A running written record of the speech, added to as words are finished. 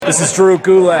This is Drew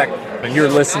Gulak, and you're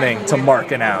listening to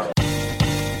Markin Out.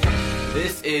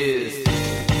 This is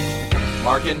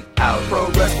Markin Out. Pro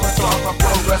Wrestling Talk by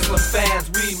Pro Wrestling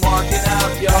fans. We marking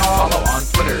out, y'all. Follow on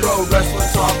Twitter. Pro Wrestling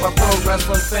Talk by Pro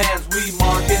Wrestling fans. We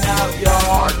marking out,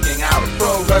 y'all. Marking Out.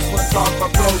 Pro Wrestling Talk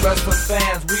by Pro Wrestling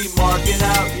fans. We marking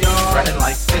out, y'all. Spreading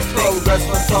like fisting. Pro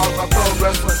Wrestling Talk by Pro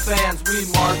Wrestling fans. We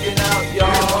marking out,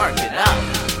 y'all. We're marking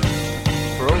out.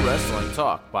 Pro Wrestling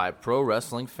Talk by Pro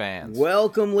Wrestling fans.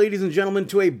 Welcome, ladies and gentlemen,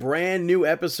 to a brand new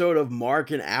episode of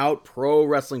Markin Out, Pro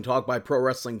Wrestling Talk by Pro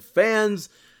Wrestling fans.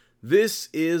 This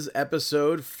is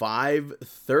episode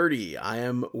 530. I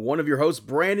am one of your hosts,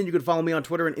 Brandon. You can follow me on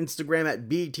Twitter and Instagram at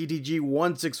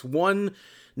BTTG161.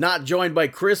 Not joined by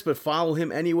Chris, but follow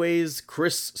him anyways.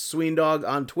 Chris Sweendog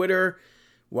on Twitter.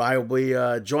 I will be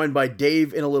joined by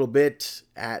Dave in a little bit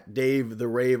at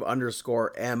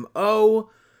DaveTheRave_MO.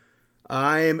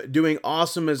 I'm doing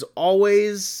awesome as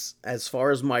always. As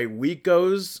far as my week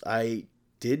goes, I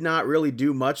did not really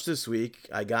do much this week.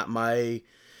 I got my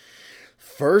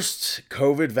first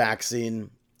COVID vaccine,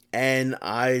 and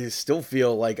I still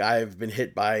feel like I've been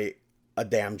hit by a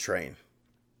damn train.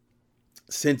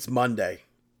 Since Monday,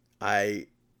 I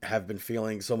have been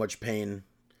feeling so much pain,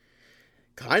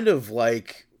 kind of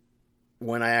like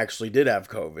when I actually did have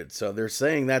COVID. So they're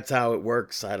saying that's how it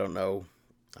works. I don't know.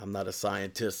 I'm not a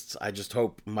scientist. I just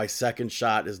hope my second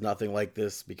shot is nothing like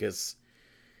this, because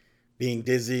being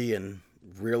dizzy and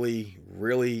really,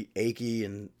 really achy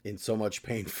and in so much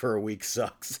pain for a week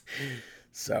sucks.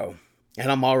 So,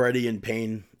 and I'm already in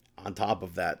pain on top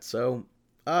of that. So,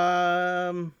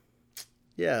 yeah,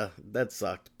 that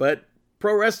sucked. But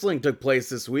pro wrestling took place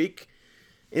this week.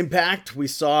 Impact, we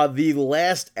saw the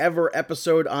last ever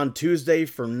episode on Tuesday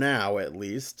for now, at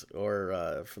least,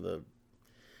 or for the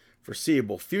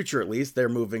foreseeable future, at least. They're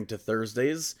moving to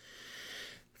Thursdays.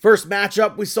 First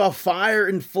matchup, we saw Fire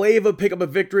and Flava pick up a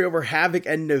victory over Havoc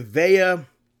and Nevaeh.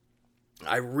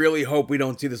 I really hope we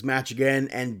don't see this match again,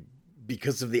 and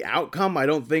because of the outcome, I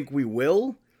don't think we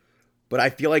will, but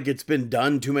I feel like it's been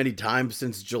done too many times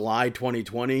since July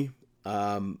 2020.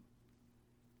 I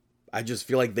just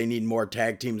feel like they need more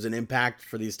tag teams in Impact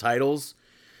for these titles.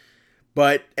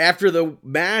 But after the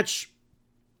match,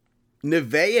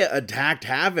 Nevaeh attacked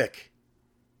Havoc.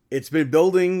 It's been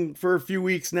building for a few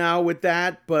weeks now with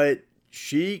that, but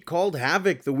she called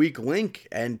Havoc the weak link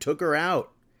and took her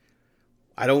out.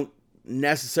 I don't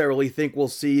necessarily think we'll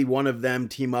see one of them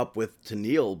team up with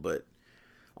Tenille, but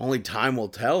only time will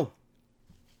tell.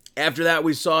 After that,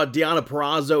 we saw Deonna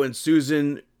Purrazzo and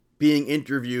Susan being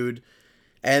interviewed,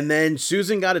 and then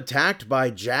Susan got attacked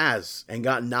by Jazz and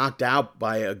got knocked out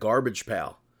by a garbage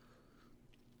pail.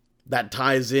 That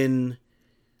ties in,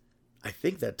 I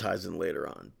think that ties in later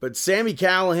on. But Sami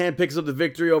Callihan picks up the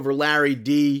victory over Larry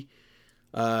D.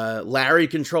 Larry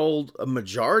controlled a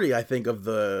majority, I think, of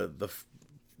the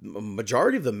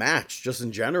majority of the match, just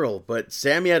in general. But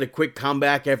Sami had a quick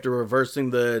comeback after reversing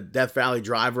the Death Valley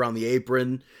Driver on the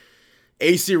apron.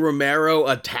 AC Romero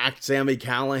attacked Sami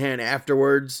Callihan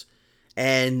afterwards.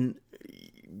 And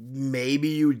maybe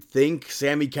you'd think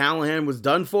Sami Callihan was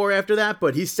done for after that,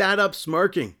 but he sat up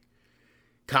smirking.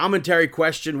 Commentary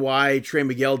questioned why Trey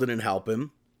Miguel didn't help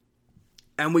him.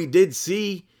 And we did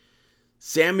see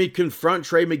Sami confront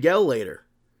Trey Miguel later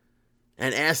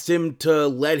and asked him to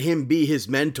let him be his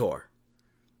mentor.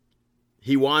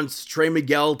 He wants Trey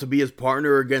Miguel to be his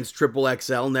partner against Triple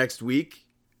XL next week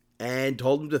and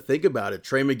told him to think about it.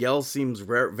 Trey Miguel seems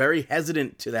very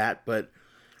hesitant to that, but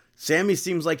Sami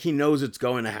seems like he knows it's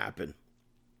going to happen.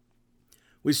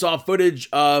 We saw footage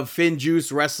of Finn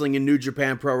Juice wrestling in New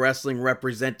Japan Pro Wrestling,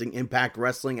 representing Impact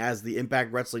Wrestling as the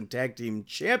Impact Wrestling Tag Team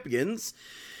Champions.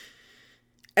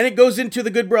 And it goes into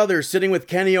the Good Brothers sitting with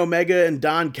Kenny Omega and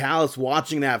Don Callis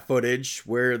watching that footage,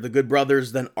 where the Good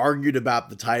Brothers then argued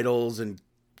about the titles, and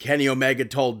Kenny Omega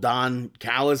told Don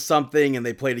Callis something, and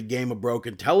they played a game of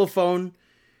broken telephone,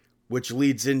 which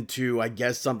leads into, I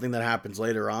guess, something that happens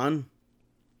later on.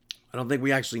 I don't think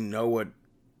we actually know what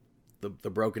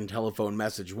the broken telephone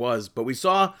message was, but we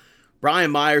saw Brian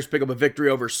Myers pick up a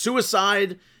victory over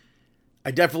Suicide.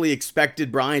 I definitely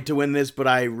expected Brian to win this, but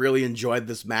I really enjoyed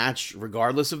this match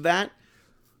regardless of that.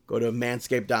 Go to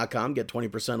manscaped.com, get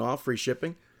 20% off, free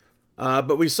shipping.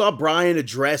 But we saw Brian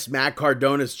address Matt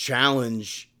Cardona's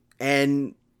challenge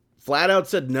and flat out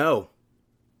said no.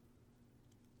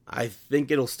 I think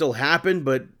it'll still happen,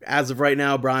 but as of right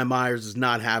now, Brian Myers is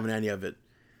not having any of it.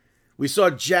 We saw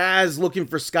Jazz looking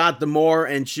for Scott D'Amore,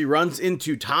 and she runs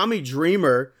into Tommy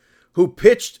Dreamer, who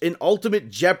pitched an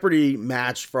Ultimate Jeopardy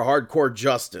match for Hardcore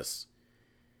Justice,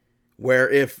 where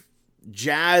if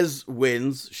Jazz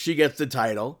wins, she gets the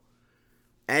title,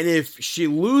 And if she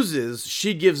loses,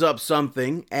 she gives up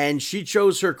something, and she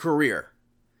chose her career.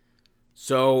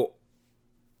 So,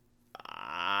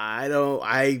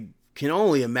 I can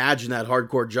only imagine that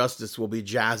Hardcore Justice will be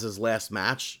Jazz's last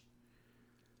match.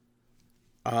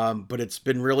 But it's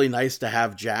been really nice to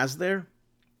have Jazz there.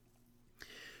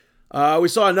 We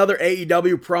saw another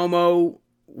AEW promo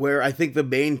where I think the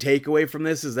main takeaway from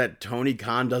this is that Tony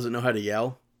Khan doesn't know how to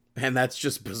yell. And that's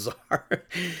just bizarre.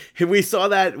 We saw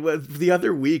that the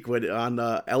other week on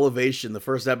Elevation, the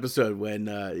first episode, when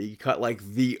he cut like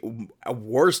the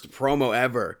worst promo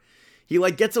ever. He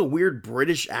like gets a weird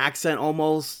British accent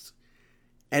almost.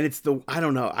 And it's I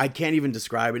don't know. I can't even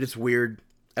describe it. It's weird.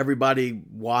 Everybody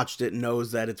watched it and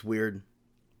knows that it's weird.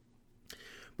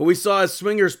 But we saw a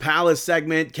Swingers Palace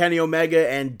segment. Kenny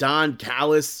Omega and Don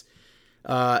Callis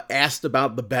asked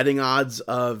about the betting odds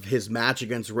of his match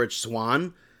against Rich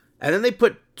Swann. And then they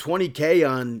put $20K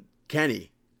on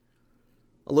Kenny.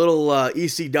 A little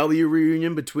ECW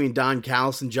reunion between Don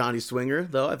Callis and Johnny Swinger,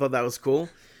 though. I thought that was cool.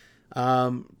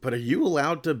 But are you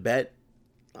allowed to bet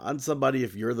on somebody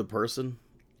if you're the person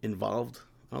involved?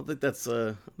 I don't think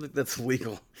that's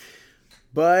legal.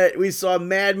 But we saw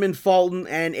Madman Fulton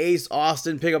and Ace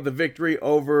Austin pick up the victory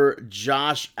over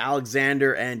Josh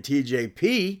Alexander and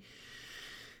TJP.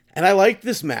 And I like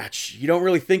this match. You don't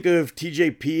really think of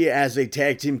TJP as a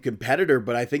tag team competitor,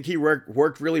 but I think he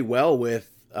worked really well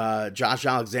with Josh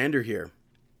Alexander here.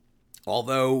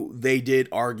 Although they did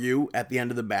argue at the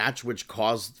end of the match, which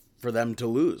caused for them to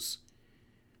lose.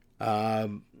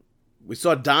 We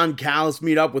saw Don Callis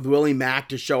meet up with Willie Mack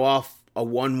to show off a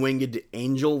one-winged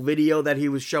angel video that he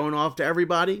was showing off to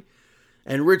everybody.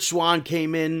 And Rich Swann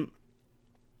came in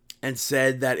and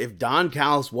said that if Don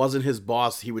Callis wasn't his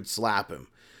boss, he would slap him.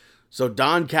 So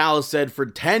Don Callis said for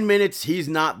 10 minutes, he's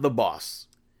not the boss.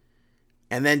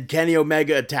 And then Kenny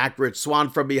Omega attacked Rich Swann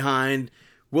from behind.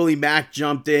 Willie Mack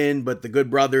jumped in, but the Good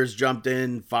Brothers jumped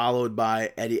in, followed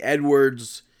by Eddie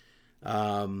Edwards.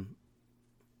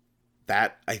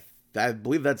 I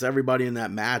believe that's everybody in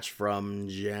that match from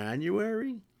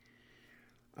January.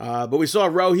 But we saw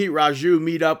Rohit Raju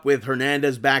meet up with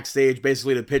Hernandez backstage,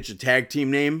 basically to pitch a tag team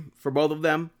name for both of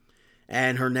them.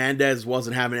 And Hernandez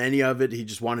wasn't having any of it. He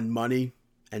just wanted money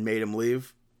and made him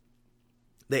leave.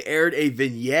 They aired a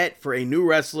vignette for a new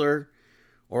wrestler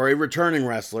or a returning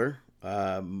wrestler.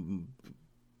 I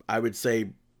would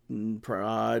say,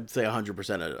 I'd say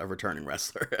 100% a returning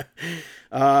wrestler.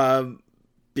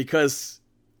 Because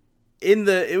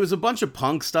it was a bunch of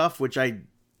Punk stuff, which I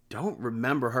don't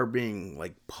remember her being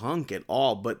like Punk at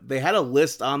all. But they had a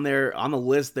list on there. On the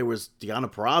list, there was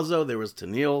Deonna Purrazzo, there was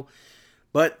Tenille.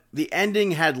 But the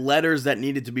ending had letters that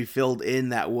needed to be filled in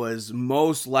that was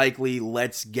most likely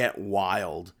Let's Get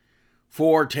Wild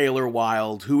for Taylor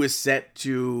Wilde, who is set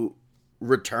to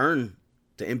return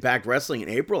to Impact Wrestling in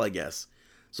April, I guess.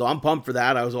 So I'm pumped for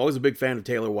that. I was always a big fan of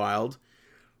Taylor Wilde.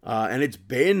 And it's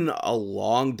been a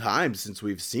long time since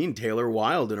we've seen Taylor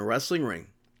Wilde in a wrestling ring.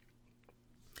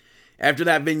 After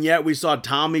that vignette, we saw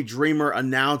Tommy Dreamer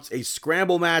announce a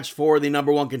scramble match for the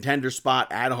number one contender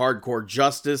spot at Hardcore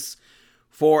Justice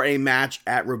for a match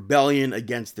at Rebellion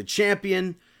against the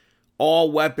champion.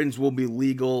 All weapons will be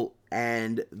legal,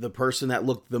 and the person that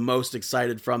looked the most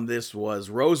excited from this was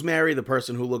Rosemary. The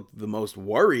person who looked the most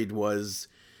worried was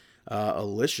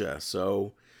Alicia.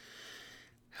 So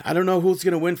I don't know who's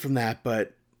going to win from that,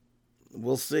 but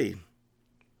we'll see.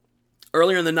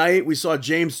 Earlier in the night, we saw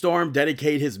James Storm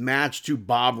dedicate his match to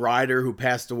Bob Ryder, who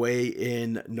passed away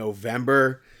in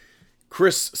November.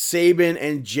 Chris Sabin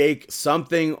and Jake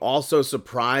Something also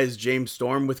surprised James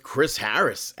Storm with Chris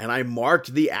Harris, and I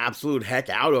marked the absolute heck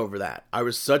out over that. I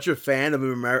was such a fan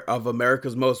of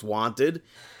America's Most Wanted.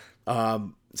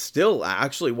 Still,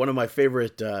 actually, one of my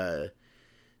favorite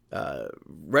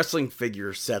wrestling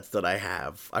figure sets that I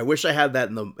have. I wish I had that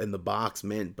in the box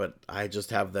mint, but I just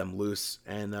have them loose.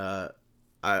 And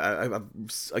I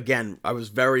was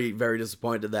very, very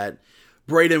disappointed that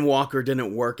Braden Walker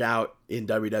didn't work out in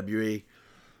WWE.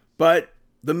 But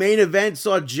the main event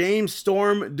saw James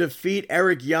Storm defeat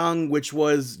Eric Young, which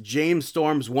was James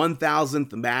Storm's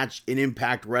 1,000th match in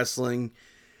Impact Wrestling.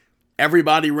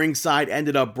 Everybody ringside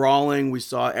ended up brawling. We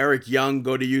saw Eric Young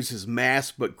go to use his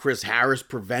mask, but Chris Harris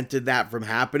prevented that from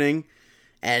happening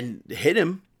and hit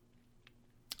him.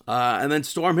 And then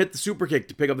Storm hit the super kick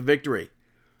to pick up the victory.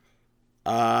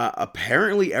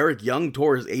 Apparently Eric Young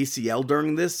tore his ACL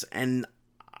during this, and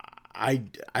I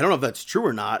don't know if that's true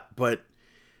or not, but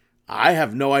I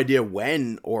have no idea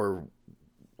when or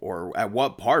at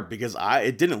what part, because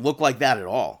it didn't look like that at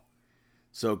all.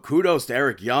 So kudos to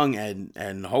Eric Young,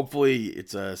 and hopefully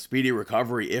it's a speedy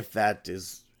recovery if that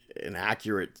is an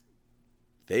accurate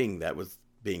thing that was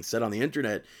being said on the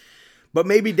internet. But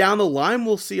maybe down the line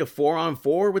we'll see a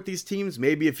 4-on-4 with these teams.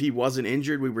 Maybe if he wasn't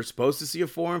injured, we were supposed to see a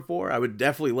 4-on-4. I would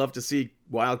definitely love to see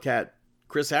Wildcat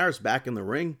Chris Harris back in the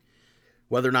ring.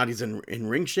 Whether or not he's in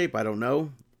ring shape, I don't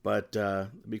know. But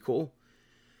it'd be cool.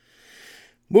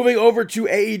 Moving over to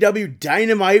AEW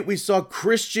Dynamite, we saw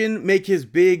Christian make his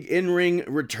big in-ring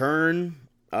return.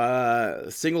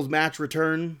 Singles match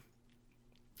return.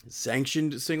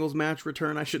 Sanctioned singles match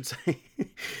return, I should say.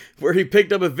 Where he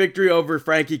picked up a victory over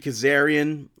Frankie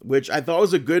Kazarian, which I thought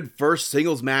was a good first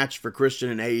singles match for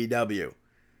Christian in AEW.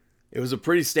 It was a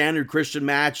pretty standard Christian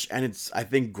match, and it's, I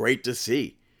think, great to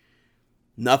see.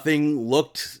 Nothing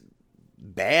looked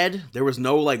bad. There was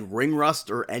no, like, ring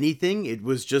rust or anything. It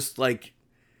was just, like,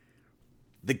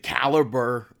 the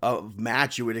caliber of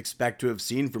match you would expect to have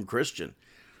seen from Christian.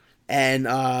 And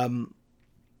I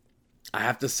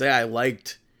have to say, I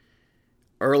liked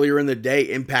earlier in the day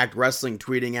Impact Wrestling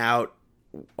tweeting out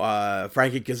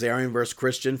Frankie Kazarian versus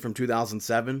Christian from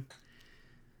 2007.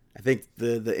 I think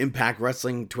the Impact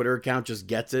Wrestling Twitter account just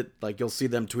gets it. Like, you'll see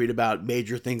them tweet about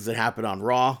major things that happen on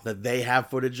Raw that they have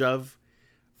footage of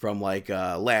from, like,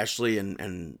 Lashley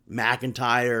and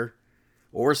McIntyre,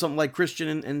 or something like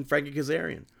Christian and Frankie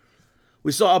Kazarian.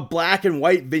 We saw a black and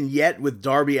white vignette with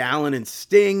Darby Allin and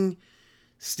Sting.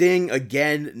 Sting,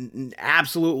 again,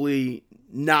 absolutely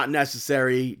not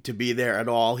necessary to be there at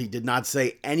all. He did not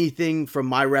say anything from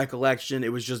my recollection.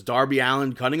 It was just Darby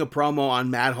Allin cutting a promo on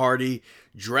Matt Hardy,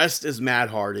 dressed as Matt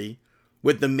Hardy,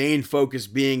 with the main focus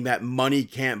being that money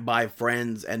can't buy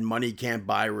friends and money can't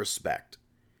buy respect.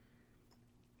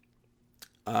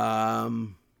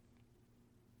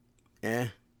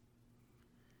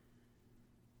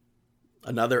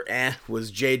 Another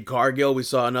was Jade Cargill. We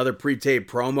saw another pre-tape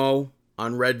promo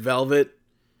on Red Velvet.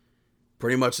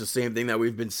 Pretty much the same thing that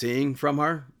we've been seeing from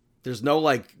her. There's no,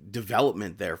 like,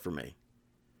 development there for me.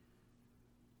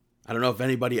 I don't know if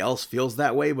anybody else feels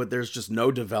that way, but there's just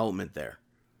no development there.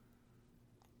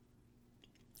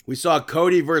 We saw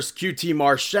Cody versus QT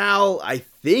Marshall, I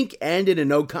think, end in a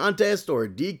no contest or a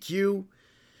DQ.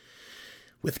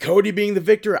 With Cody being the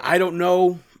victor, I don't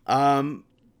know.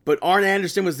 But Arn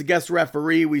Anderson was the guest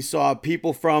referee. We saw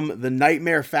people from the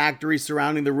Nightmare Factory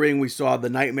surrounding the ring. We saw the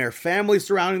Nightmare family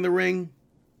surrounding the ring.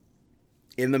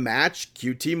 In the match,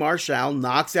 QT Marshall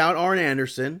knocks out Arn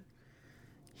Anderson.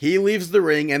 He leaves the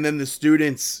ring, and then the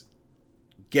students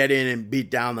get in and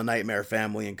beat down the Nightmare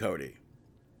family and Cody.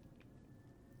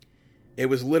 It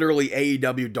was literally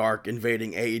AEW Dark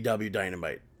invading AEW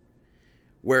Dynamite.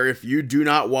 Where if you do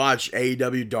not watch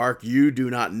AEW Dark, you do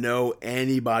not know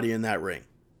anybody in that ring.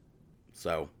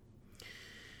 So,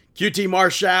 QT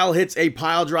Marshall hits a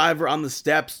pile driver on the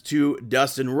steps to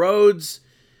Dustin Rhodes,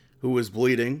 who was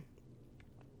bleeding.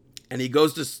 And he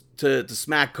goes to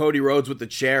smack Cody Rhodes with the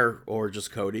chair, or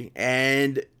just Cody.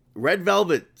 And Red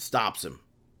Velvet stops him.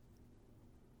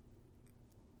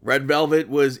 Red Velvet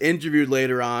was interviewed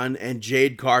later on, and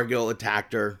Jade Cargill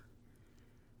attacked her.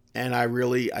 And I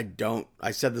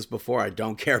said this before, I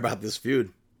don't care about this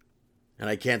feud. And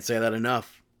I can't say that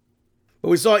enough. But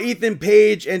we saw Ethan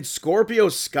Page and Scorpio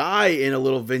Sky in a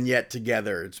little vignette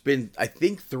together. It's been, I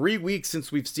think, 3 weeks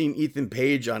since we've seen Ethan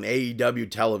Page on AEW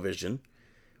television.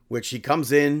 Which he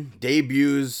comes in,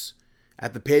 debuts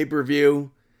at the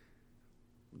pay-per-view.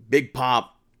 Big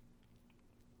pop.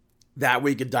 That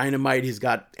week at Dynamite, he's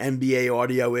got NBA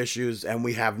audio issues, and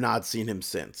we have not seen him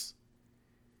since.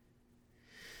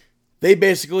 They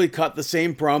basically cut the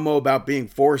same promo about being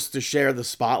forced to share the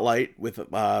spotlight with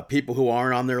people who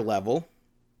aren't on their level.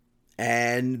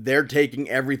 And they're taking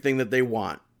everything that they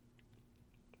want.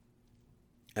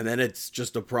 And then it's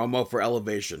just a promo for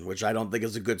Elevation, which I don't think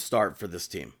is a good start for this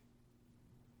team.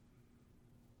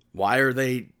 Why are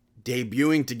they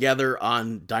debuting together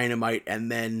on Dynamite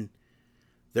and then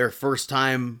their first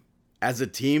time as a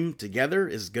team together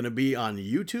is going to be on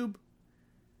YouTube?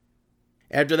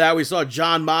 After that, we saw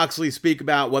Jon Moxley speak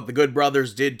about what the Good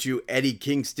Brothers did to Eddie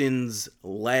Kingston's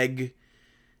leg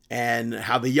and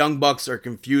how the Young Bucks are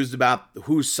confused about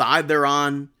whose side they're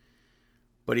on,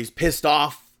 but he's pissed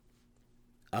off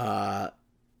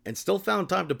and still found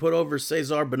time to put over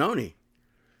Cesar Bononi.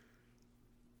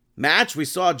 Match, we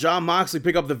saw Jon Moxley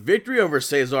pick up the victory over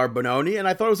Cesar Bononi, and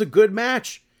I thought it was a good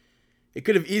match. It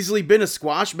could have easily been a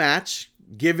squash match,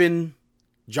 given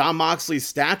Jon Moxley's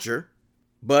stature,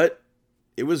 but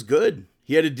it was good.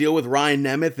 He had to deal with Ryan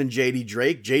Nemeth and JD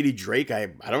Drake. JD Drake, I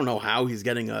don't know how he's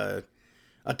getting a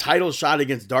title shot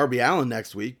against Darby Allin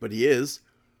next week, but he is.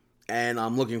 And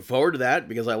I'm looking forward to that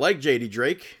because I like JD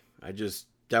Drake. I just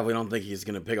definitely don't think he's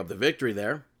going to pick up the victory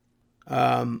there.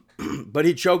 But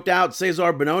he choked out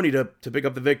Cesar Bononi to pick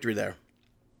up the victory there.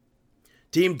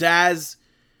 Team Taz,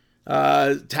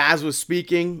 Taz was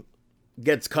speaking,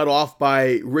 gets cut off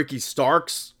by Ricky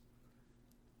Starks,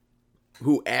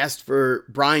 who asked for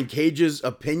Brian Cage's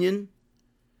opinion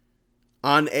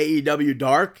on AEW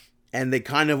Dark, and they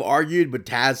kind of argued, but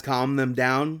Taz calmed them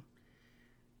down,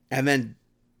 and then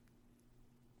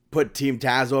put Team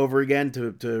Taz over again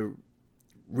to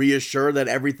reassure that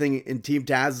everything in Team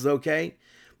Taz is okay.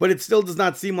 But it still does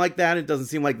not seem like that. It doesn't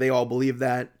seem like they all believe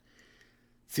that. It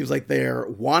seems like they're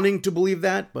wanting to believe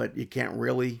that, but you can't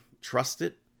really trust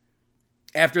it.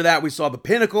 After that, we saw the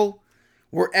Pinnacle,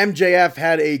 where MJF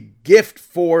had a gift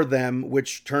for them,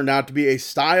 which turned out to be a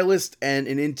stylist and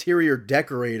an interior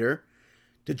decorator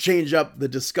to change up the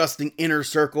disgusting Inner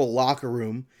Circle locker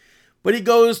room. But he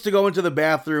goes to go into the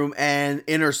bathroom, and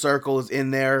Inner Circle is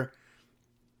in there.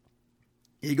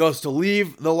 He goes to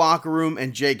leave the locker room,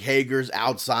 and Jake Hager's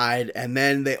outside, and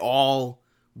then they all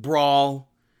brawl.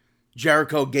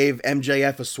 Jericho gave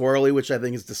MJF a swirly, which I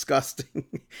think is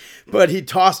disgusting. But he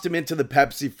tossed him into the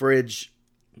Pepsi fridge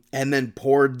and then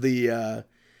poured the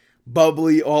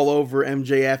bubbly all over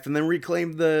MJF and then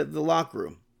reclaimed the locker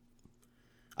room.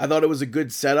 I thought it was a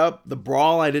good setup. The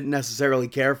brawl I didn't necessarily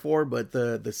care for, but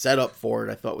the setup for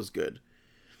it I thought was good.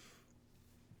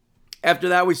 After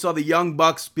that, we saw the Young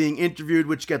Bucks being interviewed,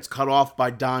 which gets cut off by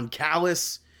Don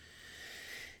Callis.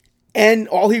 And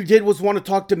all he did was want to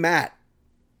talk to Matt.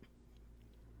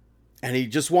 And he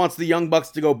just wants the Young Bucks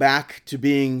to go back to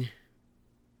being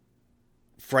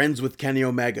friends with Kenny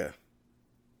Omega.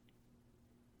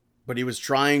 But he was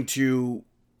trying to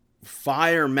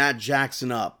fire Matt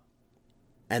Jackson up.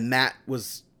 And Matt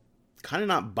was kind of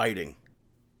not biting.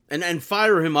 And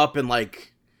fire him up in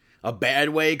like a bad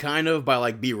way, kind of, by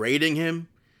like berating him.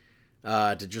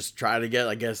 To just try to get,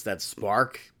 I guess, that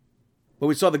spark. But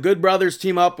we saw the Good Brothers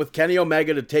team up with Kenny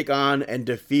Omega to take on and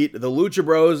defeat the Lucha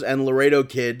Bros and Laredo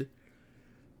Kid.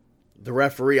 The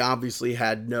referee obviously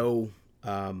had no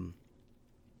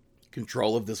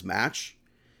control of this match.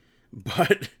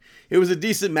 But it was a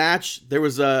decent match. There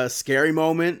was a scary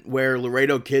moment where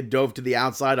Laredo Kid dove to the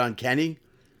outside on Kenny.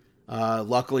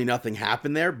 Luckily, nothing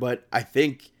happened there. But I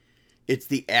think it's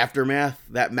the aftermath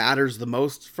that matters the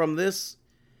most from this.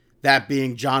 That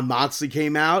being Jon Moxley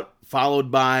came out,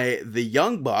 followed by the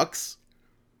Young Bucks.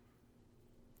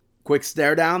 Quick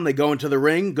stare down. They go into the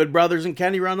ring. Good Brothers and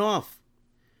Kenny run off.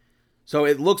 So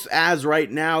it looks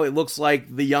right now, it looks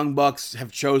like the Young Bucks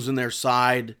have chosen their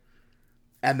side.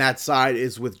 And that side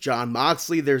is with Jon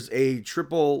Moxley. There's a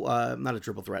not a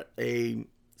triple threat, a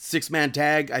 6-man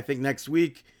tag, I think, next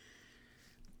week.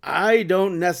 I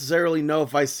don't necessarily know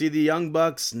if I see the Young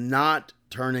Bucks not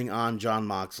turning on Jon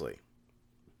Moxley.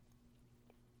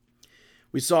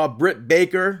 We saw Britt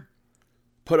Baker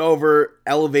put over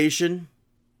Elevation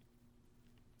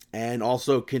and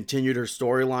also continued her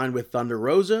storyline with Thunder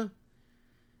Rosa.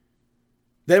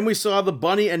 Then we saw the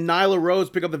Bunny and Nyla Rose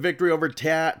pick up the victory over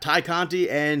Tai Conti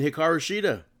and Hikaru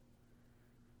Shida.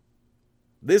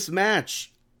 This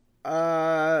match,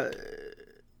 at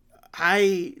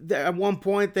one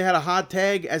point they had a hot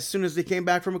tag as soon as they came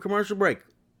back from a commercial break.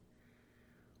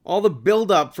 All the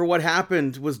build-up for what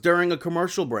happened was during a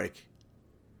commercial break.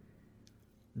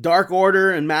 Dark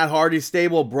Order and Matt Hardy's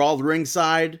stable brawled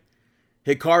ringside.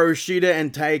 Hikaru Shida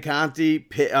and Tai Conti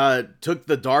took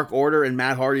the Dark Order and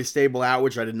Matt Hardy's stable out,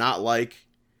 which I did not like.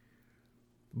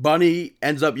 Bunny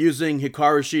ends up using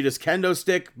Hikaru Shida's kendo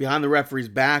stick behind the referee's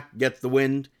back, gets the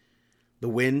win. The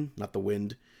win, not the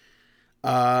wind.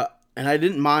 And I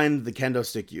didn't mind the kendo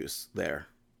stick use there.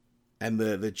 And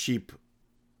the cheap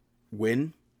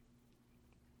win.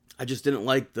 I just didn't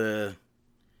like I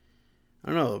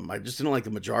just didn't like the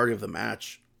majority of the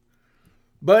match.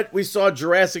 But we saw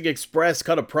Jurassic Express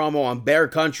cut a promo on Bear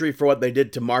Country for what they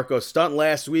did to Marco Stunt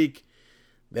last week.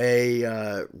 They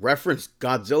referenced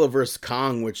Godzilla vs.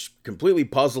 Kong, which completely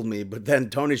puzzled me. But then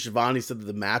Tony Schiavone said that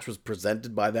the match was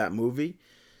presented by that movie.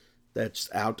 That's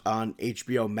out on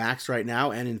HBO Max right now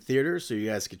and in theaters. So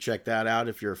you guys can check that out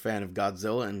if you're a fan of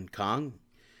Godzilla and Kong.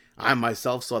 I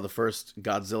myself saw the first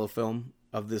Godzilla film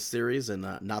of this series and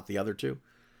not the other two.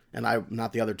 And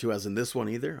not the other two as in this one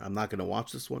either. I'm not going to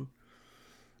watch this one.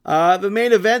 The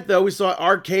main event, though, we saw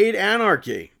Arcade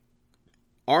Anarchy.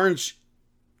 Orange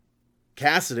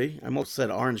Cassidy. I almost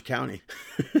said Orange County.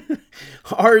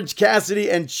 Orange Cassidy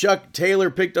and Chuck Taylor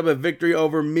picked up a victory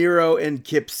over Miro and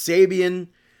Kip Sabian.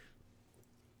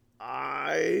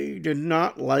 I did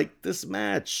not like this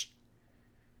match.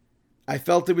 I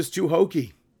felt it was too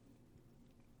hokey.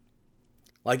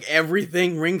 Like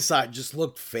everything ringside just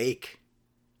looked fake.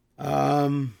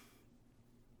 I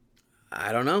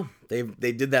don't know.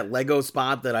 They did that Lego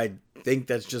spot that I think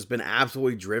that's just been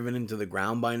absolutely driven into the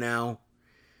ground by now.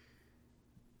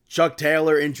 Chuck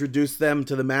Taylor introduced them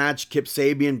to the match. Kip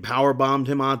Sabian powerbombed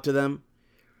him onto them.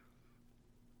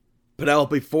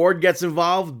 Penelope Ford gets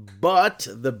involved, but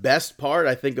the best part,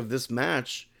 I think, of this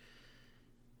match,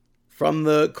 from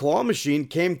the claw machine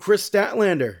came Chris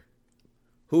Statlander,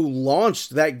 who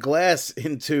launched that glass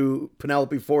into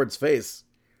Penelope Ford's face.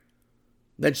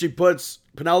 Then she puts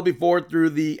Penelope Ford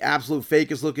through the absolute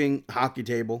fakest looking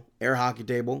air hockey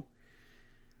table.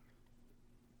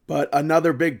 But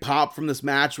another big pop from this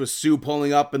match was Sue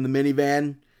pulling up in the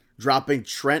minivan, dropping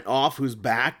Trent off, who's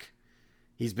back.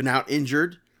 He's been out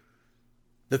injured.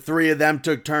 The three of them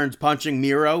took turns punching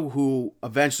Miro, who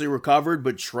eventually recovered,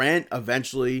 but Trent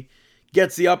eventually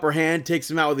gets the upper hand,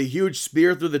 takes him out with a huge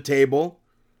spear through the table.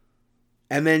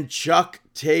 And then Chuck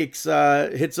hits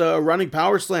a running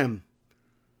power slam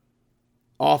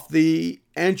off the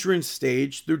entrance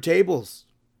stage through tables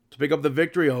to pick up the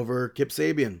victory over Kip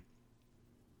Sabian.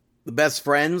 The best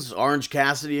friends, Orange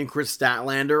Cassidy and Chris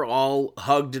Statlander, all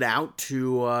hugged it out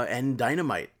to end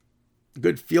Dynamite.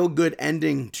 Good feel-good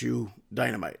ending to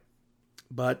Dynamite.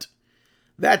 But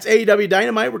that's AEW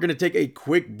Dynamite. We're going to take a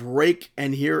quick break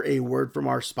and hear a word from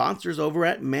our sponsors over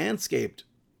at Manscaped.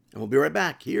 And we'll be right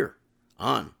back here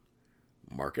on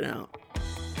Markin Out.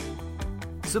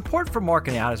 Support for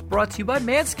Markin Out is brought to you by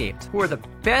Manscaped, who are the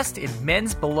best in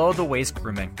men's below-the-waist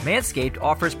grooming. Manscaped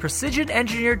offers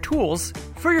precision-engineered tools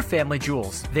for your family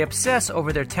jewels. They obsess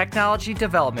over their technology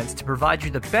developments to provide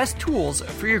you the best tools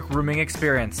for your grooming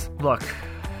experience. Look,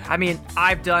 I mean,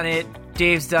 I've done it.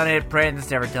 Dave's done it. Brandon's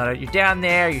never done it. You're down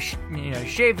there, you're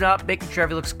shaving up, making sure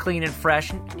everything looks clean and fresh,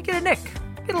 and you get a nick.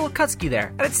 Get a little Kutsky there,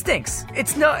 and it stinks.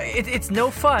 It's no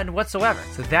fun whatsoever.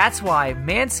 So that's why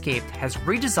Manscaped has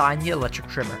redesigned the electric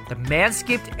trimmer. The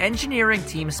Manscaped engineering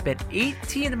team spent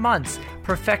 18 months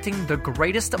perfecting the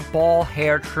greatest ball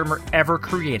hair trimmer ever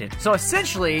created. So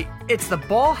essentially, it's the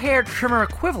ball hair trimmer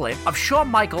equivalent of Shawn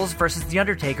Michaels versus The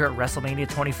Undertaker at WrestleMania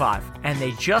 25. And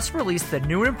they just released the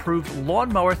new and improved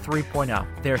Lawnmower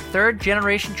 3.0. Their third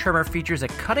generation trimmer features a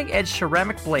cutting-edge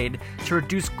ceramic blade to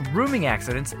reduce grooming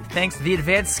accidents thanks to the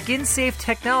advanced skin-safe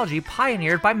technology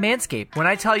pioneered by Manscaped. When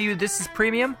I tell you this is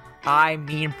premium, I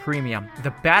mean premium.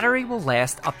 The battery will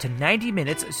last up to 90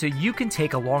 minutes so you can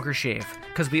take a longer shave,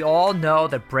 because we all know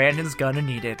that Brandon's gonna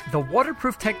need it. The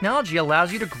waterproof technology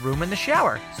allows you to groom in the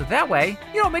shower, so that way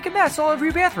you don't make a mess all over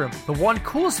your bathroom. The one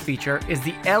coolest feature is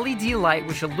the LED light,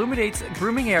 which illuminates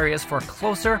grooming areas for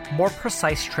closer, more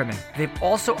precise trimming. They've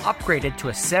also upgraded to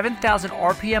a 7,000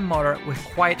 RPM motor with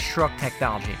quiet stroke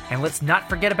technology. And let's not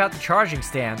forget about the charging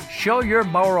stand. Show your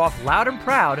mower off loud and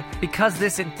proud, because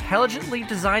this intelligently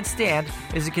designed stand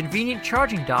is a convenient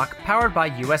charging dock powered by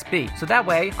USB. So that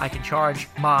way I can charge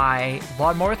my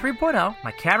Lawnmower 3.0,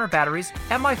 my camera batteries,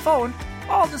 and my phone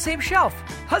all on the same shelf.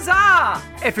 Huzzah!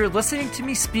 If you're listening to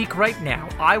me speak right now,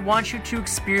 I want you to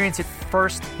experience it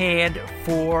firsthand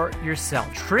for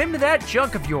yourself. Trim that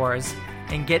junk of yours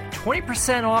and get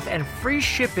 20% off and free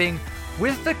shipping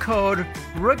with the code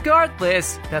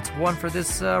REGARDLESS, that's one for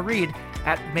this read,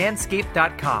 at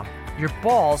manscaped.com. Your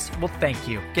balls will thank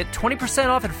you. Get 20%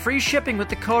 off and free shipping with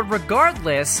the code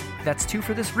REGARDLESS, that's two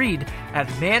for this read, at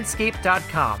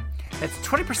manscaped.com. That's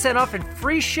 20% off and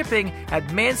free shipping at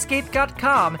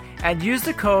manscaped.com, and use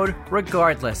the code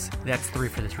REGARDLESS. That's three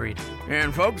for this read.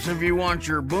 And folks, if you want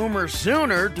your boomer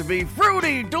sooner to be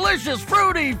fruity, delicious,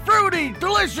 fruity,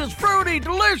 delicious, fruity,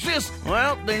 delicious,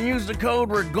 well, then use the code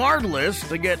REGARDLESS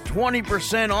to get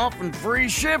 20% off and free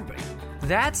shipping.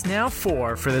 That's now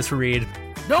four for this read.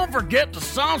 Don't forget to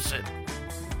sauce it.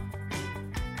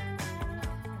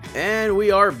 And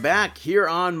we are back here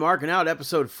on Markin Out,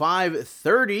 episode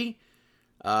 530.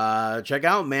 Check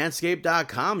out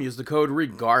manscaped.com. Use the code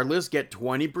REGARDLESS. Get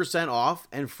 20% off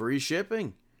and free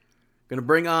shipping. Gonna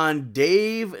bring on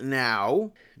Dave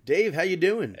now. Dave, how you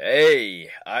doing? Hey,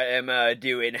 I am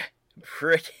doing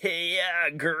pretty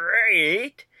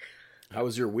great. How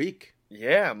was your week?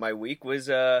 Yeah, my week was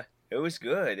it was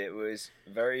good. It was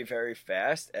very, very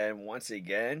fast, and once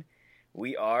again,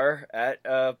 we are at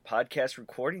podcast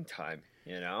recording time,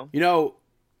 you know? You know,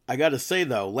 I gotta say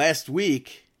though, last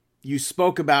week, you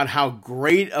spoke about how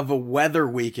great of a weather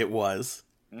week it was.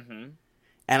 Mm-hmm.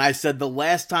 And I said the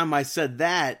last time I said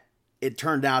that, it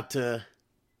turned out to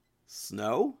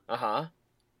snow. Uh-huh.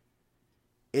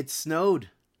 It snowed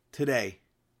today.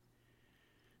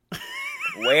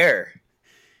 Where?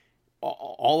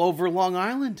 All over Long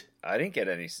Island. I didn't get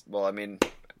any. Well, I mean,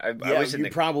 I Yeah, was in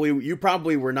you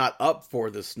probably were not up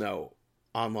for the snow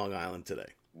on Long Island today.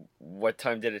 What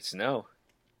time did it snow?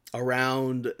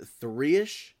 Around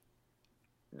 3-ish.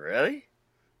 Really?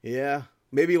 Yeah,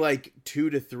 maybe like 2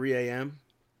 to 3 a.m.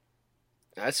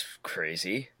 That's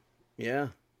crazy. Yeah,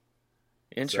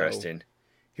 Interesting. So,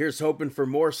 here's hoping for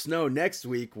more snow next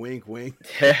week. Wink, wink.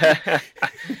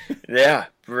 Yeah,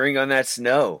 bring on that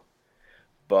snow.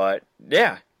 But,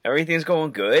 yeah, everything's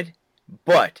going good.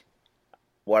 But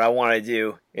what I want to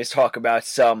do is talk about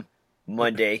some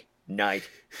Monday Night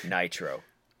Nitro.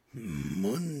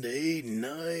 Monday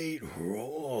Night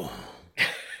Raw.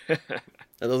 That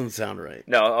doesn't sound right.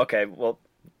 No, okay, well,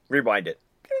 rewind it.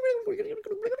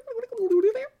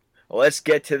 Let's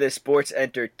get to the sports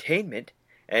entertainment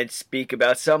and speak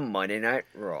about some Monday Night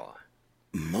Raw.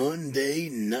 Monday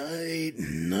Night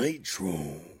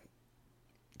Nitro.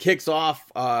 Kicks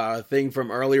off a thing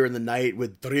from earlier in the night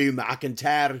with Drew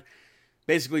McIntyre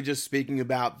basically just speaking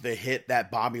about the hit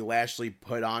that Bobby Lashley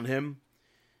put on him.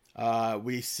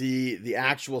 We see the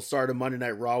actual start of Monday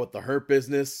Night Raw with the Hurt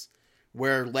Business,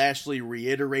 where Lashley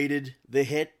reiterated the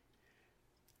hit,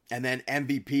 and then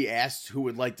MVP asked who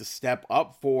would like to step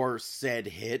up for said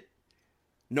hit.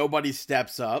 Nobody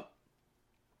steps up.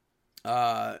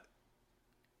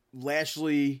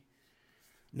 MVP,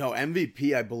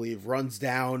 I believe, runs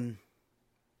down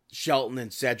Shelton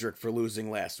and Cedric for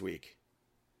losing last week.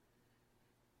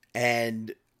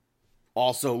 And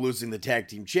also losing the tag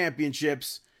team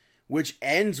championships, which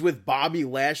ends with Bobby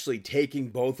Lashley taking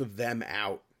both of them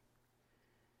out.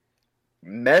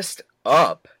 Messed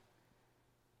up.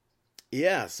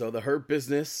 Yeah, so the Hurt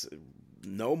Business,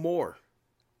 no more.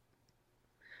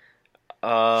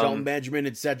 Shelton Benjamin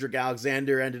and Cedric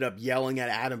Alexander ended up yelling at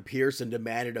Adam Pearce and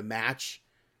demanded a match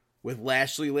with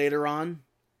Lashley later on.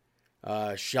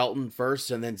 Shelton first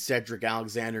and then Cedric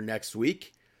Alexander next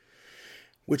week,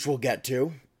 which we'll get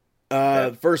to.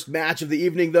 First match of the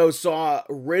evening, though, saw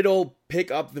Riddle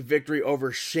pick up the victory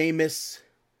over Sheamus.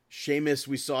 Sheamus,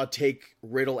 we saw take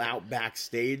Riddle out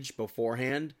backstage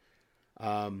beforehand.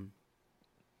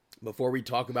 Before we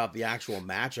talk about the actual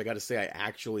match, I got to say I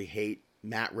actually hate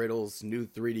Matt Riddle's new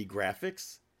 3D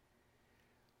graphics.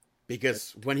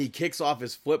 Because when he kicks off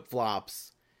his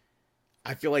flip-flops,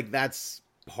 I feel like that's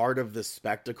part of the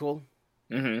spectacle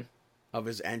of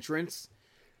his entrance.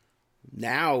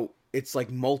 Now, it's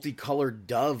like multicolored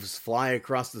doves fly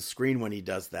across the screen when he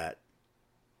does that.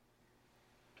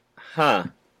 Huh.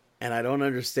 And I don't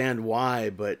understand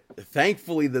why, but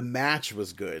thankfully the match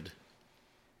was good.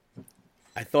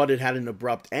 I thought it had an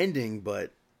abrupt ending,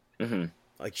 but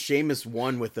like Sheamus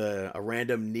won with a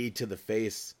random knee to the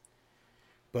face.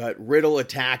 But Riddle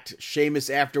attacked Sheamus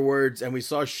afterwards, and we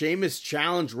saw Sheamus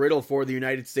challenge Riddle for the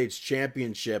United States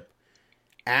Championship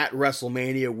at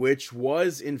WrestleMania, which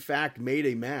was, in fact, made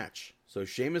a match. So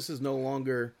Sheamus is no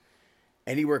longer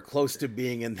anywhere close to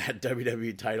being in that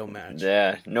WWE title match.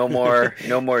 Yeah, no more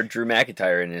Drew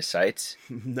McIntyre in his sights.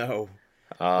 No.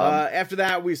 After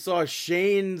that, we saw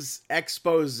Shane's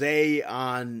expose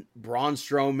on Braun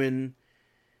Strowman,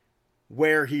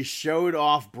 where he showed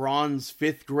off Braun's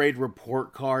 5th grade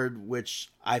report card, which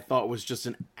I thought was just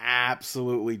an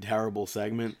absolutely terrible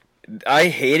segment. I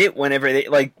hate it whenever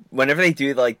they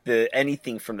do like the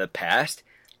anything from the past.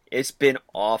 It's been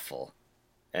awful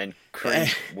and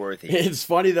cringe-worthy. It's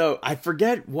funny though. I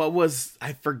don't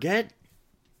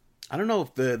know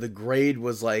if the grade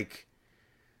was like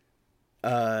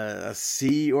a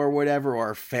C or whatever,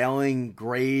 or a failing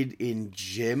grade in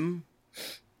gym.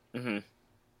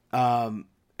 And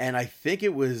I think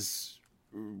it was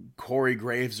Corey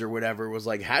Graves or whatever was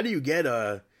like, how do you get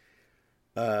a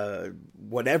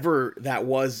whatever that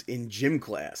was in gym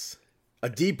class, a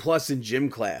D+ in gym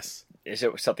class? Is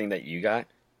it something that you got?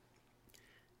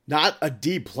 Not a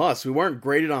D+. We weren't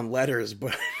graded on letters,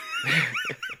 but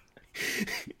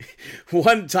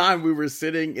one time we were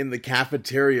sitting in the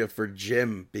cafeteria for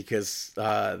gym because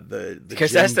the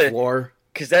gym floor.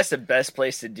 Because that's the best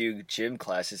place to do gym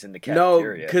classes, in the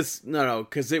cafeteria.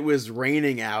 Because it was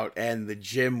raining out and the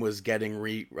gym was getting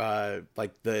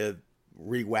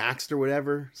re-waxed or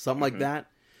whatever, something like that.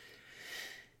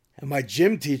 And my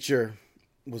gym teacher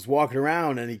was walking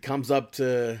around and he comes up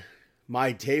to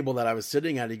my table that I was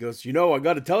sitting at. He goes, I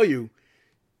got to tell you,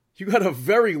 you got a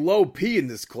very low P in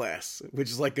this class, which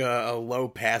is like a low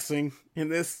passing in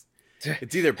this.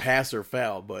 It's either pass or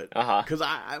fail, but because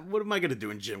what am I going to do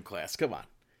in gym class? Come on.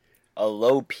 A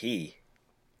low P.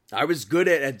 I was good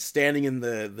at standing in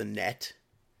the net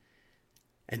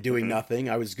and doing nothing.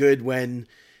 I was good when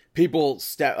people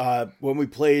when we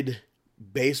played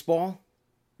baseball.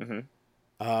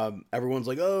 Everyone's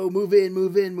like, "Oh, move in,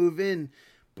 move in, move in."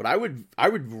 But I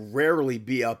would rarely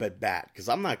be up at bat because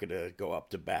I'm not going to go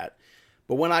up to bat.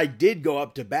 But when I did go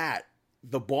up to bat,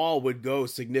 the ball would go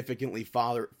significantly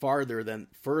further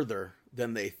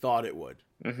than they thought it would.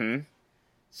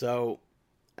 So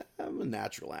I'm a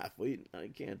natural athlete.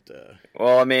 I can't.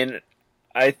 Well, I mean,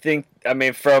 I think, I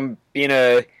mean, from being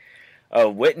a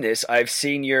witness, I've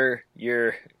seen your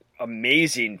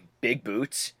amazing big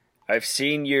boots. I've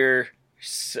seen your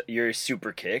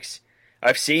super kicks.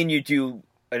 I've seen you do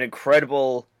an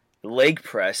incredible leg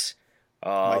press.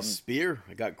 My spear.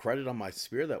 I got credit on my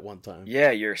spear that one time.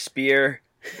 Yeah, your spear.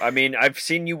 I mean, I've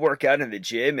seen you work out in the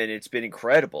gym, and it's been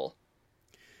incredible.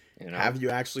 You know? Have you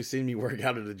actually seen me work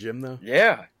out at the gym, though?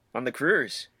 Yeah, on the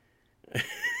cruise.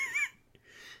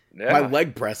 Yeah. My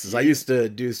leg presses. I used to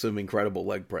do some incredible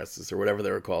leg presses or whatever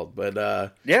they were called. But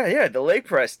Yeah, the leg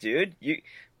press, dude.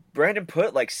 Brandon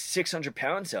put like 600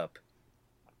 pounds up.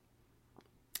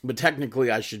 but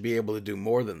technically, I should be able to do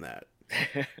more than that.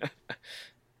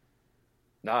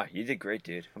 Nah, you did great,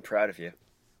 dude. I'm proud of you.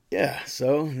 Yeah,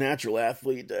 so natural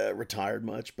athlete, retired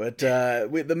much. But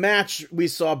with the match, we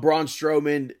saw Braun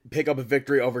Strowman pick up a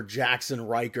victory over Jackson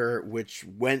Riker, which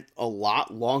went a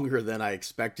lot longer than I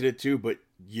expected it to, but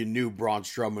you knew Braun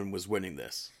Strowman was winning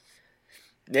this.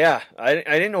 Yeah, I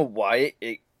didn't know why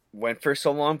it went for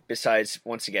so long, besides,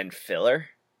 once again, filler.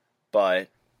 But,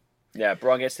 yeah,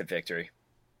 Braun gets the victory.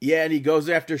 Yeah, and he goes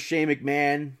after Shane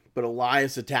McMahon, but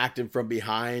Elias attacked him from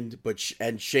behind,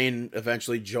 and Shane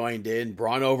eventually joined in.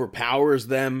 Braun overpowers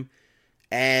them,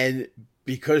 and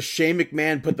because Shane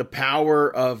McMahon put the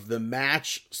power of the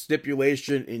match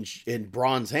stipulation in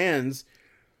Braun's hands,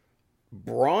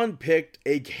 Braun picked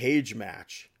a cage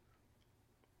match.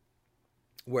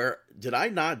 Where, did I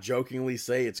not jokingly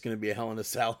say it's going to be a Hell in a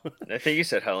Cell? I think you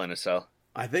said Hell in a Cell.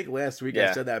 I think last week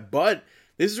Yeah. I said that, but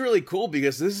this is really cool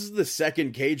because this is the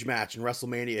second cage match in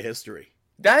WrestleMania history.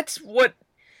 That's what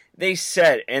they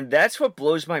said, and that's what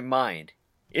blows my mind.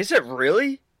 Is it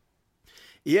really?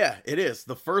 Yeah, it is.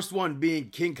 The first one being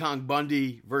King Kong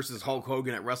Bundy versus Hulk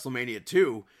Hogan at WrestleMania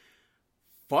 2.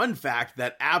 Fun fact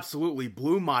that absolutely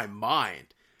blew my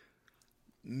mind.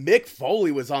 Mick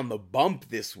Foley was on the bump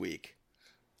this week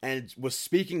and was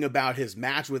speaking about his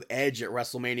match with Edge at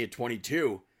WrestleMania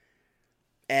 22.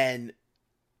 And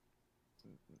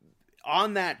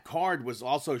on that card was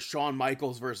also Shawn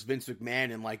Michaels versus Vince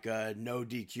McMahon in like a no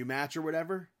DQ match or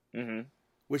whatever. Mm-hmm.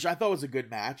 Which I thought was a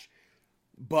good match.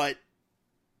 But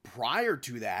prior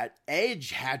to that,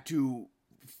 Edge had to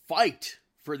fight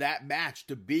for that match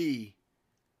to be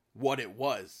what it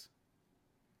was.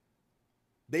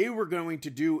 They were going to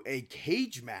do a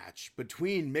cage match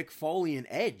between Mick Foley and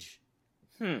Edge.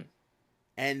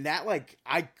 And that, like,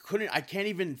 I can't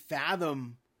even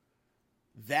fathom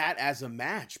that as a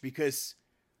match, because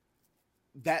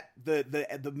that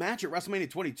the match at WrestleMania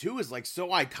 22 is like so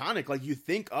iconic. Like, you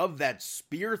think of that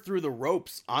spear through the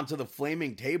ropes onto the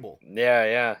flaming table.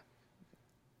 Yeah.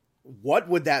 What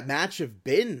would that match have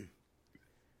been?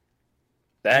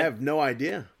 I have no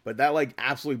idea, but that like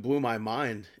absolutely blew my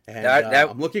mind, and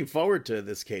I'm looking forward to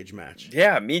this cage match.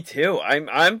 Yeah, me too.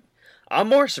 I'm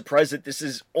more surprised that this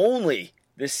is only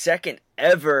the second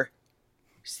ever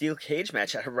steel cage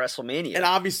match at WrestleMania. And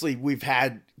obviously, we've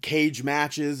had cage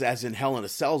matches, as in Hell in a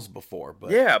Cells, before,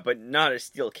 but yeah, but not a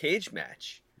steel cage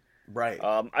match, right?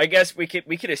 I guess we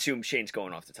could assume Shane's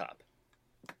going off the top.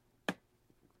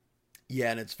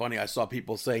 Yeah, and it's funny. I saw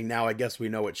people saying, now I guess we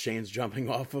know what Shane's jumping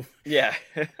off of. Yeah.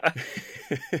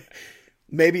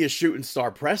 Maybe a shooting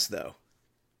star press, though.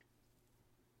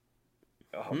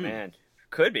 Oh, man.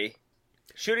 Could be.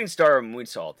 Shooting star or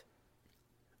moonsault.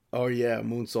 Oh, yeah,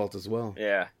 moonsault as well.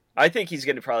 Yeah. I think he's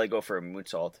going to probably go for a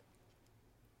moonsault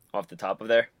off the top of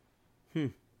there.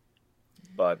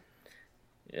 But,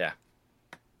 yeah.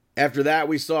 After that,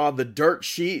 we saw the dirt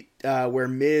sheet where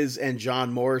Miz and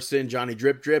John Morrison, Johnny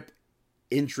Drip Drip,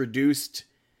 introduced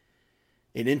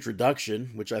an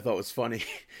introduction, which I thought was funny,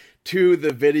 to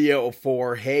the video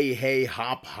for Hey Hey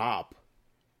Hop Hop,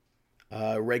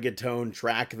 reggaeton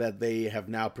track that they have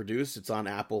now produced. It's on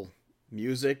Apple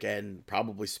Music and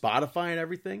probably Spotify and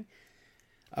everything.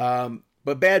 But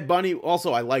Bad Bunny,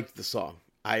 also, I liked the song.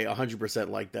 I 100%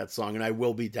 liked that song, and I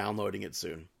will be downloading it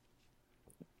soon.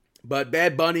 But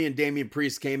Bad Bunny and Damian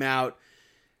Priest came out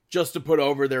just to put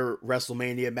over their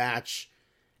WrestleMania match.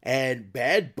 And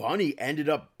Bad Bunny ended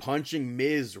up punching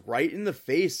Miz right in the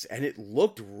face, and it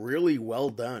looked really well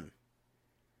done.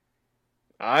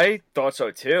 I thought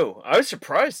so too. I was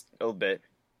surprised a little bit.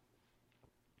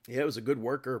 Yeah, it was a good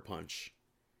worker punch.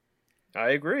 I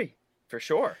agree, for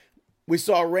sure. We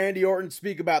saw Randy Orton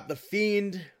speak about The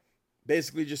Fiend,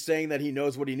 basically just saying that he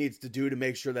knows what he needs to do to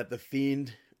make sure that The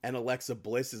Fiend and Alexa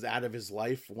Bliss is out of his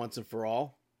life once and for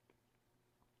all.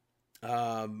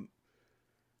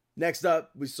 Next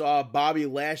up, we saw Bobby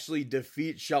Lashley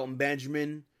defeat Shelton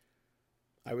Benjamin.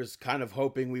 I was kind of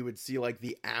hoping we would see like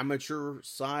the amateur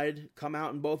side come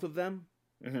out in both of them.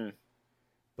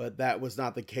 but that was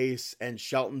not the case, and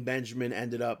Shelton Benjamin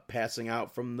ended up passing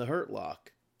out from the Hurt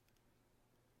Lock.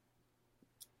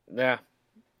 Yeah.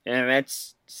 And that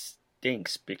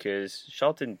stinks because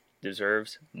Shelton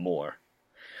deserves more.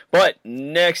 But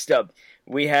next up,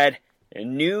 we had a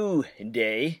New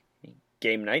Day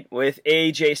game night with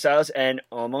AJ Styles and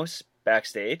Omos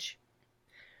backstage.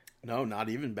 No, not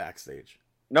even backstage.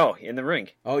 No, in the ring.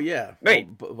 Oh, yeah. Wait.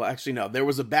 Well, actually, no. There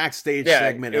was a backstage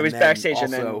segment. It was and then backstage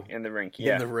and also then in the ring.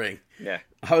 Yeah. in the ring. Yeah.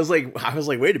 I was like,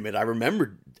 wait a minute. I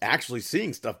remember actually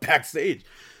seeing stuff backstage.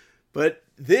 But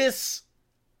this...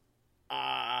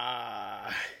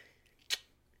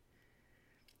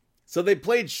 So they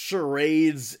played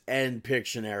charades and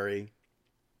Pictionary,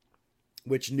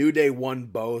 which New Day won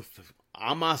both.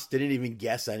 Amos didn't even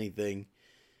guess anything,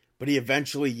 but he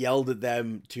eventually yelled at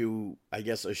them to, I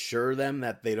guess, assure them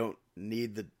that they don't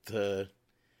need to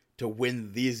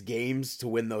win these games to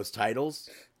win those titles.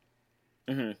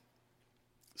 Mm-hmm.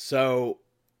 So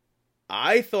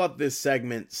I thought this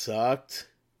segment sucked,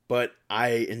 but I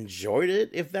enjoyed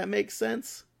it, if that makes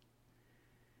sense.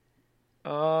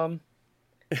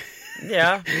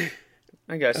 Yeah,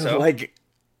 I guess so. Like,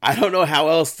 I don't know how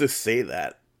else to say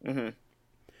that. Mm-hmm.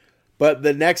 But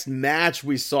the next match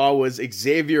we saw was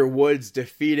Xavier Woods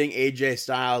defeating AJ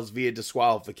Styles via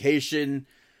disqualification.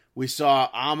 We saw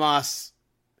Amos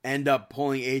end up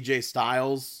pulling AJ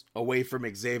Styles away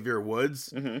from Xavier Woods.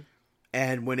 Mm-hmm.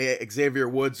 And when Xavier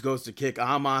Woods goes to kick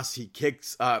Amos,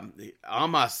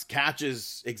 Amos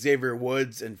catches Xavier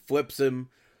Woods and flips him.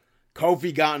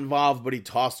 Kofi got involved, but he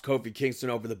tossed Kofi Kingston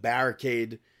over the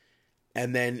barricade.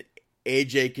 And then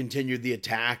AJ continued the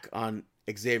attack on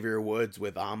Xavier Woods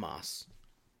with Amos.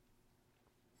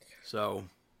 So,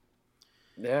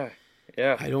 yeah.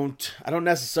 I don't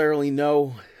necessarily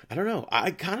know. I don't know.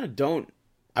 I kind of don't.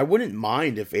 I wouldn't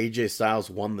mind if AJ Styles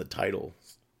won the title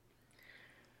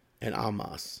and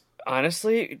Amos.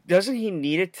 Honestly, doesn't he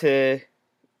need it to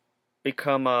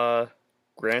become a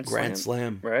Grand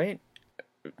Slam? Right?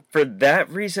 For that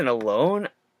reason alone,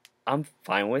 I'm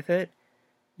fine with it.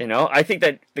 You know, I think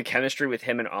that the chemistry with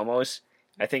him and Amos,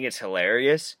 I think it's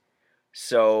hilarious.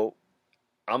 So,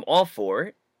 I'm all for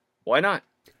it. Why not?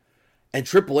 And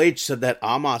Triple H said that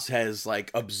Amos has, like,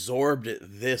 absorbed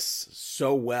this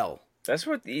so well. That's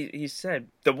what he said.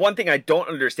 The one thing I don't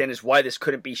understand is why this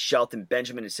couldn't be Shelton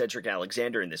Benjamin and Cedric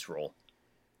Alexander in this role.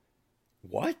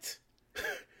 What?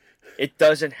 It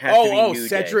doesn't have to be New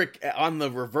Cedric Day. On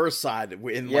the reverse side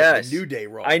in like the New Day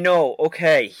role. I know,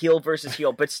 okay, heel versus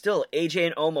heel, but still, AJ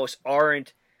and Omos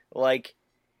aren't like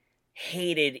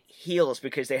hated heels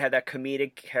because they have that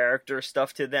comedic character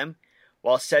stuff to them,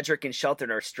 while Cedric and Shelton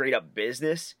are straight up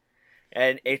business,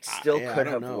 and it still could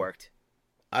have worked.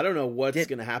 I don't know what's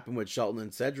going to happen with Shelton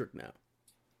and Cedric now.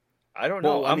 I don't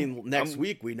know. Well, next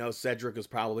week we know Cedric is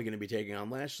probably going to be taking on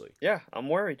Lashley. Yeah, I'm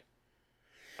worried.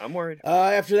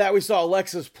 After that, we saw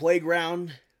Alexa's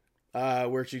Playground,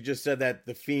 where she just said that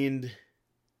The Fiend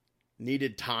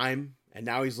needed time, and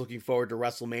now he's looking forward to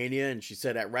WrestleMania. And she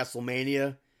said at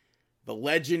WrestleMania, the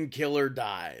Legend Killer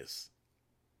dies.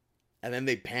 And then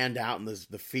they panned out, and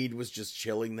the Fiend was just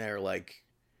chilling there, like,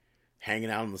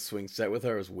 hanging out on the swing set with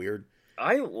her. It was weird.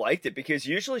 I liked it because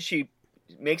usually she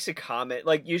makes a comment,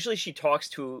 like, usually she talks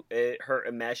to her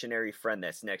imaginary friend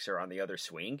that's next to her on the other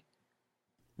swing.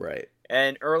 Right.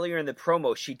 And earlier in the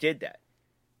promo, she did that.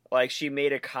 Like, she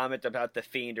made a comment about the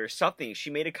Fiend or something. She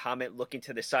made a comment looking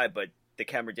to the side, but the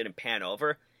camera didn't pan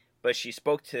over. But she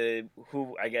spoke to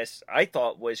who I guess I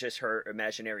thought was just her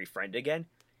imaginary friend again.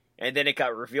 And then it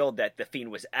got revealed that the Fiend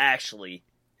was actually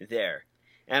there.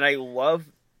 And I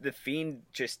love the Fiend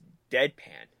just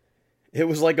deadpan. It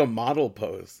was like a model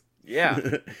pose. Yeah.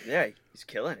 Yeah, he's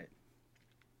killing it.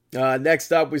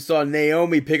 Next up, we saw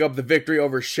Naomi pick up the victory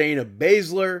over Shayna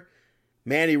Baszler.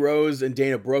 Mandy Rose and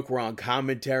Dana Brooke were on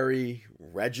commentary.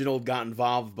 Reginald got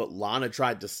involved, but Lana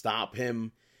tried to stop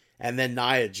him. And then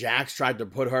Nia Jax tried to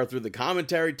put her through the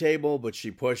commentary table, but she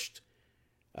pushed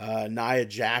Nia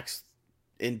Jax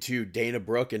into Dana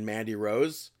Brooke and Mandy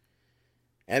Rose.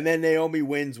 And then Naomi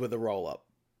wins with a roll-up.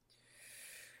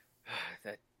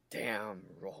 That damn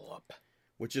roll-up.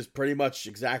 Which is pretty much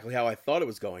exactly how I thought it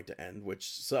was going to end, which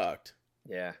sucked.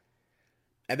 Yeah.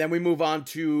 And then we move on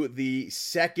to the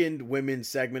second women's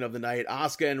segment of the night.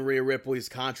 Asuka and Rhea Ripley's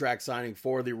contract signing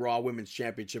for the Raw Women's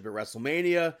Championship at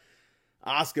WrestleMania.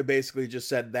 Asuka basically just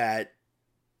said that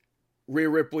Rhea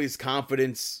Ripley's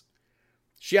confidence,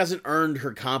 she hasn't earned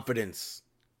her confidence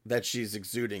that she's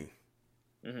exuding.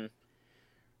 Mm-hmm.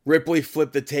 Ripley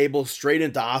flipped the table straight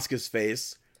into Asuka's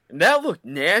face. And that looked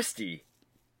nasty.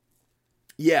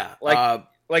 Yeah.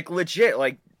 Like legit,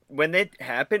 like when that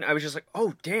happened, I was just like,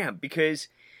 oh damn, because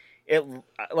it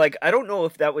like I don't know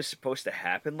if that was supposed to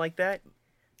happen like that.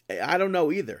 I don't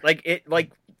know either. Like it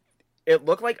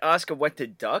looked like Asuka went to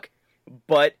duck,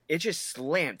 but it just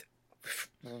slammed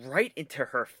right into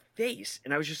her face,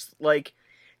 and I was just like,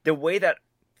 the way that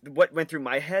what went through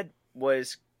my head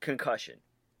was concussion.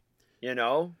 You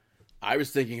know, I was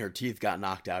thinking her teeth got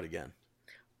knocked out again.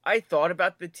 I thought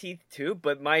about the teeth too,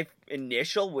 but my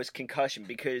initial was concussion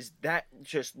because that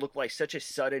just looked like such a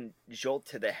sudden jolt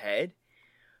to the head.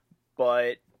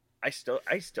 But I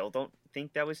still don't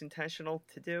think that was intentional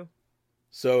to do.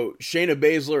 So Shayna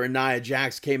Baszler and Nia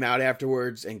Jax came out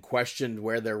afterwards and questioned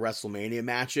where their WrestleMania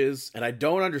match is, and I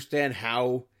don't understand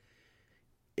how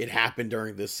it happened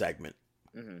during this segment.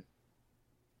 Mm-hmm.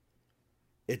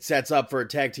 It sets up for a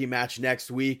tag team match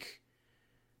next week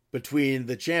between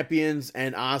the champions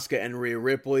and Asuka and Rhea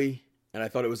Ripley, and I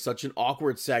thought it was such an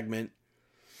awkward segment.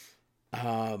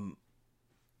 I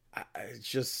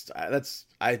just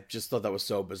thought that was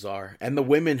so bizarre. And the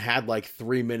women had like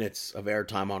 3 minutes of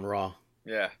airtime on Raw.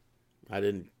 Yeah. I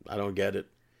don't get it.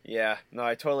 Yeah, no,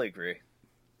 I totally agree.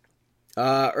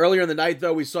 Earlier in the night,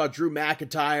 though, we saw Drew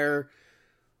McIntyre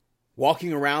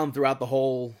walking around throughout the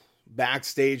whole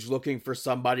backstage looking for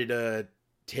somebody to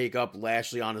take up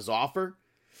Lashley on his offer.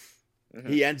 Mm-hmm.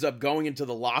 He ends up going into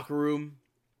the locker room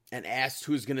and asks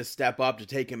who's going to step up to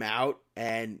take him out,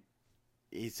 and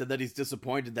he said that he's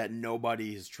disappointed that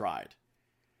nobody has tried.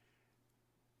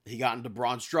 He got into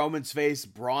Braun Strowman's face.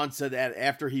 Braun said that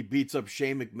after he beats up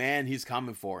Shane McMahon, he's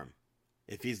coming for him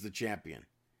if he's the champion.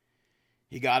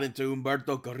 He got into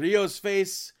Humberto Carrillo's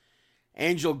face.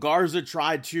 Angel Garza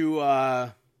tried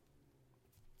to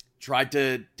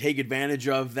take advantage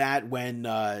of that when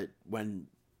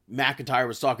McIntyre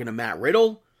was talking to Matt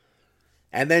Riddle.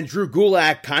 And then Drew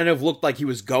Gulak kind of looked like he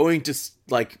was going to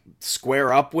like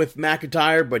square up with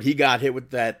McIntyre, but he got hit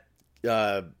with that,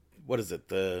 what is it?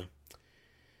 A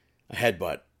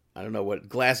headbutt. I don't know what,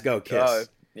 Glasgow kiss. Oh,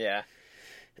 yeah.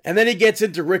 And then he gets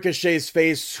into Ricochet's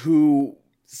face, who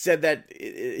said that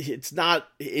it's not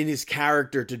in his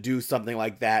character to do something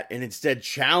like that, and instead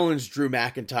challenged Drew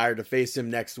McIntyre to face him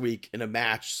next week in a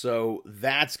match. So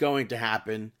that's going to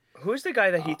happen. Who's the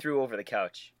guy that he threw over the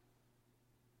couch?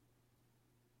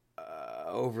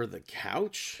 Over the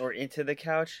couch? Or into the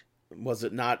couch? Was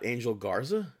it not Angel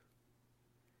Garza?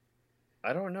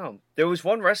 I don't know. There was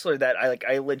one wrestler that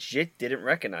I legit didn't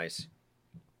recognize.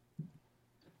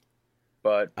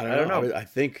 But I don't know. I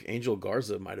think Angel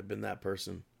Garza might have been that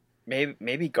person.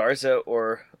 Maybe Garza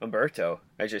or Humberto.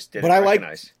 I just didn't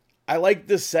recognize. I like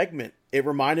this segment. It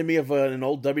reminded me of an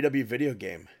old WWE video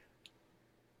game.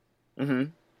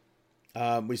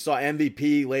 Mm-hmm. We saw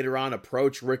MVP later on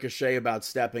approach Ricochet about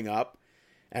stepping up,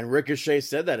 and Ricochet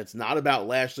said that it's not about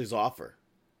Lashley's offer.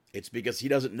 It's because he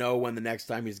doesn't know when the next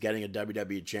time he's getting a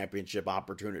WWE Championship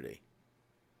opportunity.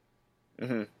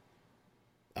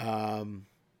 Mm-hmm.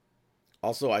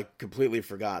 Also, I completely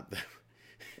forgot.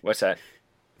 What's that?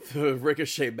 The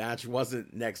Ricochet match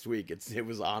wasn't next week. It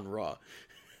was on Raw.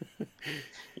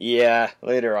 Yeah,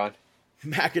 later on.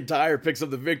 McIntyre picks up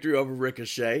the victory over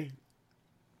Ricochet.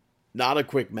 Not a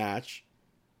quick match.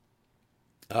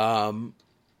 And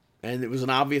it was an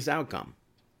obvious outcome.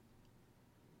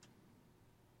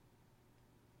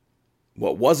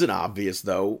 What wasn't obvious,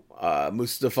 though,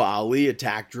 Mustafa Ali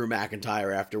attacked Drew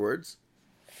McIntyre afterwards.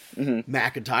 Mm-hmm.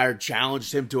 McIntyre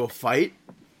challenged him to a fight.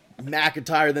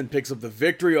 McIntyre then picks up the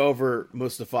victory over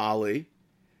Mustafa Ali.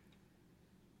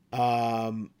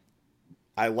 I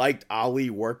liked Ali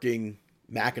working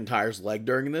McIntyre's leg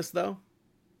during this, though.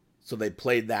 So they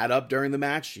played that up during the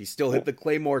match. He still hit the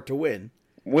Claymore to win.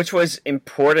 Which was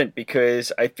important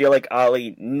because I feel like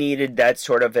Ali needed that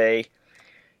sort of a...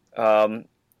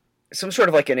 some sort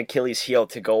of like an Achilles heel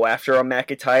to go after on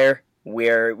McIntyre,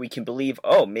 where we can believe,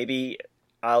 oh, maybe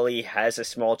Ali has a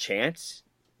small chance.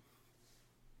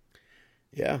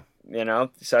 Yeah. You know,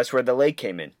 so that's where the leg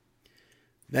came in.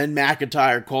 Then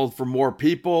McIntyre called for more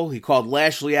people. He called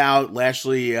Lashley out.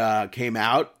 Lashley came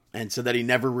out and said that he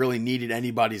never really needed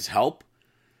anybody's help.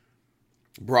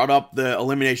 Brought up the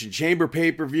Elimination Chamber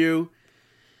pay-per-view.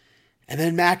 And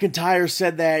then McIntyre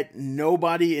said that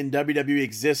nobody in WWE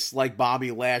exists like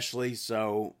Bobby Lashley,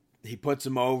 so he puts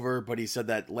him over, but he said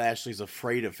that Lashley's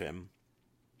afraid of him.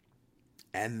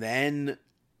 And then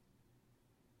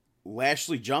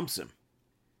Lashley jumps him.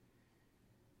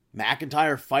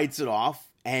 McIntyre fights it off,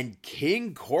 and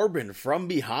King Corbin from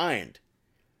behind.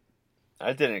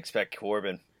 I didn't expect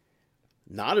Corbin.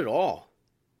 Not at all.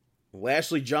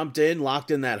 Lashley jumped in,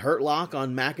 locked in that hurt lock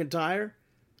on McIntyre.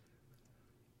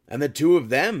 And the two of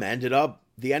them ended up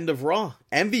the end of Raw.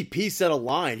 MVP said a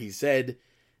line. He said,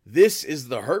 "This is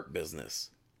the Hurt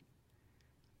Business."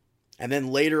 And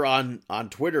then later on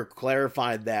Twitter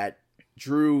clarified that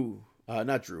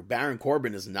Baron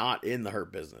Corbin is not in the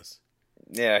Hurt Business.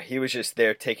 Yeah, he was just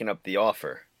there taking up the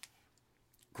offer.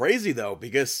 Crazy though,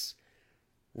 because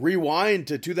rewind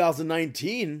to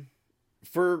 2019,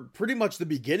 for pretty much the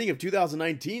beginning of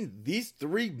 2019, these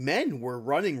three men were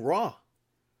running Raw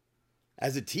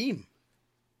as a team.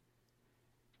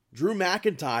 Drew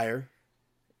McIntyre,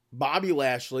 Bobby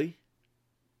Lashley,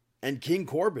 and King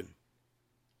Corbin.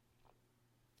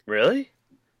 Really?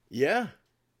 Yeah.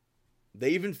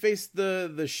 They even faced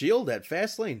the Shield at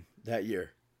Fastlane that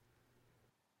year.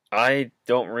 I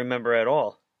don't remember at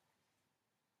all.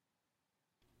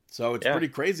 So it's pretty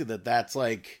crazy that that's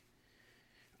like,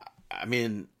 I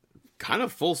mean, kind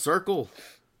of full circle.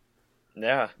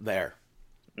 Yeah. There.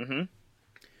 Mm-hmm.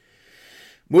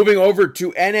 Moving over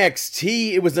to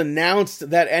NXT, it was announced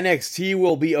that NXT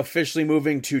will be officially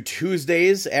moving to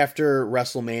Tuesdays after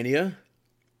WrestleMania.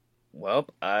 Well,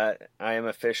 I am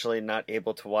officially not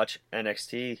able to watch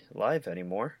NXT live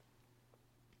anymore.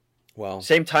 Well,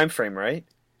 same time frame, right?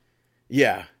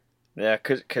 Yeah. Yeah,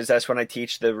 because that's when I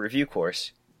teach the review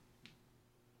course.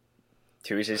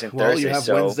 Tuesdays and well, Thursdays. You have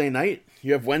Wednesday night.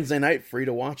 You have Wednesday night free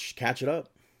to watch. Catch it up.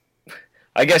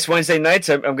 I guess Wednesday nights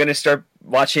I'm going to start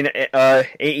watching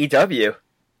AEW.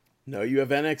 No, you have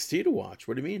NXT to watch.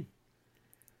 What do you mean?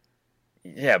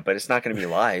 Yeah, but it's not going to be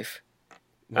live.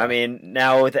 I mean,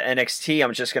 now with the NXT,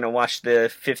 I'm just going to watch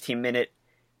the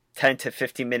 10 to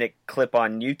 15 minute clip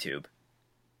on YouTube.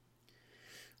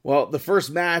 Well, the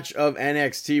first match of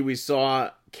NXT, we saw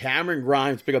Cameron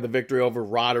Grimes pick up the victory over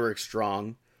Roderick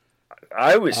Strong.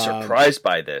 I was surprised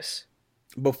by this.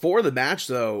 Before the match,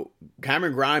 though,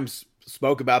 Cameron Grimes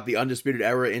spoke about the Undisputed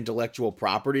Era intellectual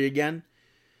property again.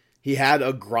 He had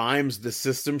a Grimes the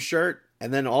System shirt,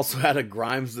 and then also had a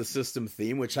Grimes the System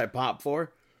theme, which I popped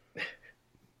for.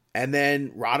 And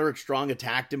then Roderick Strong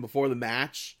attacked him before the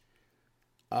match.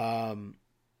 But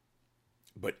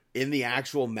in the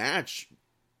actual match,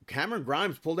 Cameron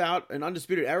Grimes pulled out an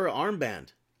Undisputed Era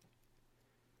armband.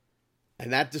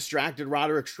 And that distracted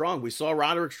Roderick Strong. We saw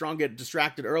Roderick Strong get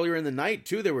distracted earlier in the night,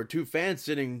 too. There were two fans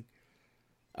sitting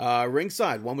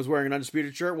ringside. One was wearing an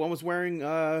Undisputed shirt. One was wearing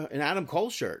an Adam Cole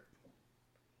shirt.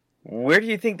 Where do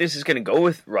you think this is going to go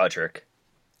with Roderick?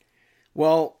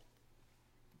 Well,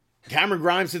 Cameron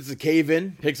Grimes hits the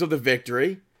cave-in, picks up the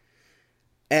victory.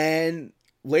 And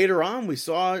later on, we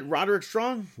saw Roderick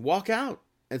Strong walk out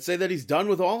and say that he's done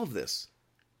with all of this.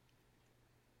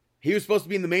 He was supposed to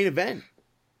be in the main event.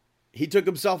 He took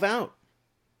himself out.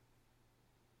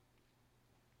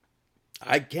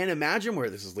 I can't imagine where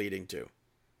this is leading to.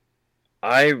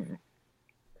 I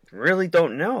really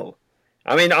don't know.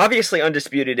 I mean, obviously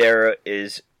Undisputed Era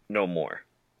is no more.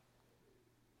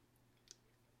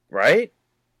 Right?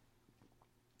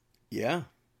 Yeah.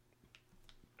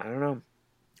 I don't know.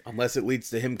 Unless it leads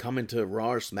to him coming to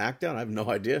Raw or SmackDown. I have no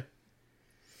idea.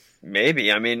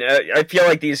 Maybe. I mean, I feel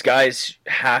like these guys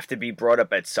have to be brought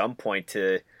up at some point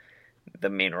to the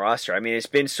main roster. I mean, it's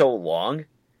been so long.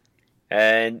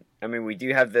 And, I mean, we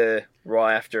do have the Raw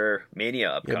After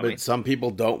Mania upcoming. Yeah, but some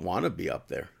people don't want to be up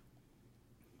there.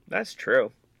 That's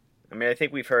true. I mean, I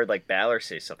think we've heard, like, Balor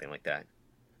say something like that.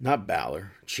 Not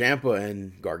Balor. Ciampa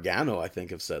and Gargano, I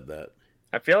think, have said that.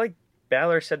 I feel like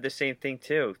Balor said the same thing,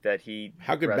 too, that he...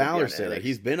 How could Balor say that?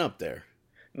 He's been up there.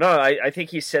 No, I think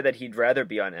he said that he'd rather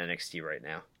be on NXT right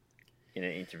now in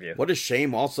an interview. What a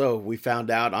shame. Also, we found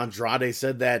out Andrade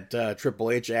said that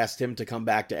Triple H asked him to come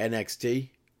back to NXT.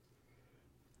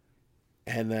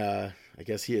 And I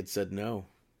guess he had said no.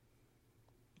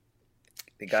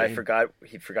 The guy Shame.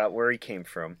 forgot where he came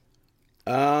from.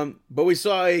 But we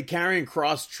saw a Karrion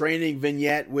Kross training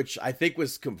vignette, which I think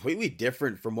was completely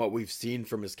different from what we've seen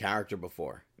from his character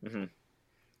before. Mm-hmm.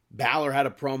 Balor had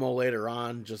a promo later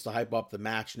on just to hype up the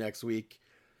match next week.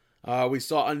 We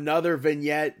saw another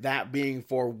vignette, that being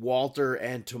for Walter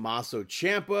and Tommaso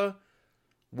Ciampa.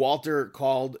 Walter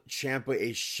called Ciampa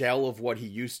a shell of what he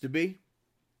used to be.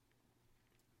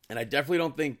 And I definitely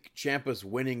don't think Ciampa's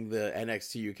winning the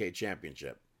NXT UK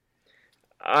Championship.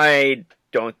 I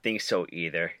don't think so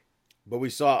either. But we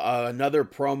saw another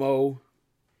promo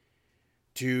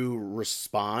to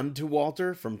respond to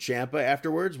Walter from Ciampa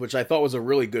afterwards, which I thought was a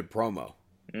really good promo.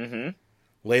 Mm-hmm.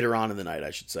 Later on in the night,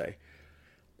 I should say.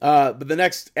 But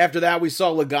after that, we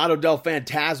saw Legado del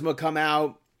Fantasma come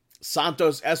out.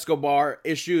 Santos Escobar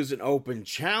issues an open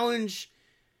challenge.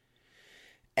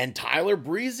 And Tyler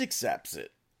Breeze accepts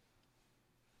it.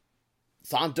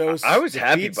 Santos I was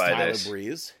happy defeats by Tyler this.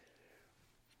 Breeze.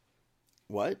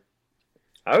 What?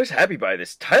 I was happy by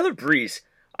this. Tyler Breeze,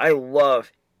 I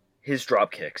love his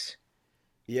drop kicks.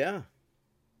 Yeah.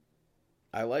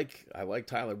 I like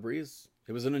Tyler Breeze.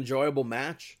 It was an enjoyable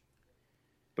match.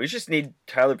 We just need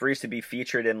Tyler Breeze to be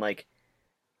featured in like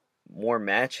more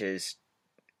matches.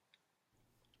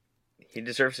 He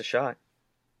deserves a shot.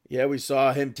 Yeah, we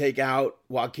saw him take out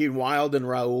Joaquin Wilde and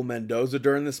Raul Mendoza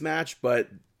during this match, but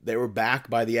they were back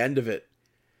by the end of it.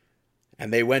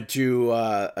 And they went to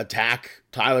attack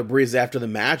Tyler Breeze after the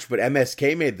match, but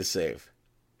MSK made the save.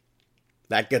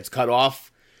 That gets cut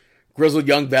off. Grizzled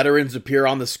Young Veterans appear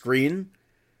on the screen,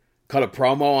 cut a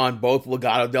promo on both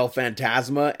Legado del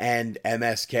Fantasma and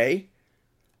MSK,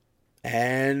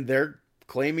 and they're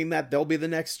claiming that they'll be the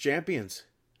next champions.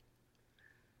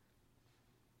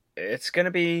 It's going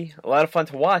to be a lot of fun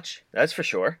to watch, that's for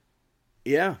sure.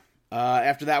 Yeah.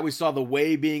 After that, we saw The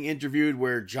Way being interviewed,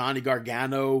 where Johnny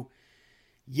Gargano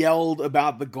yelled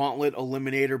about the Gauntlet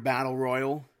Eliminator Battle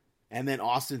Royal, and then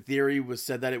Austin Theory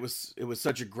said that it was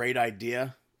such a great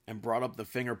idea and brought up the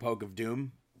finger poke of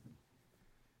doom,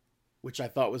 which I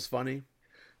thought was funny,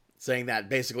 saying that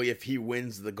basically if he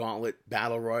wins the Gauntlet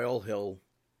Battle Royal, he'll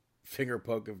finger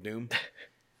poke of doom.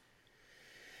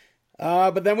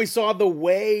 But then we saw The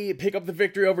Way pick up the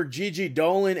victory over Gigi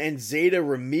Dolan and Zeta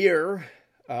Ramir,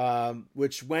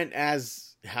 which went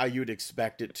as how you'd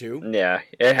expect it to. Yeah,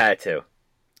 it had to.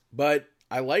 But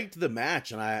I liked the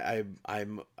match, and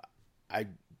I'm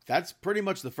that's pretty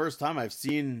much the first time I've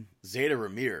seen Zeta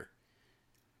Ramir,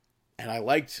 and I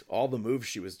liked all the moves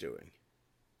she was doing.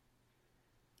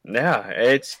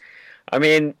 Yeah, I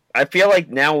mean, I feel like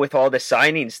now with all the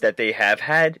signings that they have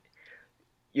had,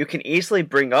 you can easily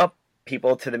bring up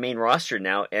people to the main roster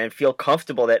now and feel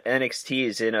comfortable that NXT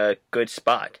is in a good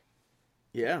spot.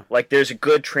 Yeah. Like there's a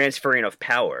good transferring of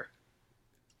power.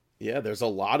 Yeah, there's a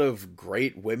lot of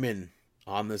great women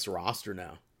on this roster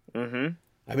now. Mm-hmm.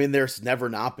 I mean, there's never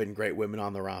not been great women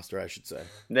on the roster, I should say.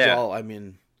 Yeah. Well, I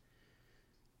mean...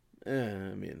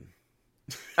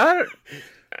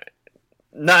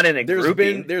 not in a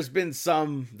grouping. There's been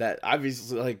some that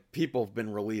obviously, like, people have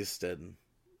been released and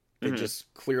they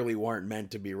just clearly weren't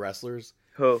meant to be wrestlers.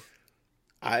 Who?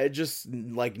 I just,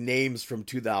 like, names from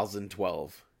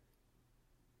 2012.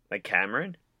 Like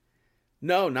Cameron?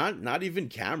 No, not even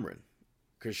Cameron.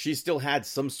 Because she still had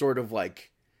some sort of,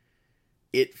 like,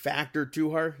 it factor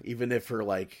to her, even if her,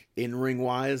 like, in-ring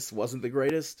wise wasn't the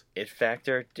greatest. It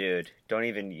factor? Dude, don't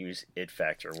even use it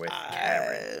factor with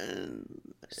Cameron.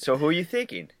 So who are you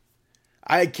thinking?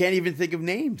 I can't even think of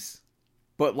names.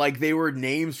 But, like, they were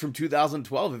names from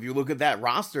 2012. If you look at that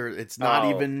roster, it's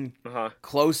not even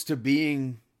close to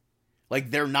being... Like,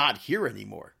 they're not here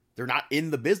anymore. They're not in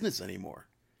the business anymore.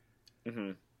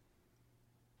 Mm-hmm.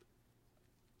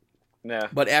 Yeah.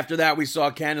 But after that, we saw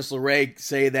Candice LeRae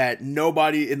say that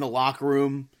nobody in the locker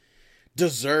room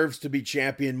deserves to be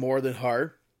champion more than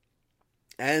her.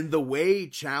 And The Way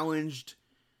challenged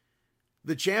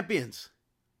the champions.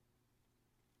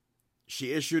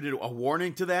 She issued a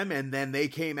warning to them, and then they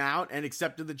came out and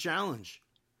accepted the challenge.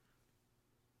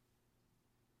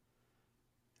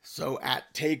 So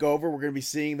at TakeOver, we're going to be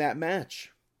seeing that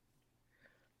match.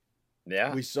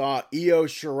 Yeah. We saw Io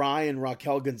Shirai and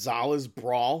Raquel Gonzalez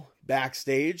brawl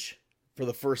backstage for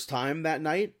the first time that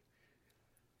night.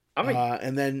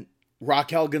 And then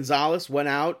Raquel Gonzalez went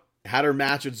out, had her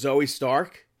match with Zoe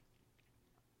Stark.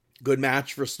 Good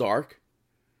match for Stark.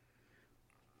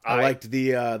 I liked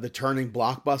the turning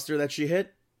blockbuster that she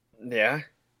hit. Yeah.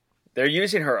 They're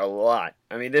using her a lot.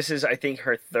 I mean, this is, I think,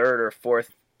 her third or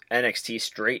fourth NXT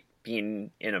straight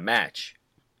being in a match.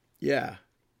 Yeah.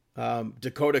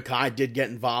 Dakota Kai did get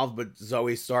involved, but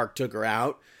Zoe Stark took her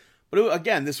out. But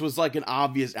again, this was like an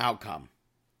obvious outcome.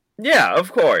 Yeah,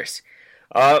 of course.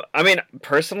 I mean,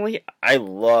 personally, I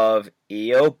love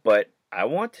Io, but I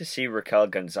want to see Raquel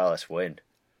Gonzalez win.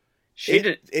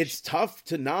 It's tough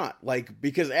to not, like,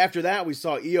 because after that we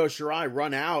saw Io Shirai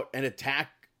run out and attack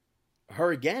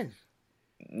her again.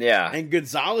 Yeah. And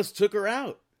Gonzalez took her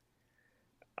out.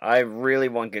 I really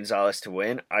want Gonzalez to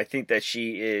win. I think that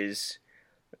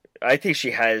I think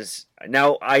she has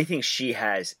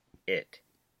it.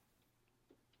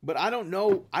 But I don't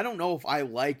know if I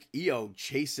like Io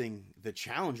chasing the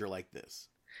challenger like this.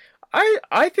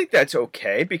 I think that's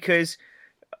okay, because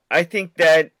I think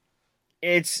that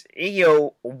it's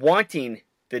Io wanting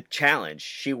the challenge.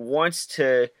 She wants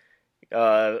to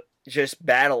just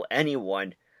battle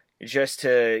anyone just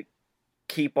to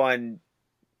keep her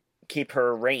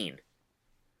reign.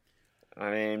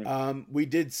 I mean, we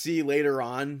did see later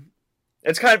on.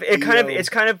 It's kind of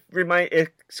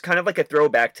like a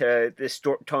throwback to this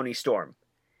Tony Storm,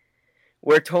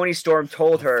 where Tony Storm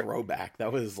told her throwback.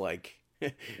 That was like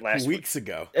last weeks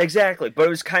ago. Exactly, but it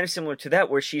was kind of similar to that,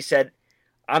 where she said,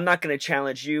 I'm not going to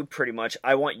challenge you, pretty much.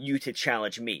 I want you to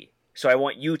challenge me. So I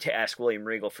want you to ask William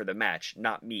Regal for the match,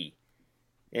 not me.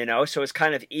 You know, so it's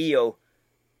kind of Io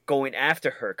going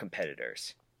after her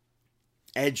competitors.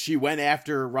 And she went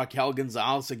after Raquel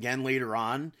Gonzalez again later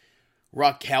on.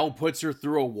 Raquel puts her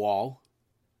through a wall.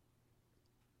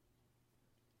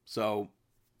 So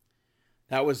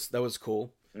that was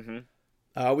cool.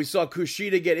 Mm-hmm. We saw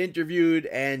Kushida get interviewed,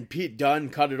 and Pete Dunne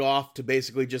cut it off to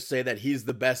basically just say that he's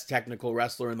the best technical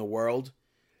wrestler in the world.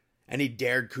 And he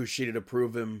dared Kushida to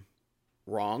prove him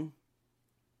wrong.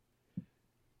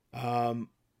 And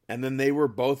then they were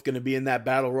both going to be in that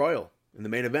battle royal in the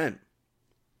main event.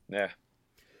 Yeah.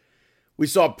 We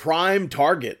saw Prime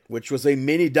Target, which was a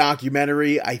mini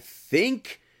documentary. I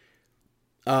think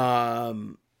there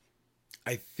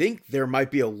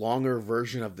might be a longer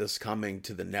version of this coming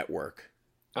to the network.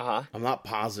 Uh-huh. I'm not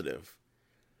positive.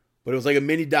 But it was like a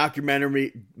mini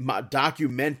documentary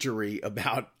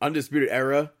about Undisputed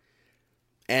Era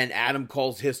and Adam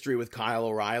Cole's history with Kyle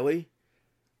O'Reilly.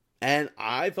 And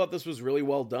I thought this was really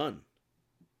well done.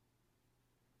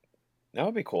 That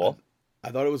would be cool. I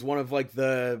thought it was one of like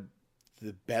the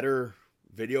better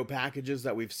video packages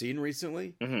that we've seen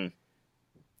recently. Mm-hmm.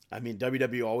 I mean,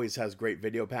 WWE always has great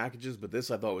video packages, but this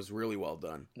I thought was really well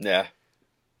done. Yeah.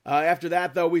 After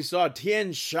that, though, we saw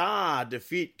Tien Sha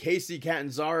defeat Casey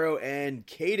Catanzaro and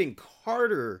Caden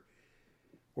Carter,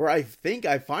 where I think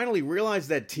I finally realized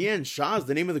that Tien Sha is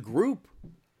the name of the group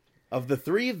of the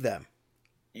three of them.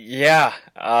 Yeah.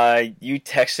 You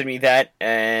texted me that,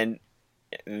 and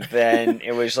then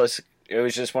it was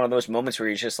just one of those moments where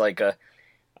you're just like, if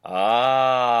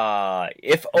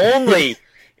only.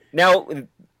 Now,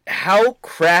 how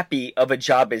crappy of a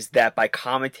job is that by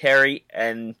commentary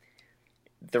and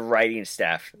the writing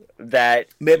staff? That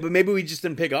maybe we just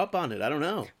didn't pick up on it. I don't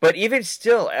know. But even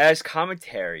still, as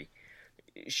commentary,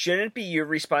 shouldn't it be your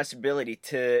responsibility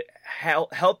to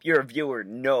help your viewer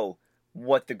know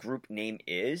what the group name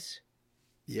is?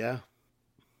 Yeah.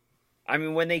 I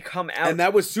mean, when they come out... And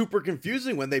that was super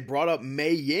confusing when they brought up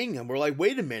Mei Ying, and we're like,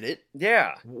 wait a minute.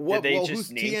 Yeah. Who's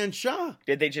Tien Sha?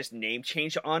 Did they just name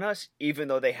change on us, even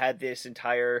though they had this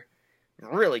entire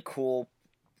really cool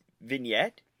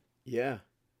vignette? Yeah.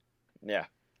 Yeah.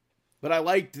 But I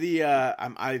liked the,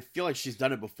 I feel like she's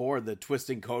done it before, the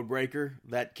twisting codebreaker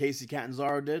that Casey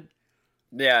Catanzaro did.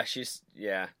 Yeah,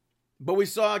 But we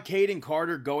saw Caden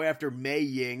Carter go after Mei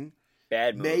Ying.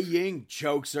 Bad move. Mei Ying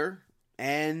chokes her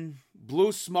and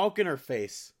blew smoke in her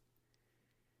face.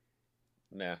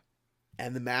 Yeah.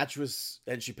 And the match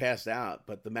and she passed out,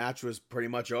 but the match was pretty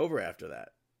much over after that.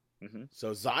 Mm-hmm. So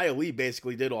Xia Li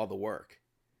basically did all the work.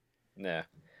 Yeah.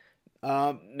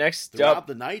 Next Throughout up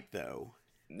the night, though.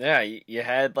 Yeah, you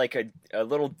had like a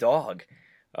little dog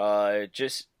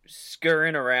just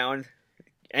scurrying around,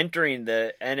 entering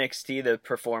the NXT, the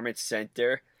Performance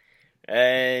Center,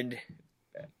 and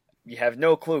you have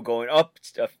no clue, going up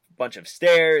a bunch of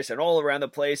stairs and all around the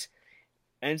place,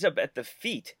 ends up at the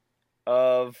feet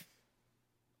of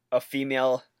a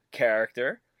female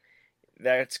character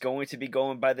that's going to be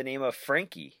going by the name of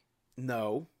Frankie.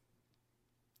 No.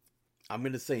 I'm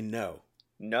going to say no.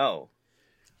 No.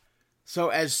 So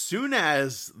as soon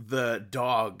as the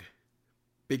dog,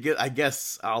 I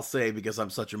guess I'll say because I'm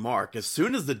such a mark, as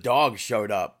soon as the dog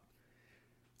showed up,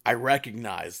 I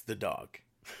recognized the dog.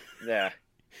 Yeah.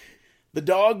 The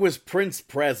dog was Prince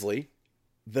Presley,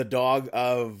 the dog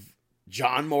of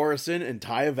John Morrison and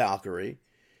Taya Valkyrie.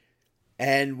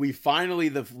 And we finally,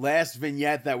 the last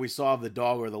vignette that we saw of the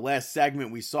dog, or the last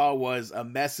segment we saw, was a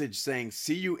message saying,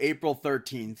 "See you April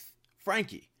 13th,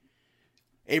 Frankie."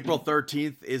 April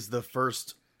 13th is the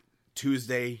first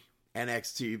Tuesday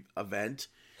NXT event.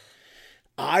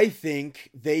 I think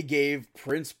they gave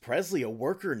Prince Presley a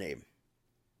worker name.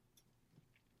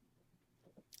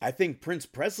 I think Prince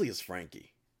Presley is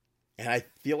Frankie. And I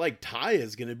feel like Taya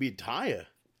is going to be Taya.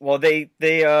 Well, they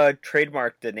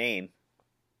trademarked the name.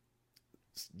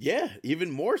 Yeah, even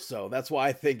more so. That's why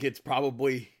I think it's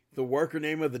probably the worker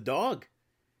name of the dog.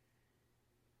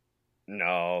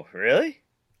 No, really?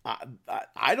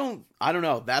 I don't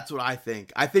know. That's what I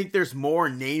think. I think there's more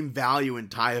name value in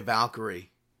Taya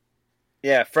Valkyrie.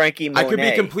 Yeah, Frankie Monet. I could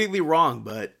be completely wrong,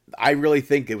 but I really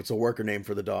think it was a worker name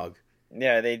for the dog.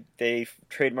 Yeah, they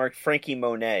trademarked Frankie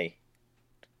Monet.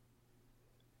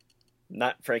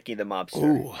 Not Frankie the Mobster.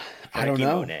 Ooh, I don't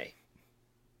know. Monet.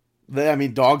 I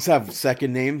mean, dogs have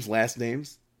second names, last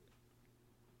names.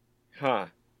 Huh.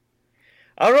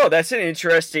 I don't know. That's an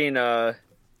interesting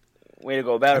way to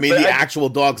go about it. I mean, the actual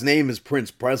dog's name is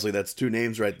Prince Presley. That's two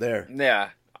names right there. Yeah.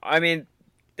 I mean,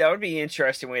 that would be an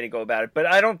interesting way to go about it. But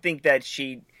I don't think that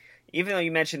she even though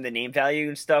you mentioned the name value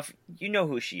and stuff, you know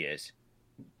who she is.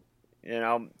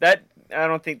 That I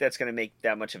don't think that's going to make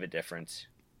that much of a difference.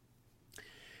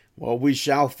 Well, we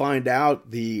shall find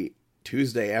out the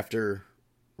Tuesday after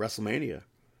WrestleMania.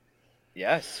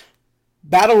 Yes.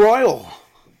 Battle Royal.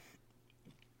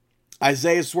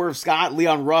 Isaiah Swerve Scott,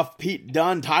 Leon Ruff, Pete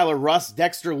Dunne, Tyler Russ,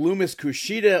 Dexter Lumis,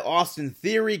 Kushida, Austin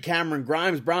Theory, Cameron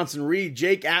Grimes, Bronson Reed,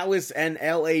 Jake Atlas, and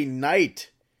LA Knight.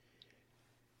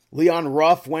 Leon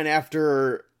Ruff went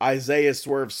after Isaiah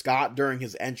Swerve Scott during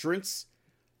his entrance.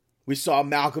 We saw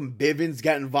Malcolm Bivens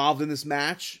get involved in this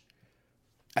match.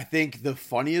 I think the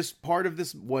funniest part of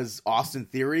this was Austin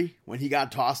Theory when he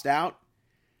got tossed out.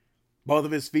 Both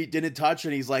of his feet didn't touch,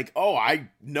 and he's like, oh, I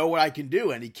know what I can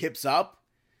do. And he kips up,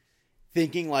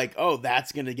 thinking like, oh,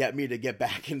 that's going to get me to get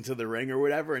back into the ring or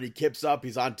whatever. And he kips up,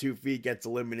 he's on 2 feet, gets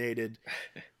eliminated.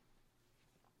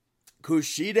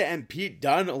 Kushida and Pete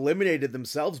Dunne eliminated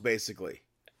themselves, basically.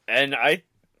 And I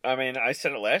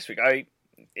said it last week.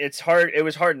 It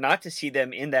was hard not to see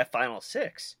them in that final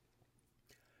 6.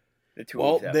 The two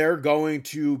of them. They're going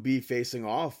to be facing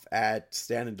off at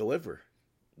Stand and Deliver.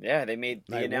 Yeah, they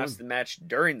announced the match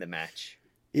during the match.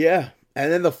 Yeah.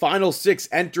 And then the final 6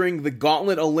 entering the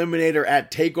Gauntlet Eliminator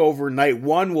at TakeOver Night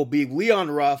 1 will be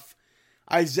Leon Ruff,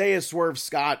 Isaiah Swerve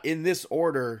Scott in this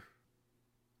order,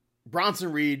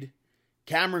 Bronson Reed,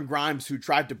 Cameron Grimes, who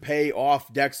tried to pay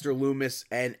off Dexter Lumis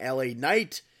and LA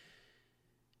Knight.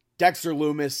 Dexter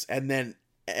Lumis and then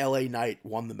LA Knight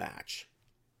won the match.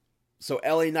 So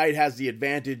LA Knight has the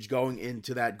advantage going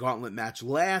into that Gauntlet match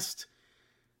last.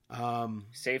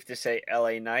 Safe to say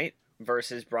LA Knight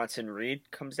versus Bronson Reed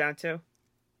comes down to?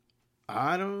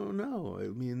 I don't know. I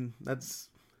mean,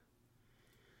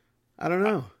 I don't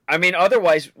know. I mean,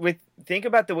 otherwise, think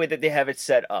about the way that they have it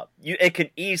set up. It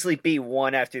could easily be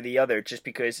one after the other, just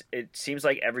because it seems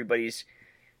like everybody's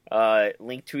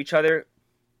linked to each other.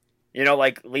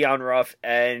 Like Leon Ruff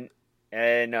and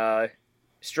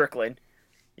Strickland.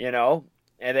 And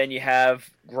then you have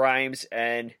Grimes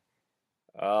and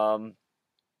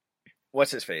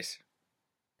what's his face?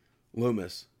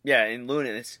 Lumis. Yeah, and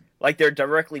Lunis. Like they're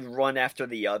directly run after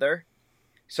the other.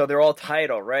 So they're all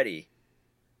tied already.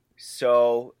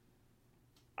 So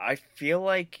I feel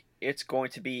like it's going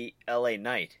to be LA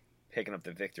Knight picking up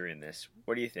the victory in this.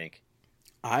 What do you think?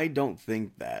 I don't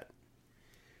think that.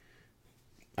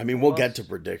 I mean, we'll get to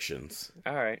predictions.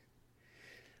 All right.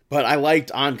 But I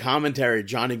liked on commentary,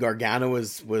 Johnny Gargano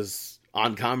was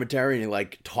on commentary and he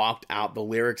talked out the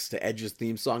lyrics to Edge's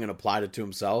theme song and applied it to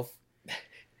himself.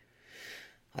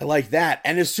 I like that.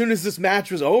 And as soon as this match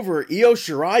was over, Io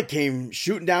Shirai came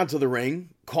shooting down to the ring,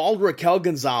 called Raquel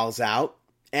Gonzalez out,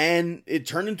 and it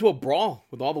turned into a brawl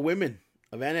with all the women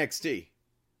of NXT.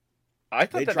 I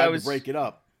thought they tried to break it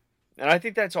up. And I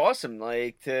think that's awesome,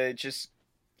 to just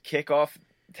kick off,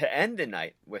 to end the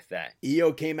night with that.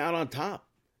 Io came out on top.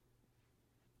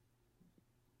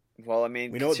 Well, I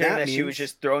mean, we know considering that she was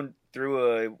just thrown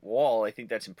through a wall, I think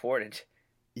that's important.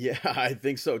 Yeah, I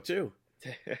think so too.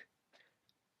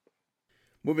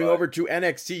 Moving over to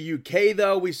NXT UK,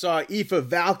 though, we saw Aoife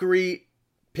Valkyrie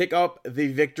pick up the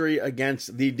victory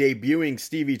against the debuting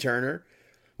Stevie Turner,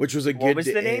 which was a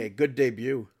good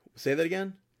debut. Say that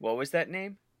again? What was that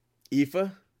name?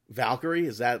 Aoife Valkyrie?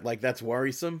 Is that that's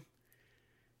worrisome?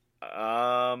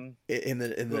 In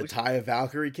the Taya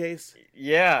Valkyrie case?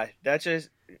 Yeah, that's just.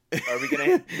 Are we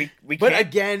gonna? We but can't,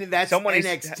 again, that's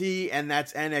NXT and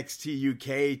that's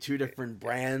NXT UK, two different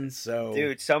brands. So,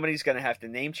 dude, somebody's gonna have to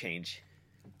name change.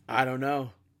 I don't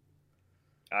know.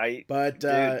 It was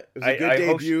a good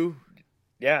debut.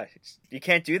 You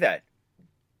can't do that.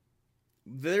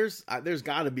 There's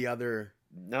got to be other.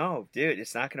 No, dude,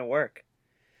 it's not gonna work.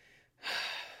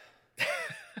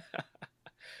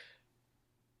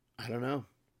 I don't know,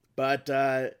 but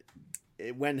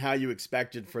it went how you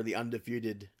expected for the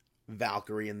undefeated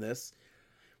Valkyrie in this.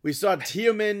 We saw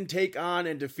Teoman take on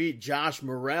and defeat Josh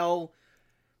Morrell,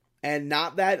 and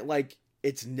not that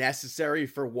it's necessary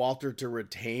for Walter to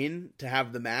retain to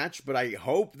have the match, but I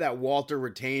hope that Walter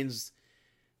retains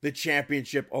the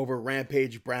championship over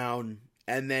Rampage Brown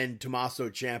and then Tommaso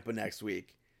Ciampa next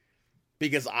week,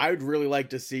 because I would really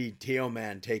like to see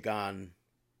Teoman take on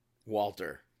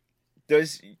Walter.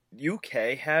 Does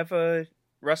UK have a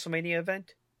WrestleMania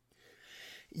event?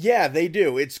 Yeah, they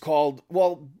do. It's called, I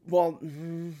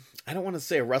don't want to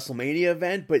say a WrestleMania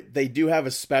event, but they do have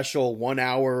a special 1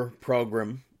 hour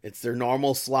program. It's their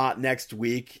normal slot next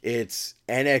week. It's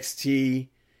NXT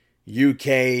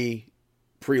UK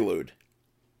Prelude.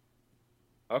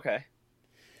 Okay.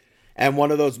 And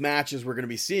one of those matches we're going to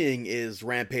be seeing is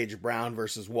Rampage Brown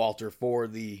versus Walter for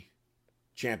the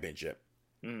championship.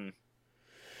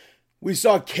 We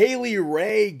saw Kaylee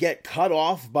Ray get cut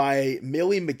off by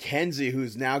Millie McKenzie,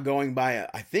 who's now going by,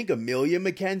 I think, Amelia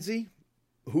McKenzie,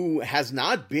 who has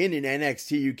not been in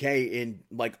NXT UK in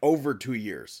like over 2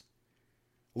 years.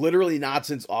 Literally not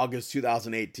since August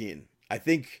 2018. I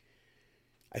think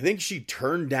she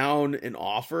turned down an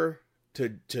offer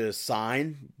to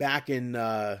sign back in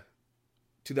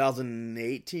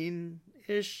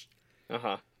 2018-ish.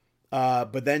 Uh-huh.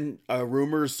 But then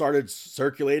rumors started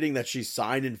circulating that she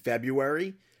signed in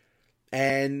February.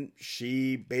 And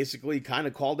she basically kind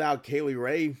of called out Kaylee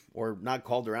Ray, or not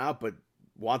called her out, but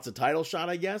wants a title shot,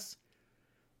 I guess.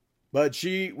 But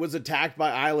she was attacked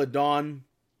by Isla Dawn.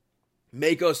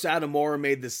 Mako Satomura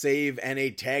made the save, and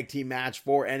a tag team match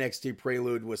for NXT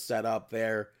Prelude was set up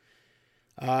there.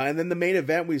 And then the main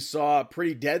event, we saw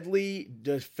Pretty Deadly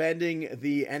defending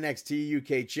the NXT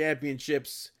UK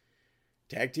Championships,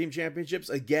 Tag Team Championships,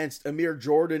 against Amir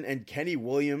Jordan and Kenny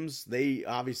Williams. They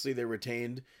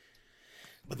retained.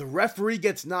 But the referee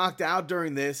gets knocked out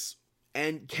during this,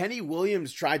 and Kenny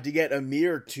Williams tried to get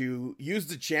Amir to use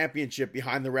the championship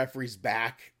behind the referee's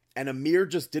back, and Amir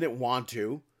just didn't want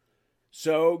to.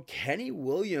 So Kenny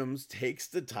Williams takes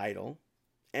the title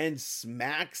and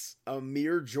smacks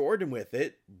Amir Jordan with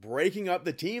it, breaking up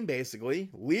the team basically,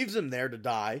 leaves him there to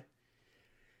die,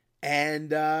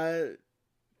 and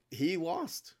he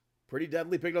lost. Pretty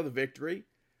Deadly picked up the victory.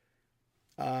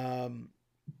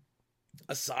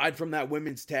 Aside from that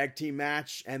women's tag team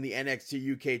match and the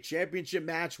NXT UK Championship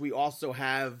match, we also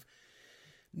have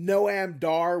Noam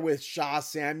Dar with Shaw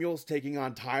Samuels taking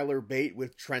on Tyler Bate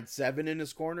with Trent Seven in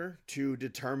his corner to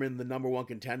determine the number one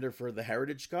contender for the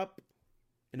Heritage Cup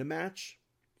in a match.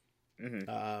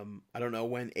 Mm-hmm. I don't know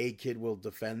when A-Kid will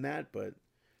defend that, but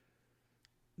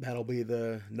that'll be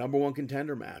the number one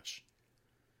contender match.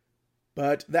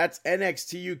 But that's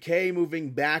NXT UK.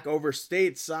 Moving back over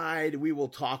stateside, we will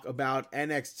talk about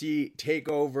NXT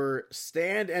TakeOver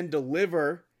Stand and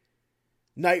Deliver.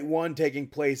 Night 1 taking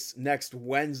place next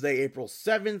Wednesday, April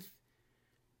 7th.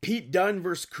 Pete Dunne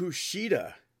versus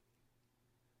Kushida.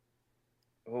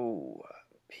 Oh,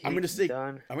 I'm gonna say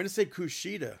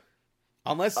Kushida.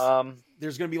 Unless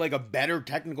there's gonna be like a better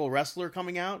technical wrestler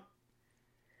coming out.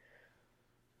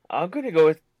 I'm gonna go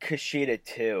with Kushida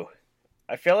too.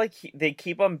 I feel like they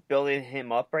keep on building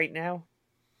him up right now.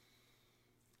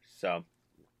 So.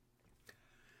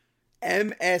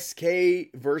 MSK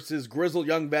versus Grizzled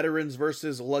Young Veterans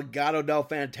versus Legado del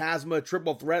Fantasma.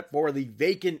 Triple threat for the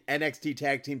vacant NXT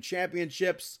Tag Team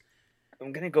Championships.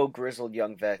 I'm going to go Grizzled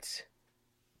Young Vets.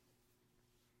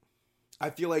 I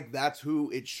feel like that's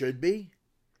who it should be.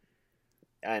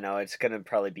 I know, it's going to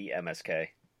probably be MSK.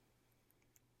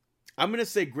 I'm going to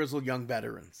say Grizzled Young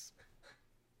Veterans.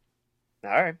 All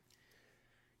right.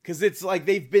 Because it's like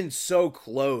they've been so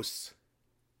close.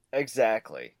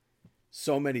 Exactly.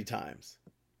 So many times.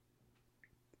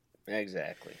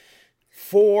 Exactly.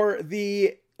 For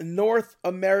the North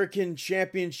American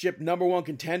Championship number one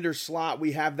contender slot,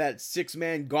 we have that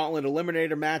 6-man gauntlet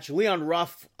eliminator match. Leon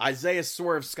Ruff, Isaiah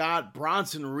Swerve Scott,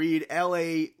 Bronson Reed,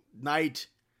 LA Knight,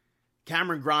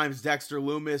 Cameron Grimes, Dexter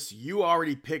Lumis. You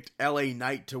already picked LA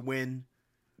Knight to win.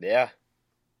 Yeah.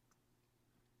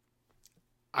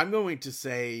 I'm going to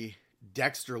say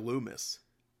Dexter Lumis.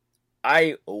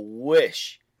 I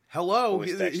wish. Hello,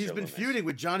 he's been feuding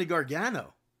with Johnny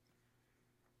Gargano.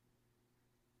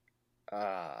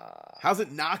 How's it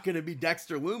not going to be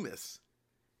Dexter Lumis?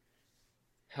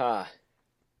 Huh.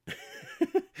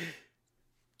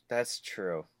 That's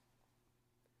true.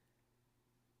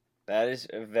 That is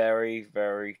very,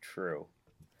 very true.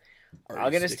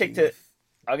 I'm gonna stick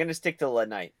to Le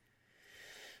Knight.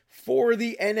 For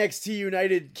the NXT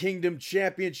United Kingdom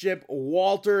Championship,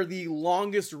 Walter, the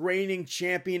longest reigning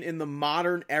champion in the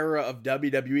modern era of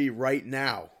WWE right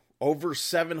now. Over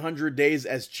 700 days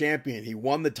as champion. He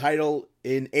won the title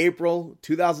in April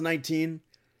 2019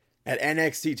 at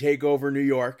NXT TakeOver New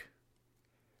York,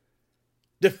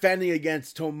 defending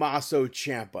against Tommaso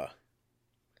Ciampa.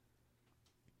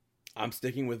 I'm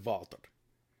sticking with Walter.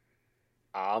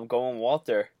 I'm going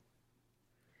Walter.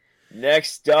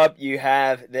 Next up, you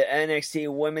have the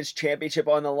NXT Women's Championship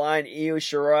on the line. Io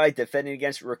Shirai defending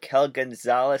against Raquel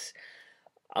Gonzalez.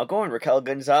 I'm going Raquel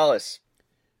Gonzalez.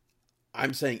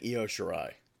 I'm saying Io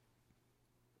Shirai.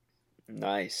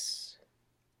 Nice.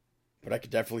 But I could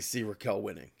definitely see Raquel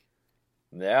winning.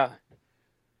 Yeah.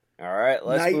 All right,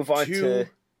 let's move on to...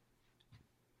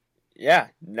 Yeah,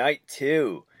 Night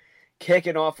 2.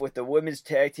 Kicking off with the Women's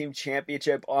Tag Team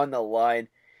Championship on the line.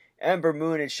 Ember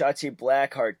Moon and Shotzi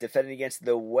Blackheart defending against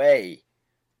The Way.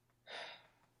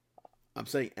 I'm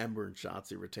saying Ember and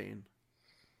Shotzi retain.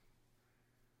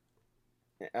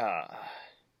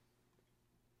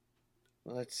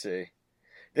 Let's see.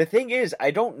 The thing is,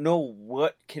 I don't know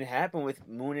what can happen with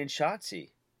Moon and Shotzi.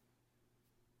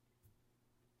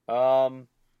 I'm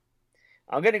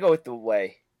gonna go with the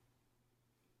way,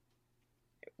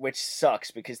 which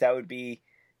sucks because that would be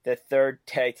the third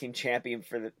tag team champion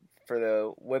for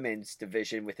the women's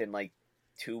division within like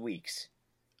 2 weeks.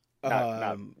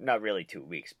 Not really 2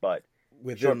 weeks, but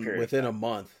within a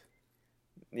month.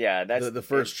 Yeah, that's the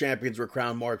first champions were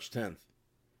crowned March 10th.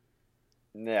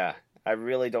 Yeah, I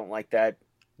really don't like that.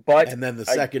 And then the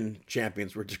second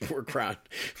champions were crowned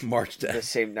March 10th. The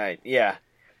same night. Yeah.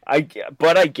 I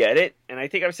get it, and I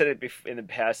think I've said it in the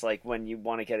past, like when you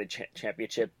want to get a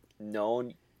championship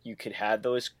known, you could have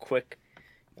those quick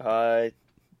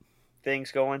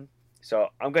things going. So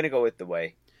I'm going to go with the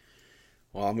way.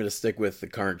 Well, I'm going to stick with the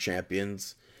current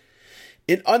champions.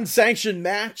 An unsanctioned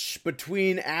match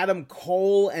between Adam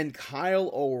Cole and Kyle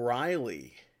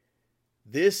O'Reilly.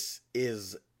 This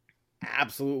is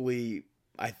absolutely,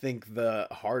 I think, the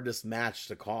hardest match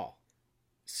to call.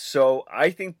 So I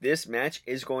think this match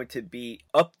is going to be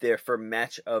up there for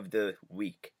match of the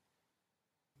week.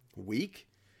 Week?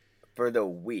 For the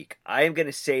week. I am going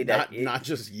to say that... Not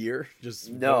just year? Just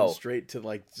no. Straight to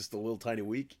like just a little tiny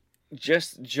week?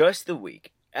 Just the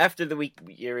week. After the week,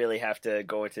 you really have to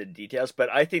go into the details. But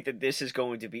I think that this is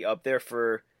going to be up there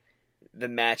for the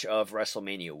match of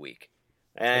WrestleMania week.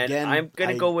 And again, I'm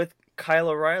going to go with Kyle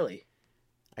O'Reilly.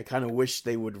 I kind of wish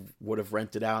they would have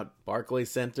rented out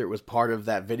Barclays Center. It was part of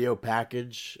that video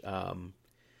package. I'm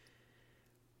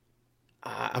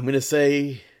going to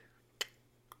say...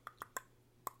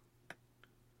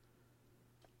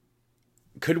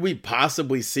 Could we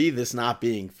possibly see this not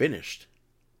being finished?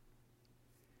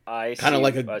 Kind of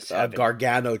like a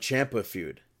Gargano-Ciampa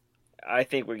feud. I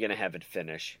think we're going to have it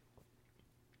finish.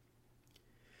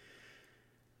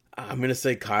 I'm going to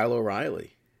say Kyle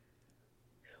O'Reilly.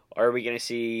 Or are we going to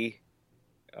see,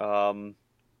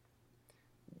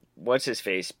 what's his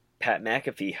face, Pat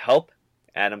McAfee help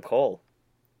Adam Cole?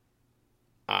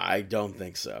 I don't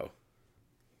think so.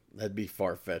 That'd be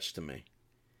far-fetched to me.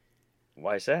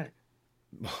 Why is that?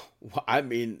 I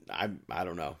mean, I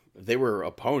don't know. They were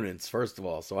opponents, first of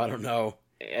all, so I don't know.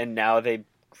 And now they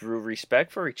grew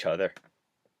respect for each other.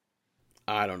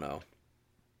 I don't know.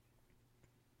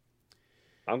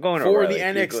 I'm going for the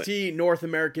NXT North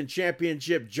American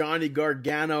Championship, Johnny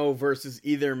Gargano versus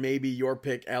either maybe your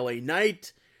pick LA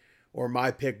Knight or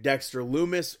my pick Dexter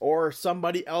Lumis or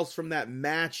somebody else from that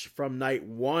match from night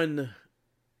one.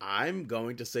 I'm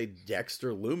going to say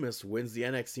Dexter Lumis wins the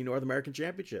NXT North American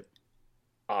Championship.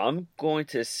 I'm going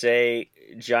to say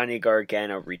Johnny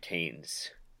Gargano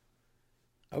retains.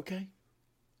 Okay.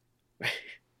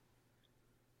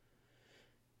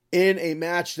 In a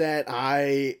match that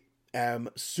I am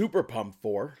super pumped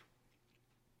for,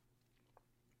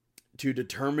 to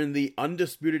determine the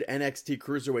undisputed NXT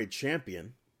Cruiserweight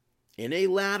Champion in a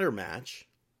ladder match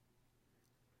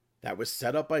that was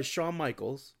set up by Shawn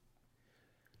Michaels,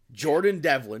 Jordan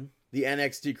Devlin, the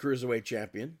NXT Cruiserweight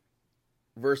Champion,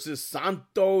 versus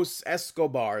Santos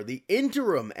Escobar, the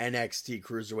interim NXT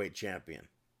Cruiserweight Champion.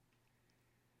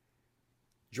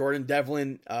 Jordan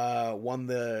Devlin won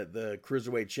the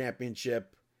Cruiserweight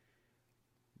Championship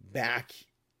back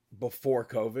before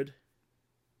COVID.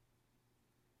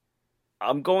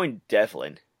 I'm going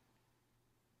Devlin.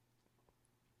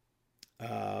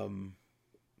 Oh.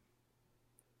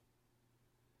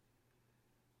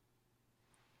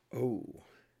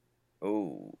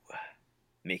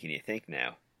 Making you think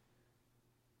now.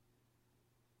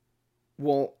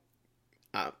 Well,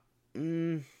 I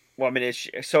mean,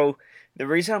 so the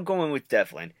reason I'm going with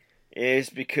Devlin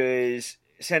is because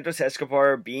Santos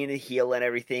Escobar being a heel and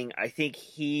everything, I think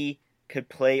he could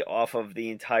play off of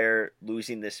the entire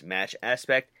losing this match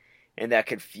aspect, and that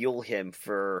could fuel him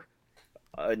for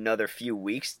another few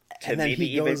weeks. And then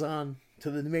he goes on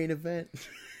to the main event.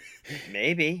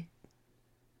 Maybe.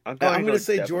 I'm going to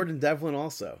say Devlin. Jordan Devlin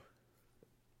also.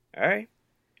 All right.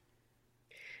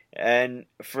 And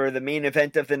for the main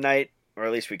event of the night, or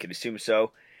at least we could assume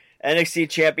so, NXT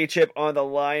Championship on the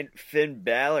line, Finn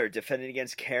Balor defending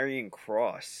against Karrion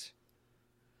Kross.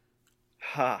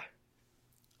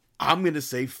 I'm going to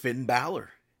say Finn Balor.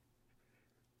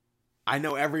 I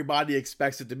know everybody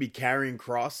expects it to be Karrion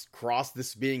Kross. Kross,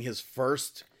 this being his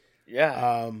first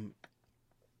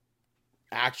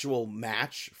actual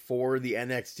match for the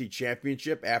NXT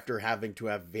Championship after having to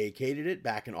have vacated it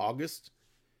back in August.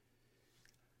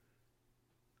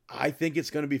 I think it's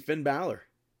going to be Finn Balor.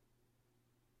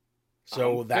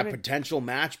 So potential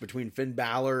match between Finn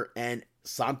Balor and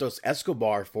Santos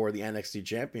Escobar for the NXT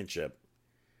Championship.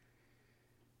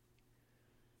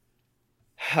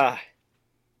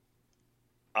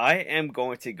 I am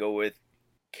going to go with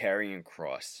Karrion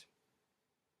Kross.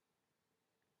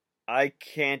 I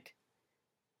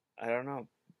don't know.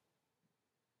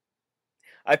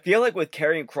 I feel like with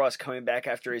Karrion Kross coming back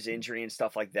after his injury and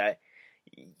stuff like that,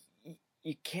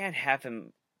 you can't have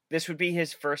him. This would be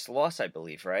his first loss, I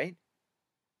believe, right?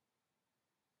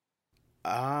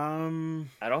 I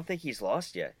don't think he's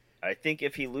lost yet. I think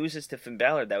if he loses to Finn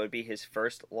Balor, that would be his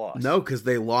first loss. No, because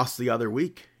they lost the other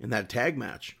week in that tag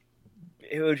match.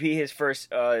 It would be his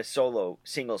first solo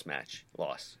singles match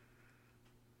loss.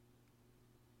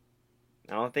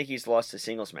 I don't think he's lost a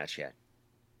singles match yet.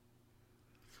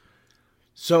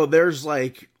 So there's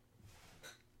like...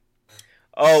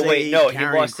 Oh, wait, no, he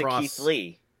Karrion lost Kross... to Keith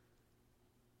Lee.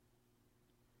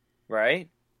 Right?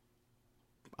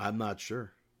 I'm not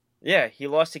sure. Yeah, he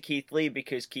lost to Keith Lee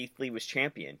because Keith Lee was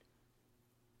champion.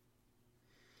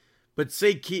 But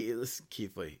say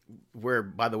Keith Lee,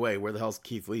 by the way, where the hell's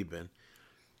Keith Lee been?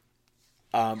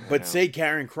 But say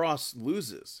Karrion Kross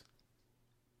loses.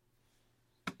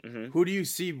 Mm-hmm. Who do you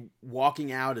see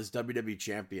walking out as WWE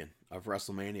champion of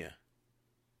WrestleMania?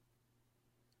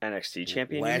 NXT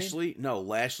champion? Lashley? No,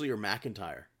 Lashley or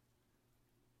McIntyre.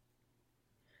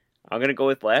 I'm going to go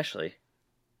with Lashley.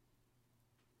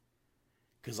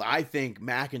 Because I think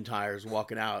McIntyre's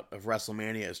walking out of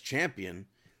WrestleMania as champion.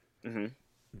 Mm-hmm.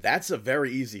 That's a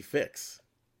very easy fix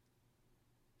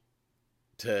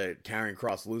to Karrion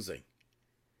Kross losing.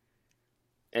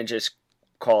 And just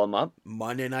call him up?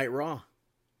 Monday Night Raw.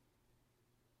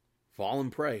 Fall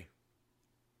and pray.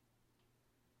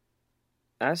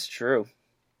 That's true.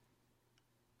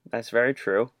 That's very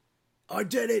true. I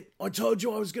did it. I told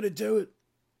you I was going to do it.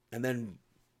 And then,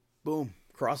 boom,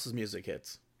 Kross's music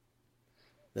hits.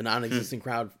 The non-existent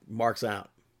crowd marks out.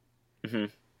 Mm-hmm.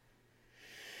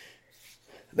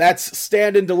 That's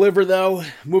Stand and Deliver, though.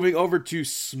 Moving over to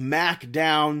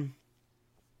SmackDown.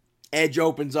 Edge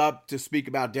opens up to speak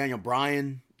about Daniel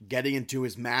Bryan getting into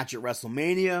his match at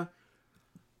WrestleMania.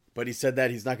 But he said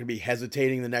that he's not going to be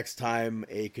hesitating the next time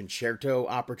a concerto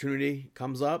opportunity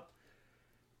comes up.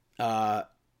 And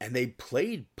they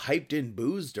played piped-in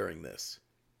boos during this.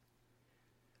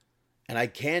 And I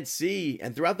can't see,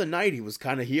 and throughout the night he was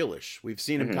kind of heelish. We've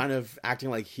seen him kind of acting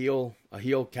like a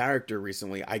heel character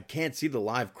recently. I can't see the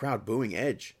live crowd booing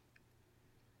Edge.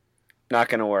 Not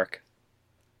going to work.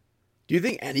 Do you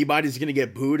think anybody's going to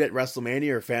get booed at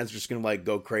WrestleMania, or fans are just going to like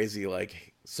go crazy,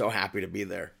 like so happy to be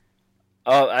there?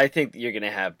 Oh, I think you're going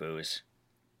to have boos.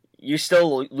 You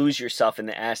still lose yourself in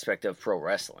the aspect of pro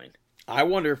wrestling. I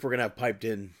wonder if we're going to have piped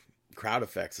in crowd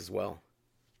effects as well.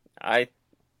 I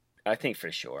think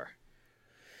for sure.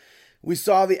 We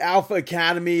saw the Alpha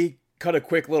Academy cut a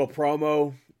quick little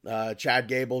promo. Chad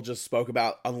Gable just spoke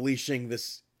about unleashing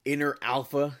this inner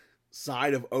alpha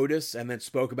side of Otis, and then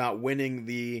spoke about winning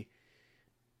the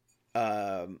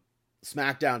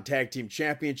SmackDown Tag Team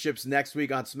Championships next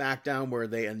week on SmackDown, where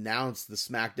they announced the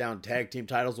SmackDown Tag Team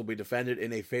titles will be defended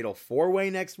in a Fatal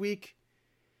 4-Way next week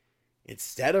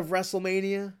instead of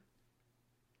WrestleMania,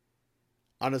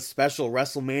 on a special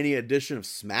WrestleMania edition of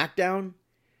SmackDown,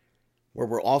 where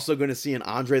we're also going to see an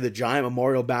Andre the Giant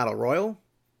Memorial Battle Royal.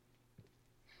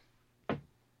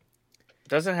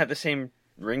 Doesn't have the same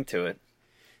ring to it.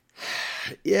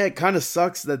 Yeah, it kind of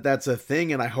sucks that that's a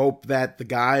thing, and I hope that the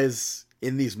guys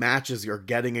in these matches are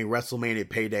getting a WrestleMania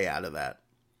payday out of that.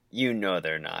 You know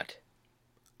they're not.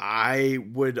 I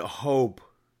would hope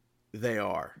they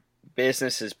are.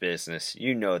 Business is business.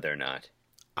 You know they're not.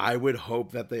 I would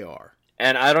hope that they are.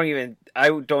 And I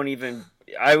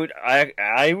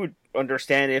would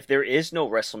understand if there is no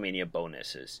WrestleMania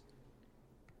bonuses.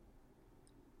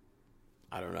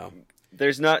 I don't know.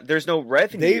 There's no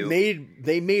revenue.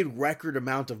 They made record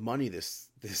amount of money this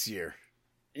year.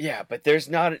 Yeah, but there's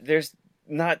not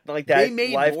like that they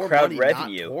made live more crowd money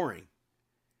revenue. Not touring.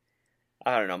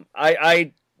 I don't know.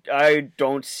 I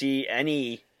don't see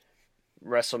any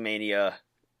WrestleMania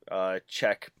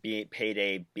check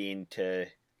payday being to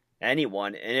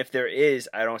anyone, and if there is,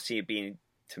 I don't see it being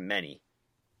to many.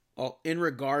 Well, in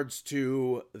regards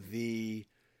to the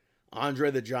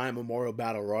Andre the Giant Memorial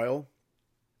Battle Royal,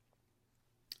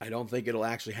 I don't think it'll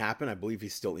actually happen. I believe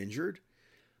he's still injured.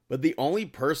 But the only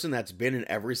person that's been in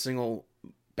every single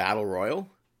Battle Royal,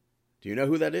 do you know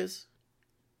who that is?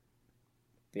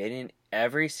 Been in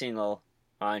every single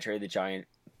Andre the Giant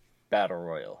Battle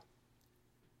Royal.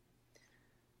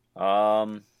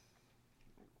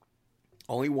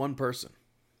 Only one person.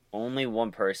 Only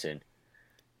one person.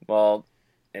 Well,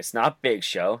 it's not Big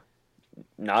Show,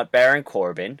 not Baron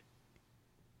Corbin.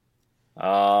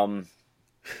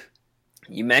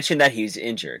 You mentioned that he's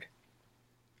injured,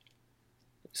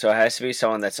 so it has to be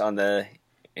someone that's in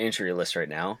injury list right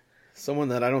now. Someone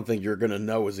that I don't think you're going to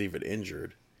know is even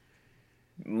injured.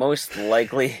 Most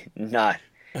likely not.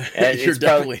 And you're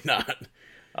definitely not.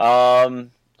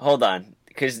 Hold on,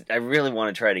 because I really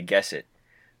want to try to guess it.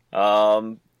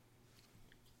 Could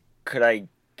I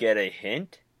get a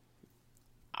hint?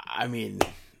 I mean,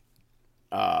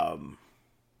 the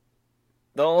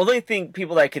only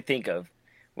people that I could think of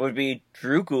would be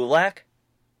Drew Gulak,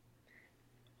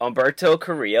 Umberto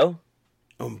Carrillo.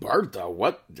 Umberto?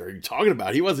 What are you talking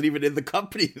about? He wasn't even in the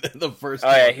company the first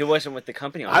time. Oh, yeah, he wasn't with the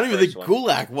company on I don't the even first think one.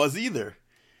 Gulak was either.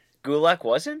 Gulak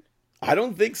wasn't? I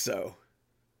don't think so.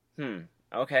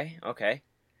 Okay.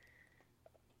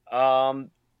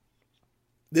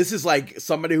 This is like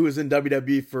somebody who was in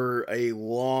WWE for a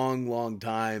long, long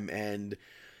time and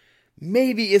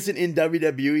maybe isn't in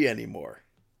WWE anymore.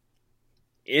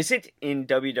 Is it in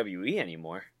WWE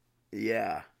anymore?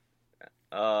 Yeah.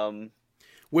 Um,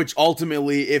 Which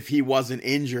ultimately, if he wasn't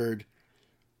injured,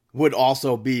 would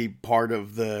also be part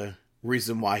of the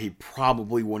reason why he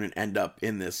probably wouldn't end up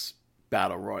in this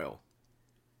Battle Royal.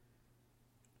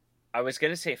 I was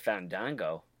going to say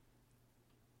Fandango.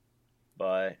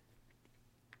 But,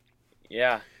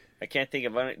 yeah, I can't think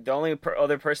of any. The only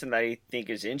other person that I think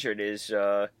is injured is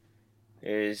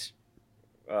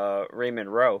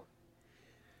Raymond Rowe.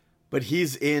 But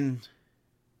he's in.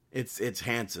 It's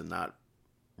Hansen, not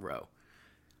Rowe.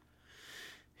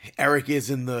 Eric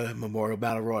is in the Memorial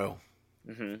Battle Royal.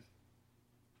 Mm-hmm.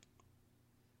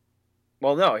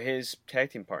 Well, no, his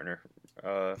tag team partner.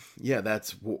 Yeah,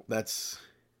 that's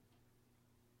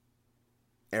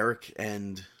Eric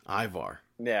and Ivar.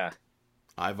 Yeah.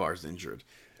 Ivar's injured.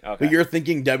 Okay. But you're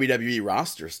thinking WWE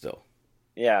roster still.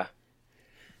 Yeah.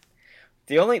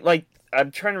 The only, I'm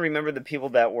trying to remember the people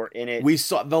that were in it. We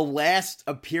saw the last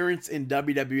appearance in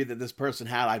WWE that this person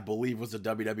had, I believe, was a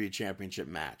WWE Championship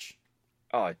match.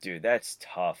 Oh, dude, that's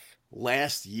tough.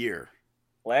 Last year.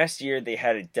 Last year, they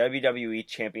had a WWE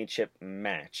Championship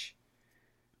match.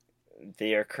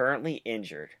 They are currently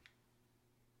injured.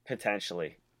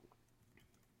 Potentially.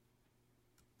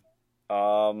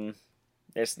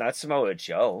 It's not Samoa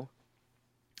Joe.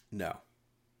 No.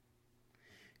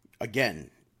 Again,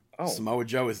 Oh. Samoa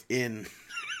Joe is in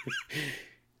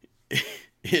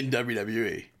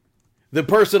WWE. The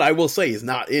person I will say is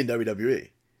not in WWE.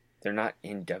 They're not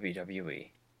in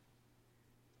WWE.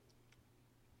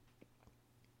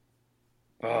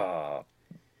 Oh.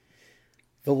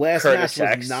 The last Curtis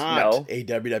match was X? not No. a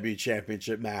WWE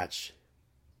Championship match.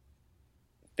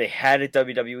 They had a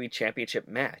WWE Championship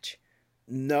match.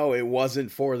 No, it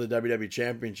wasn't for the WWE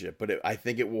Championship, but I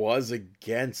think it was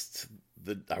against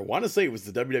I want to say it was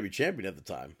the WWE Champion at the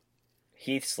time.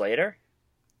 Heath Slater?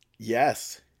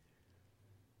 Yes.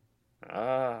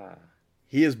 Ah.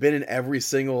 He has been in every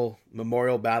single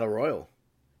Memorial Battle Royal.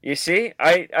 You see?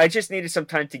 I just needed some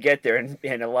time to get there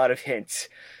and a lot of hints.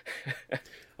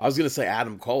 I was going to say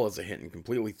Adam Cole as a hint and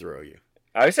completely throw you.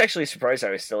 I was actually surprised I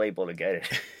was still able to get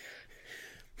it.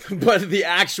 But the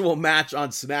actual match on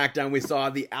SmackDown, we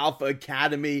saw the Alpha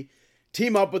Academy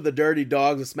team up with the Dirty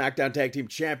Dogs, the SmackDown Tag Team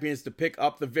Champions, to pick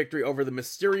up the victory over the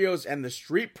Mysterios and the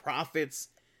Street Profits.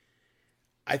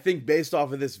 I think based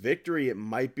off of this victory, it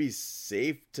might be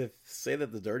safe to say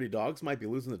that the Dirty Dogs might be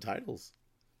losing the titles.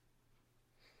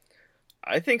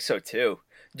 I think so too.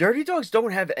 Dirty Dogs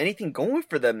don't have anything going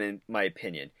for them, in my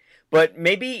opinion. But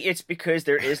maybe it's because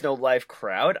there is no live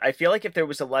crowd. I feel like if there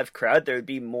was a live crowd, there would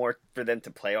be more for them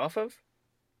to play off of.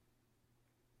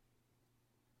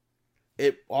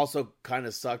 It also kind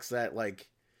of sucks that,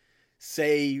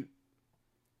 say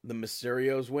the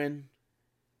Mysterios win.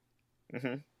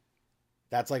 Mm-hmm.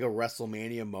 That's like a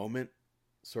WrestleMania moment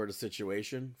sort of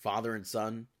situation. Father and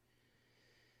son.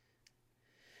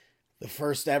 The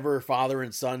first ever father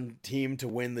and son team to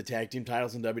win the tag team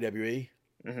titles in WWE.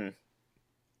 Mm-hmm.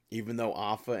 Even though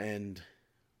Alpha and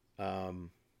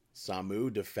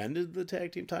Samu defended the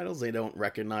tag team titles, they don't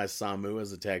recognize Samu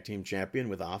as a tag team champion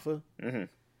with Alpha. Mm-hmm.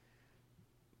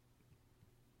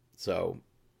 So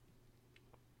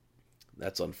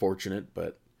that's unfortunate,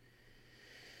 but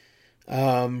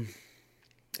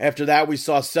after that we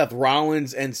saw Seth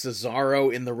Rollins and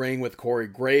Cesaro in the ring with Corey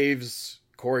Graves.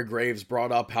 Corey Graves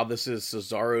brought up how this is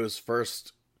Cesaro's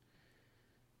first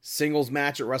singles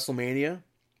match at WrestleMania.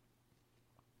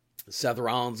 Seth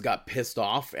Rollins got pissed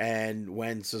off, and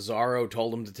when Cesaro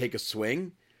told him to take a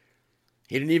swing,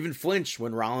 he didn't even flinch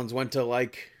when Rollins went to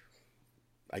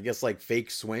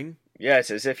fake swing. Yeah,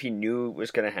 it's as if he knew it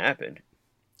was going to happen.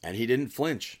 And he didn't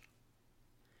flinch.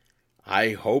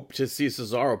 I hope to see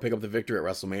Cesaro pick up the victory at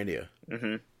WrestleMania.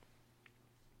 Mm-hmm.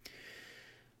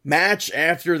 Match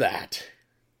after that.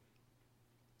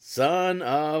 Son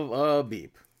of a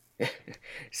beep.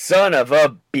 Son of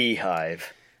a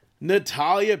beehive.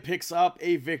 Natalya picks up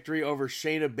a victory over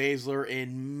Shayna Baszler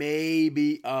in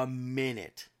maybe a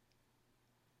minute.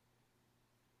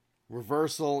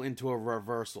 Reversal into a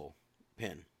reversal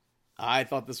pin. I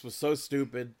thought this was so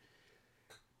stupid.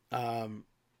 But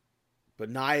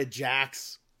Nia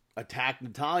Jax attacked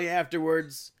Natalya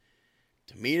afterwards.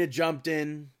 Tamina jumped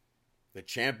in. The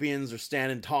champions are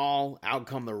standing tall. Out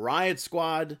come the Riot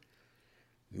Squad.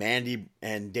 Mandy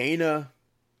and Dana.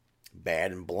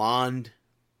 Bad and Blonde.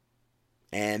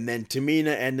 And then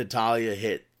Tamina and Natalya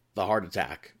hit the heart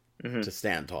attack to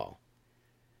stand tall.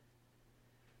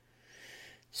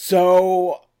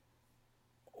 So,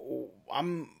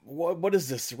 what is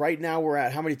this? Right now we're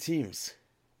at how many teams?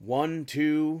 1,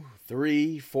 2,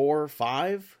 3, 4,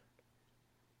 5?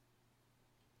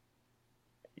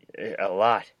 A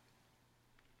lot.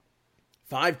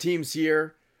 5 teams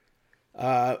here.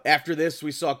 After this,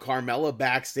 we saw Carmella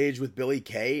backstage with Billie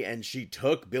Kay, and she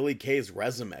took Billie Kay's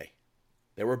resume.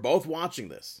 They were both watching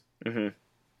this. Mm-hmm.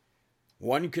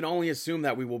 One can only assume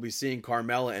that we will be seeing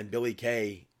Carmella and Billie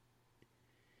Kay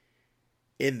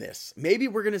in this. Maybe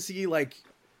we're going to see, like...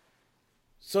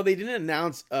 So they didn't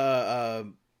announce a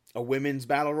women's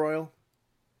battle royal?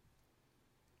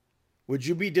 Would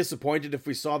you be disappointed if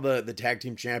we saw the tag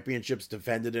team championships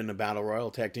defended in a battle royal,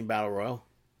 tag team battle royal?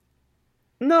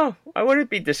 No, I wouldn't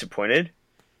be disappointed.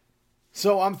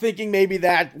 So I'm thinking maybe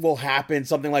that will happen,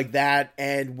 something like that,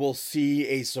 and we'll see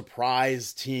a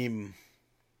surprise team,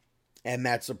 and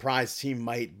that surprise team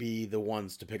might be the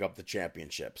ones to pick up the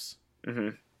championships. Mm-hmm.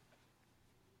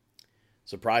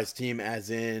 Surprise team as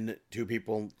in 2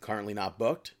 people currently not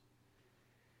booked.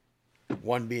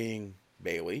 One being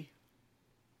Bayley,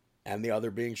 and the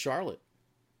other being Charlotte.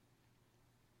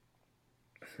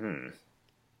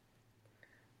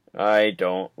 I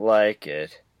don't like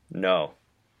it. No.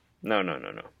 No.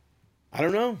 I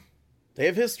don't know. They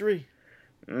have history.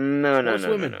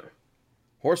 No.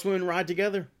 Horsewomen ride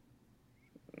together.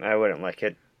 I wouldn't like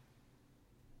it.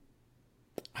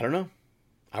 I don't know.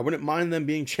 I wouldn't mind them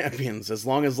being champions as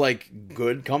long as, like,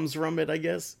 good comes from it, I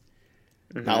guess.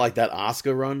 Mm-hmm. Not like that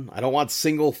Asuka run. I don't want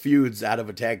single feuds out of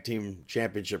a tag team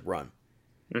championship run.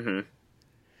 Mm-hmm.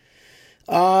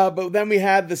 But then we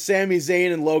had the Sami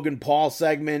Zayn and Logan Paul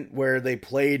segment where they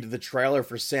played the trailer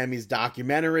for Sami's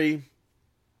documentary.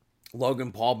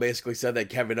 Logan Paul basically said that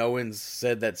Kevin Owens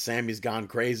said that Sami's gone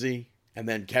crazy. And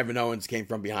then Kevin Owens came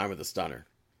from behind with a stunner.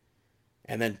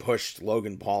 And then pushed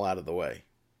Logan Paul out of the way.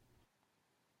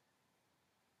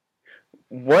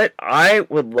 What I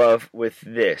would love with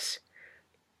this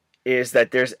is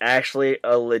that there's actually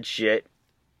a legit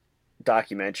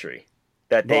documentary.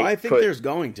 Well, I think there's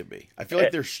going to be. I feel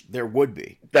like there would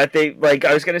be. That they, like,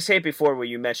 I was going to say it before where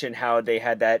you mentioned how they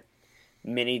had that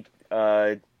mini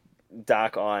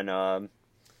doc on...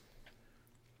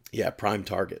 Prime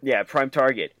Target. Yeah, Prime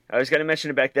Target. I was going to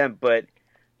mention it back then, but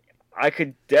I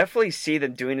could definitely see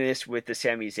them doing this with the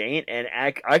Sami Zayn, and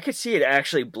I could see it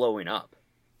actually blowing up.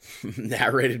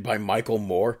 Narrated by Michael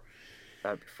Moore.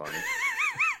 That'd be funny.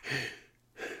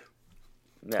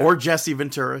 Yeah. Or Jesse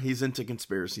Ventura. He's into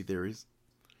conspiracy theories.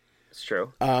 It's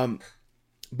true.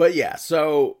 But yeah,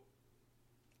 so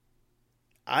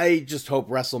I just hope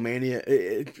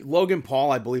WrestleMania... Logan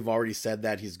Paul, I believe, already said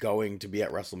that he's going to be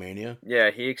at WrestleMania.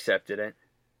 Yeah, he accepted it.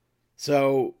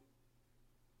 So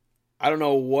I don't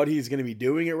know what he's going to be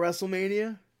doing at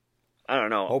WrestleMania. I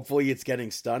don't know. Hopefully it's getting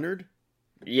stunnered.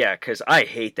 Yeah, because I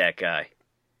hate that guy.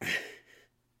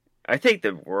 I think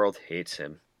the world hates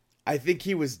him. I think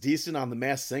he was decent on The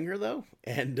Masked Singer, though,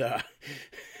 and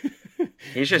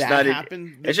he's just not.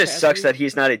 It just sucks that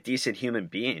he's not a decent human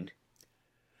being.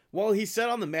 Well, he said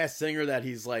on The Masked Singer that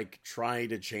he's like trying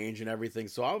to change and everything.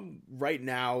 So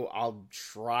I'll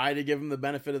try to give him the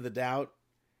benefit of the doubt.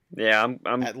 Yeah,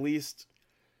 I'm at least.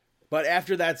 But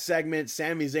after that segment,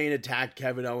 Sami Zayn attacked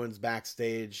Kevin Owens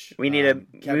backstage.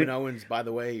 Kevin Owens, by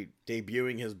the way,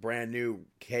 debuting his brand new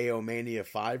KO Mania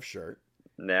 5 shirt.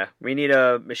 Yeah, we need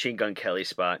a Machine Gun Kelly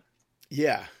spot.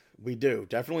 Yeah, we do.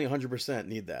 Definitely 100%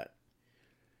 need that.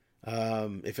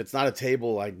 If it's not a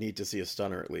table, I need to see a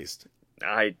stunner at least.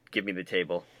 Give me the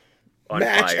table.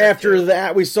 Match after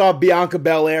that, we saw Bianca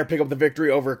Belair pick up the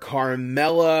victory over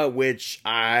Carmella, which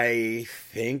I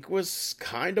think was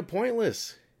kind of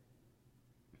pointless.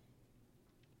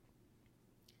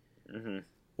 Mm-hmm.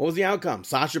 What was the outcome?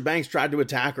 Sasha Banks tried to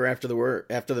attack her after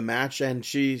the match, and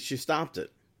she stopped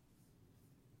it.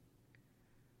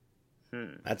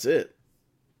 That's it.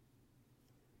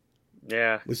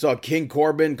 Yeah. We saw King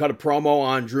Corbin cut a promo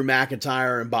on Drew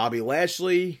McIntyre and Bobby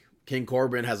Lashley. King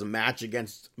Corbin has a match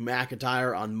against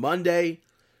McIntyre on Monday.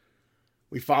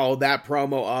 We followed that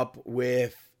promo up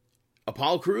with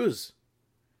Apollo Crews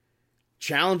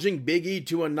challenging Big E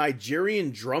to a Nigerian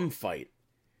drum fight,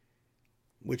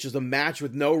 which is a match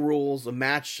with no rules. A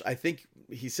match, I think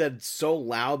he said, so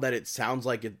loud that it sounds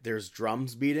like there's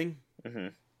drums beating. Mm-hmm.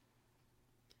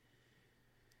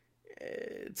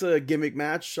 It's a gimmick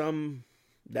match. I'm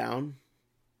down.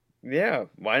 Yeah,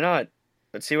 why not?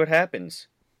 Let's see what happens.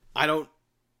 I don't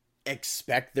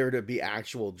expect there to be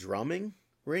actual drumming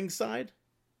ringside.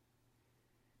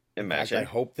 Imagine. I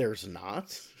hope there's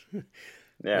not.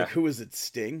 Yeah. Like, who is it,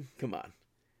 Sting? Come on.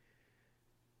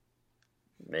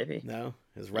 Maybe. No?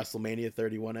 His WrestleMania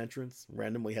 31 entrance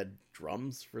randomly had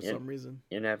drums for some reason.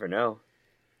 You never know.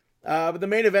 But the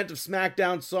main event of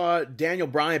SmackDown saw Daniel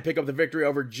Bryan pick up the victory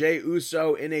over Jey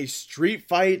Uso in a street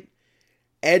fight.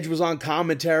 Edge was on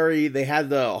commentary. They had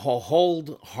the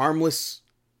hold harmless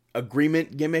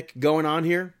agreement gimmick going on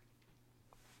here,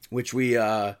 which we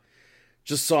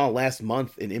just saw last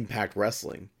month in Impact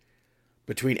Wrestling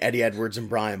between Eddie Edwards and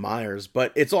Brian Myers.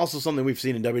 But it's also something we've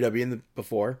seen in WWE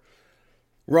before.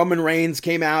 Roman Reigns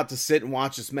came out to sit and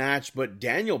watch this match, but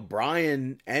Daniel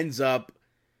Bryan ends up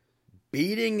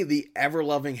beating the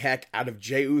ever-loving heck out of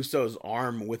Jey Uso's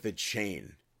arm with a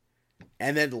chain,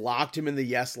 and then locked him in the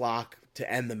yes lock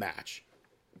to end the match.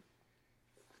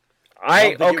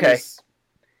 Okay.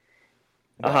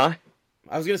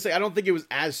 I was going to say, I don't think it was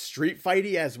as street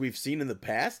fighty as we've seen in the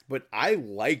past, but I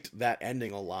liked that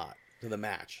ending a lot to the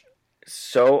match.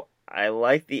 So, I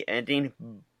like the ending,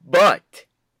 but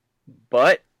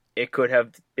it could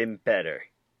have been better.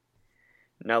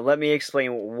 Now, let me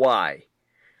explain why.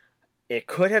 It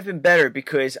could have been better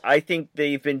because I think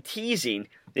they've been teasing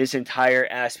this entire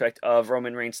aspect of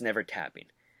Roman Reigns never tapping.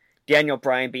 Daniel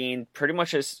Bryan being pretty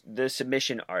much the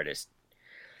submission artist.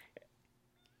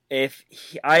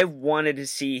 I wanted to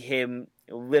see him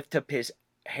lift up his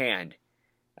hand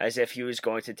as if he was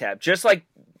going to tap, just like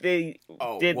they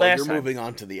did last time. You're moving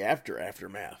on to the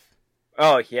aftermath.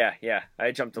 Oh, yeah.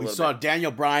 I jumped a little bit. We saw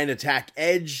Daniel Bryan attack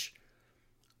Edge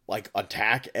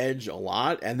a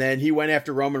lot, and then he went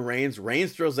after Roman Reigns.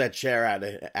 Reigns throws that chair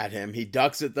at him. He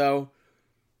ducks it, though,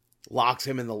 locks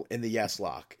him in the yes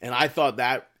lock. And I thought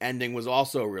that ending was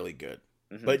also really good.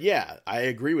 Mm-hmm. But yeah, I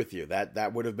agree with you.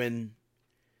 That would have been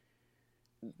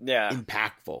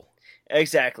impactful.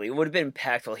 Exactly. It would have been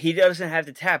impactful. He doesn't have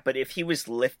to tap, but if he was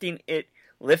lifting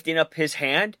up his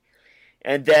hand,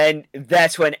 and then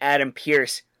that's when Adam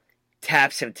Pearce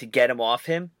taps him to get him off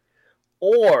him,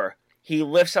 or he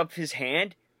lifts up his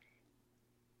hand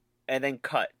and then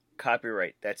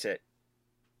copyright. That's it.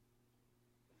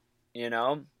 You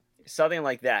know, something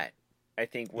like that, I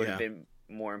think would have been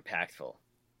more impactful.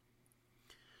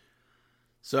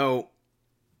 So,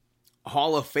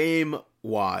 Hall of Fame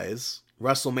wise,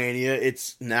 WrestleMania,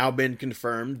 it's now been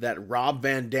confirmed that Rob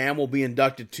Van Dam will be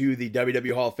inducted to the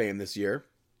WWE Hall of Fame this year.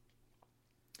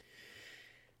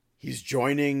 He's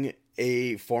joining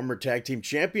a former tag team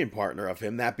champion partner of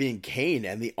him, that being Kane,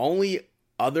 and the only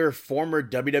other former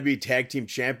WWE tag team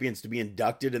champions to be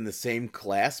inducted in the same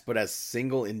class, but as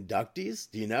single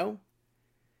inductees. Do you know?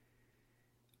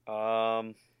 I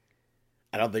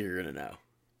don't think you're going to know.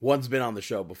 One's been on the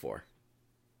show before.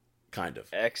 Kind of.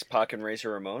 X-Pac and Razor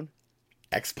Ramon?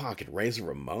 X-Pac and Razor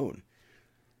Ramon?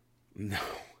 No.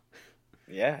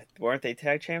 Yeah, weren't they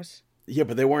tag champs? Yeah,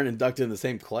 but they weren't inducted in the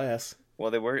same class.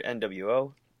 Well, they were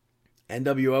NWO.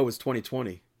 NWO was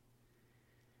 2020.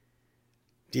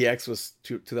 DX was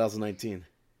 2019.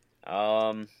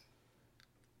 I'm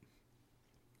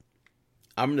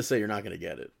going to say you're not going to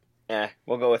get it.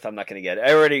 We'll go with I'm not going to get it.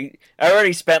 I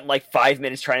already spent like 5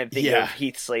 minutes trying to think of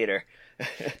Heath Slater.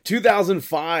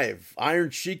 2005, Iron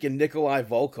Sheik and Nikolai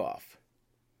Volkov.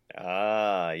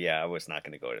 Yeah, I was not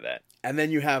going to go to that. And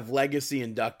then you have legacy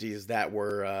inductees that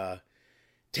were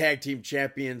tag team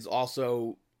champions,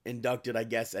 also inducted, I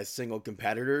guess, as single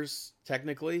competitors,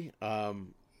 technically.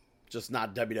 Just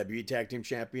not WWE tag team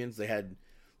champions. They had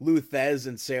Lou Thez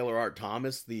and Sailor Art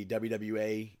Thomas, the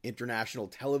WWA International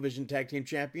Television Tag Team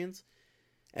Champions.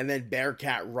 And then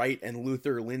Bearcat Wright and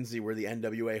Luther Lindsay were the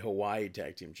NWA Hawaii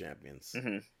Tag Team Champions.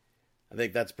 Mm-hmm. I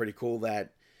think that's pretty cool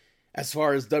that as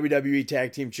far as WWE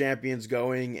Tag Team Champions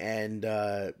going and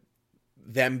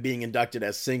them being inducted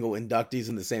as single inductees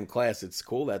in the same class, it's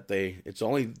cool that it's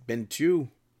only been 2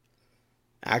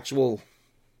 actual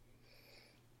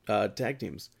tag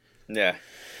teams. Yeah.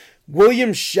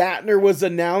 William Shatner was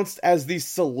announced as the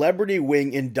Celebrity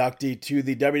Wing inductee to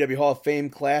the WWE Hall of Fame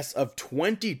class of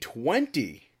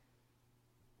 2020.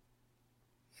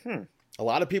 A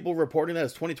lot of people reporting that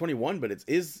as 2021, but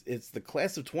it's the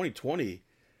class of 2020.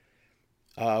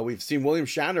 We've seen William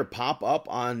Shatner pop up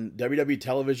on WWE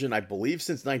television, I believe,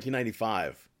 since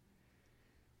 1995,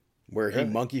 where he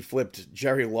monkey flipped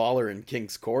Jerry Lawler in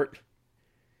King's Court.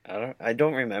 I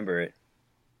don't remember it.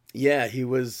 Yeah, he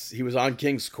was on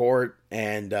King's Court,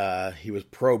 and he was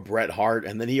pro Bret Hart,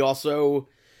 and then he also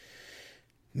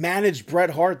managed Bret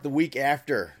Hart the week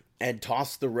after and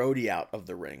tossed the roadie out of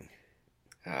the ring.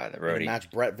 The roadie match,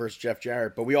 Bret versus Jeff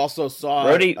Jarrett. But we also saw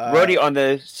Roadie. On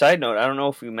the side note, I don't know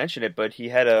if we mentioned it, but he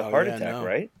had a heart attack,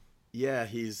 right? Yeah,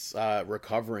 he's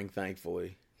recovering,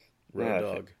 thankfully. Road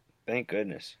Dogg. Thank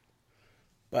goodness.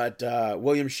 But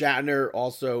William Shatner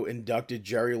also inducted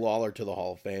Jerry Lawler to the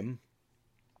Hall of Fame.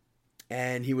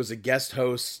 And he was a guest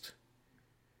host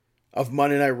of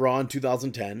Monday Night Raw in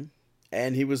 2010.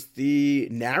 And he was the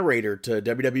narrator to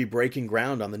WWE Breaking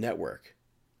Ground on the network.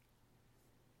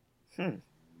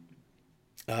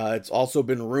 It's also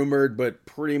been rumored, but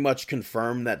pretty much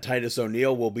confirmed, that Titus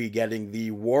O'Neil will be getting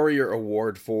the Warrior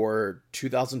Award for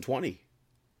 2020.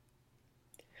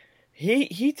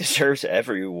 He deserves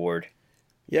every award.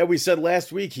 Yeah, we said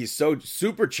last week he's so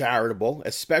super charitable,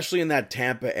 especially in that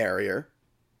Tampa area.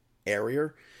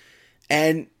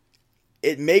 And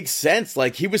it makes sense.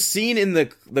 Like, he was seen in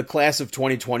the class of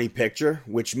 2020 picture,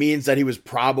 which means that he was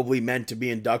probably meant to be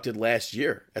inducted last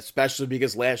year, especially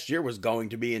because last year was going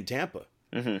to be in Tampa.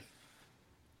 Mm-hmm.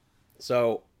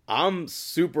 So I'm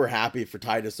super happy for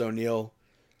Titus O'Neil.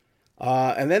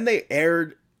 And then they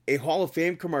aired a Hall of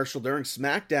Fame commercial during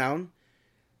SmackDown.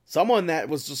 Someone that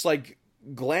was just like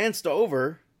glanced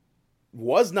over,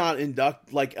 was not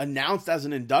announced as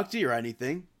an inductee or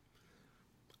anything.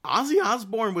 Ozzy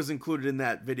Osbourne was included in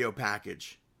that video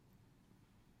package.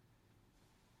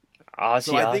 I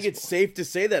think it's safe to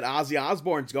say that Ozzy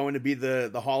Osbourne's going to be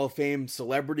the Hall of Fame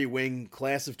celebrity wing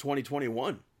class of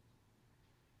 2021.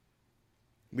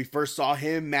 We first saw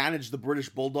him manage the British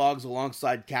Bulldogs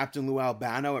alongside Captain Lou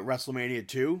Albano at WrestleMania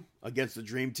 2 against the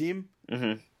Dream Team.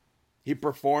 Mm-hmm. He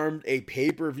performed a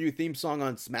pay-per-view theme song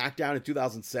on SmackDown in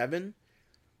 2007.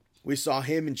 We saw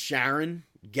him and Sharon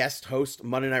guest host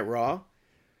Monday Night Raw.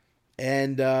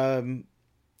 And,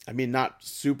 not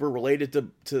super related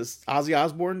to Ozzy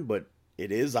Osbourne, but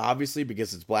it is, obviously,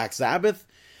 because it's Black Sabbath.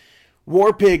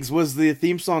 War Pigs was the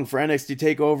theme song for NXT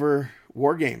TakeOver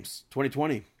War Games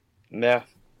 2020. Yeah.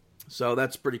 So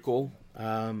that's pretty cool.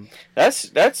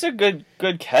 That's a good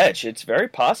catch. It's very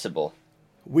possible.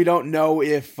 We don't know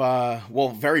if,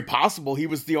 very possible. He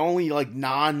was the only,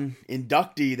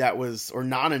 non-inductee that was, or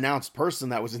non-announced person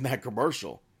that was in that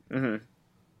commercial. Mm-hmm.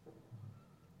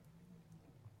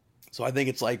 So I think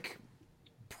it's,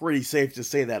 pretty safe to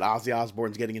say that Ozzy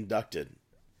Osbourne's getting inducted.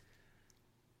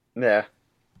 Yeah.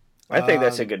 I think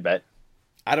that's a good bet.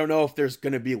 I don't know if there's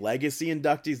going to be legacy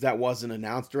inductees. That wasn't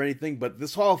announced or anything. But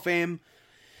this Hall of Fame,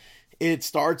 it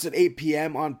starts at 8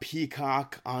 p.m. on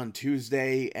Peacock on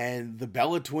Tuesday. And the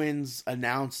Bella Twins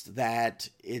announced that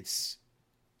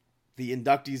the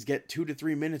inductees get 2 to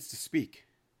 3 minutes to speak.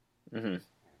 Mm-hmm.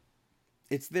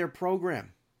 It's their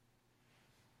program.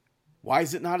 Why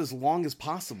is it not as long as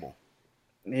possible?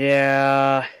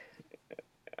 Yeah.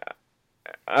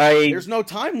 There's no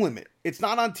time limit. It's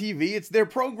not on TV. It's their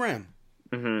program.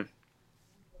 Mm-hmm.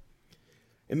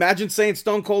 Imagine saying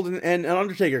Stone Cold and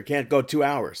Undertaker can't go 2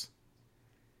 hours.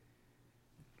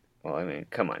 Well,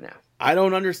 come on now. I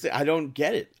don't understand. I don't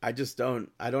get it. I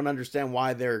don't understand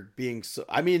why they're being so...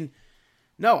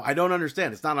 no, I don't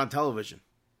understand. It's not on television.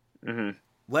 Mm-hmm.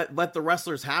 Let the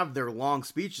wrestlers have their long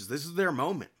speeches. This is their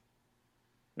moment.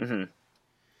 Mm-hmm.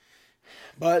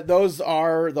 But those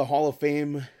are the Hall of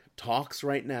Fame talks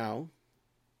right now.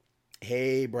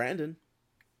 Hey, Brandon.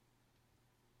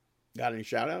 Got any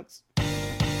shout-outs?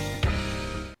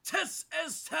 This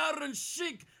is Terran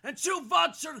Chic, and you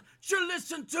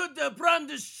listen to the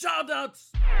Brandon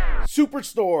shout-outs.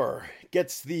 Superstore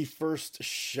gets the first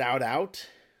shout-out.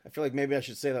 I feel like maybe I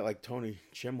should say that like Tony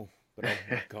Chimmel, but I'm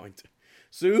not going to.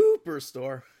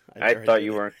 Superstore. I thought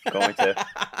you weren't going to.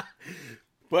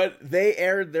 But they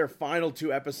aired their final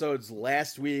 2 episodes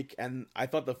last week, and I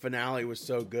thought the finale was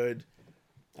so good.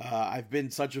 I've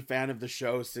been such a fan of the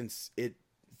show since it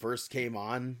first came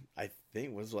on. I think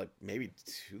it was maybe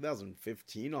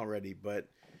 2015 already, but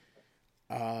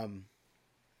I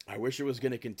wish it was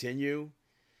going to continue.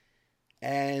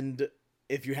 And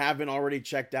if you haven't already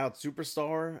checked out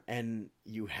Superstar and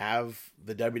you have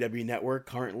the WWE Network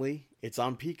currently, it's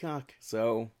on Peacock.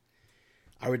 So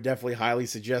I would definitely highly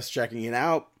suggest checking it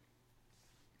out.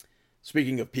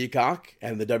 Speaking of Peacock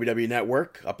and the WWE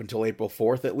Network, up until April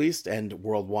 4th at least, and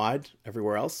worldwide,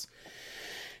 everywhere else,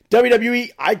 WWE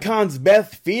Icons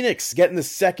Beth Phoenix getting the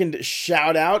second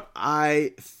shout out.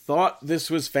 I thought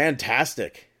this was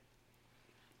fantastic.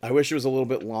 I wish it was a little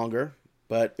bit longer,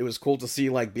 but it was cool to see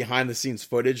like behind the scenes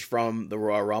footage from the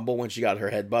Royal Rumble when she got her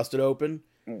head busted open.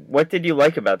 What did you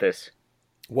like about this?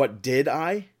 What did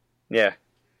I? Yeah.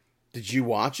 Did you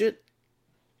watch it?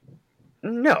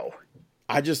 No.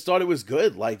 I just thought it was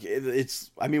good. Like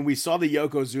it's. I mean, we saw the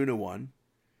Yokozuna one.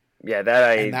 Yeah,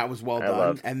 and that was well done.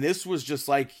 loved. And this was just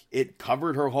like it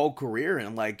covered her whole career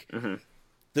and like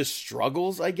the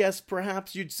struggles, I guess,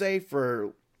 perhaps you'd say,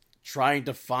 for trying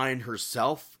to find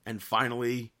herself and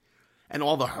finally, and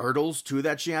all the hurdles too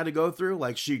that she had to go through.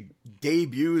 Like she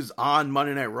debuts on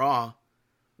Monday Night Raw,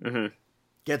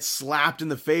 gets slapped in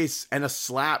the face, and a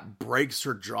slap breaks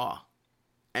her jaw,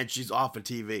 and she's off of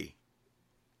TV.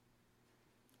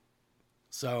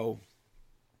 So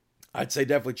I'd say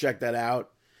definitely check that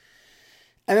out.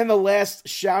 And then the last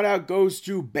shout out goes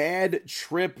to Bad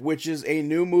Trip, which is a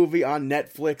new movie on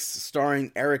Netflix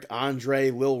starring Eric Andre,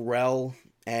 Lil Rel,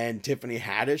 and Tiffany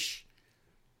Haddish.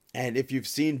 And if you've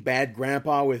seen Bad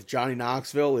Grandpa with Johnny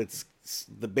Knoxville, it's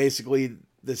basically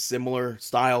the similar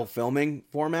style filming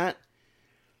format.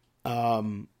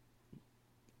 Borat,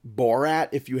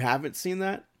 if you haven't seen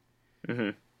that.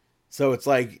 So it's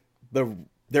like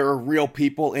there are real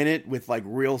people in it with like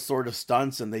real sort of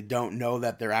stunts, and they don't know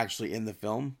that they're actually in the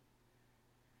film.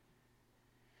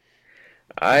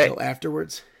 Until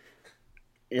afterwards.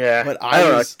 Yeah, but I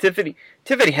don't know.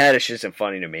 Tiffany Haddish isn't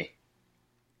funny to me.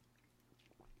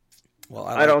 Well,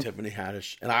 I like Tiffany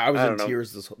Haddish, and I was in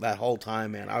tears that whole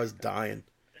time, man. I was dying.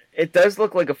 It does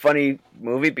look like a funny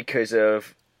movie because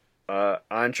of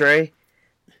Andre.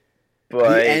 But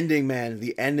the ending, man,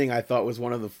 I thought was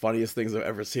one of the funniest things I've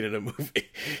ever seen in a movie.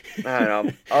 I don't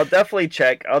know. I'll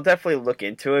definitely look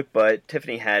into it, but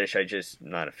Tiffany Haddish, I just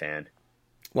not a fan.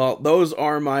 Well, those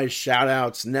are my shout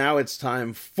outs. Now it's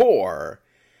time for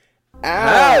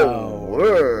our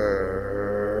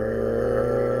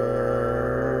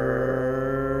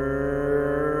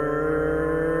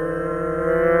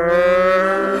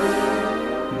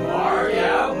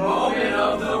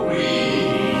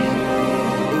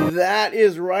That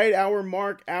is right, our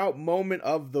Mark Out moment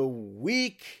of the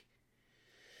week.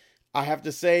 I have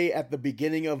to say, at the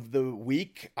beginning of the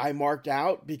week, I marked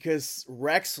out because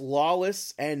Rex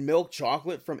Lawless and Milk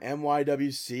Chocolate from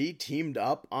MYWC teamed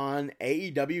up on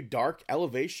AEW Dark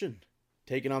Elevation,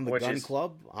 taking on the Gun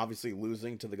Club, obviously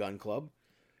losing to the Gun Club.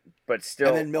 But still,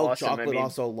 and then Milk Chocolate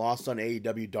also lost on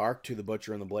AEW Dark to the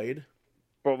Butcher and the Blade.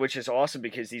 But which is awesome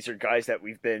because these are guys that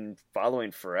we've been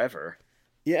following forever.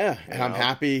 Yeah, and I'm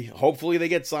happy. Hopefully they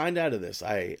get signed out of this.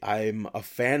 I'm a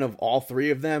fan of all three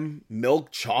of them.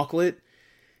 Milk Chocolate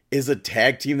is a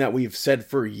tag team that we've said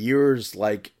for years,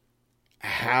 like,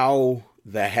 how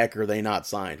the heck are they not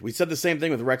signed? We said the same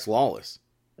thing with Rex Lawless.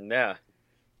 Yeah.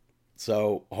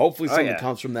 So hopefully something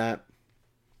comes from that.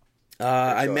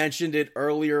 I mentioned it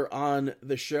earlier on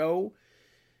the show.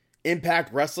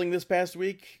 Impact Wrestling this past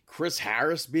week, Chris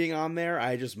Harris being on there,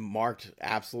 I just marked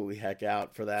absolutely heck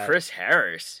out for that. Chris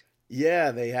Harris?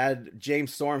 Yeah, they had,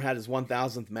 James Storm had his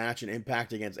 1000th match in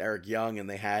Impact against Eric Young, and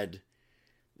they had,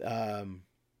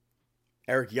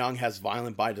 Eric Young has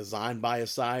Violent by Design by his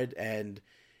side, and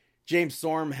James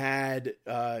Storm had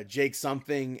Jake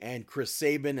Something and Chris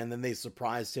Sabin, and then they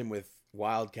surprised him with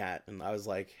Wildcat, and I was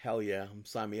like, hell yeah,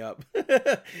 sign me up.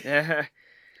 Yeah,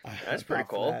 that's pretty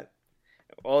cool. That.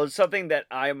 Well, something that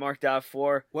I marked out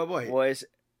for was...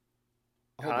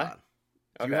 Hold on.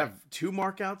 Do you have two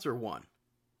markouts or one?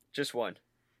 Just one.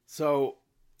 So,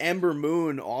 Ember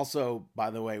Moon also, by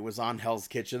the way, was on Hell's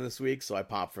Kitchen this week, so I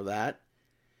popped for that.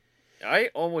 I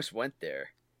almost went there.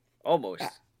 Almost.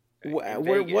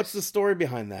 What's the story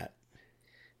behind that?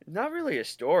 Not really a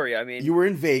story. I mean... You were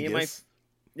in Vegas.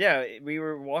 Yeah, we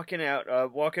were walking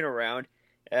around,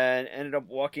 and ended up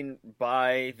walking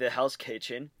by the Hell's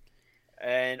Kitchen.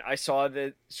 And I saw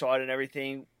it and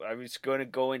everything. I was going to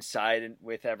go inside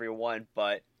with everyone,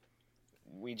 but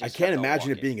we just... I can't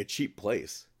imagine it being a cheap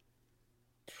place.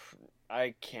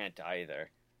 I can't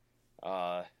either.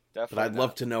 Definitely. But I'd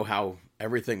love to know how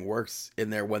everything works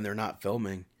in there when they're not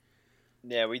filming.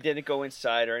 Yeah, we didn't go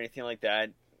inside or anything like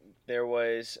that.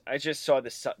 I just saw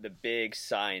the big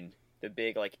sign, the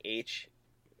big like HK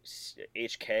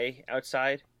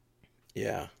outside.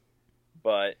 Yeah.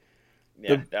 But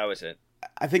yeah, that was it.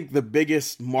 I think the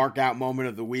biggest mark out moment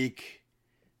of the week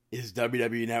is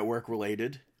WWE Network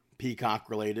related, Peacock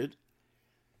related.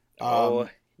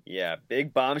 Yeah,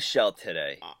 big bombshell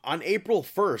today. On April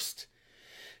 1st,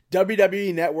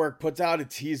 WWE Network puts out a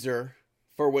teaser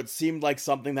for what seemed like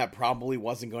something that probably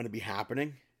wasn't going to be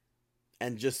happening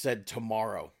and just said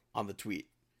tomorrow on the tweet.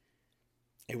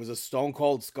 It was a Stone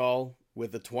Cold Skull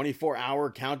with a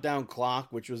 24-hour countdown clock,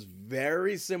 which was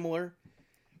very similar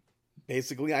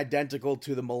basically identical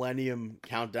to the Millennium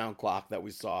Countdown clock that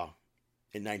we saw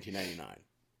in 1999.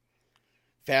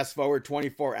 Fast forward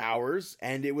 24 hours,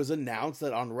 and it was announced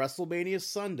that on WrestleMania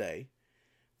Sunday,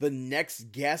 the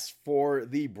next guest for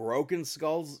the Broken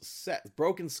Skull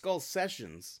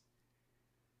Sessions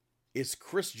is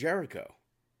Chris Jericho.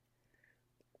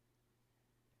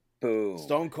 Boom.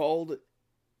 Stone Cold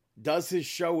does his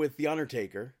show with The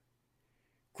Undertaker.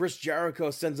 Chris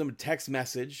Jericho sends him a text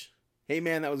message. Hey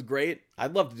man, that was great.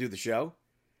 I'd love to do the show.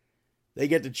 They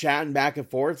get to chatting back and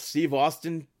forth. Steve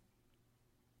Austin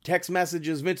text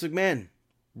messages Vince McMahon.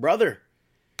 Brother,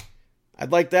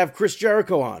 I'd like to have Chris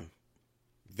Jericho on.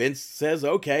 Vince says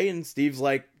okay, and Steve's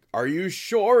like, are you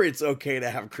sure it's okay to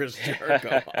have Chris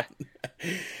Jericho on?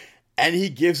 And he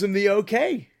gives him the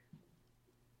okay.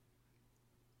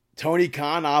 Tony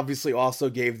Khan obviously also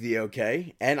gave the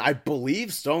okay, and I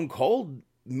believe Stone Cold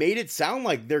made it sound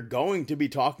like they're going to be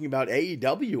talking about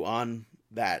AEW on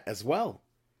that as well.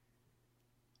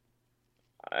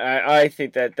 I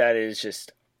think that is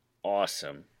just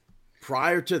awesome.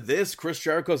 Prior to this, Chris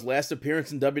Jericho's last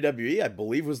appearance in WWE, I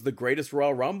believe, was the Greatest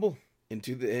Royal Rumble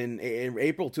in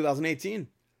April 2018.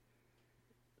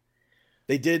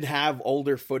 They did have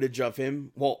older footage of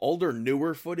him. Well,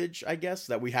 newer footage, I guess,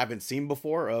 that we haven't seen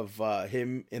before of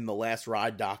him in the Last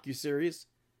Ride docuseries.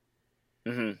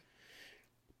 Mm-hmm.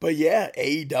 But yeah,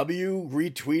 AEW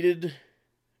retweeted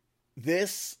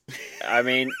this. I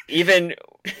mean, even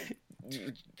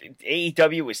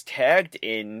AEW was tagged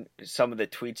in some of the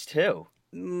tweets too.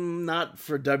 Not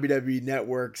for WWE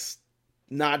Network's,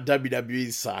 not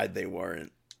WWE's side, they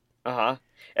weren't. Uh-huh.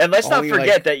 And let's Only not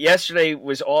forget that yesterday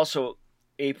was also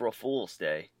April Fool's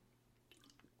Day.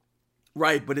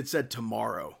 Right, but it said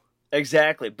tomorrow.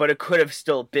 Exactly, but it could have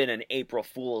still been an April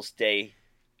Fool's Day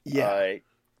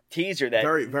teaser. That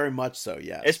very, very much so,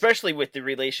 yes. Especially with the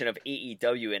relation of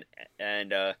AEW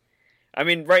and I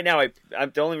mean, right now,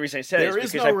 I'm the only reason I said it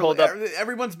is because I pulled up.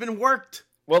 Everyone's been worked.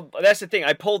 Well, that's the thing.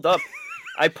 I pulled up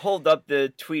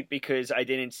the tweet because I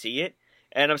didn't see it,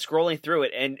 and I'm scrolling through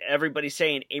it, and everybody's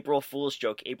saying April Fool's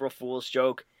joke, April Fool's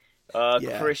joke.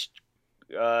 Chris,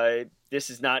 this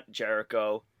is not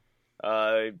Jericho,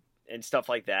 and stuff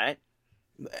like that.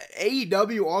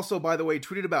 AEW also, by the way,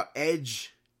 tweeted about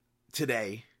Edge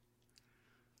today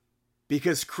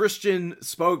because Christian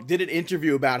did an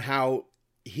interview about how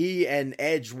he and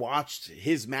Edge watched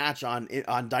his match on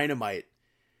Dynamite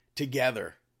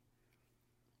together.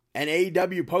 And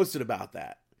AEW posted about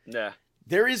that. Yeah.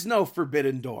 There is no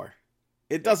forbidden door.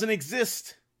 It doesn't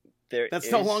exist. That's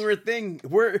no longer a thing.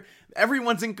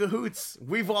 Everyone's in cahoots.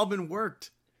 We've all been worked.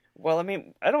 Well, I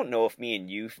mean, I don't know if me and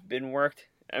you've been worked.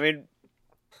 I mean,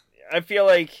 I feel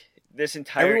like this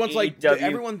entire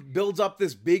everyone builds up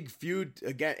this big feud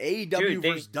again. AEW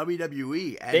versus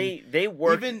WWE. And they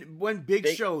work. Even when Big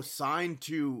Show signed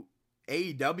to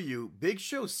AEW, Big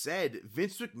Show said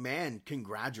Vince McMahon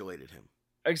congratulated him.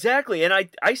 Exactly, and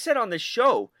I said on the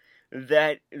show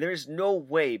that there's no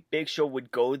way Big Show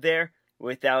would go there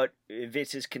without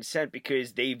Vince's consent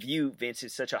because they view Vince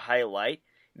as such a highlight.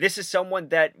 This is someone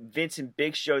that Vince and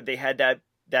Big Show, they had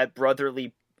that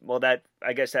brotherly, that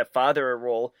father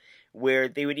role where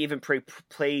they would even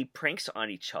play pranks on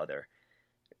each other.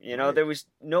 You know, There was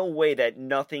no way that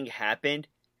nothing happened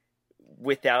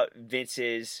without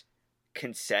Vince's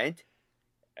consent.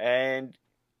 And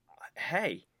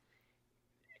hey,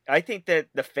 I think that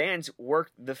the fans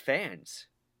worked the fans.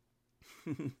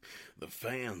 The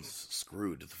fans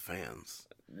screwed the fans.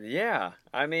 Yeah,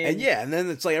 I mean... And then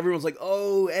it's like, everyone's like,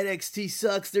 oh, NXT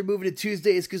sucks, they're moving to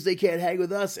Tuesdays because they can't hang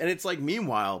with us. And it's like,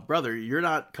 meanwhile, brother, you're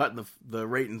not cutting the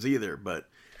ratings either, but...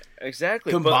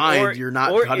 Exactly. Combined, you're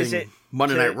not cutting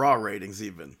Monday Night Raw ratings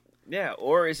even. Yeah,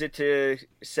 or is it to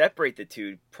separate the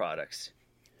two products?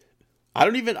 I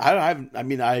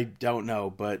don't know,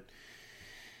 but...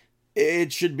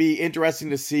 It should be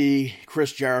interesting to see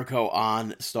Chris Jericho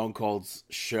on Stone Cold's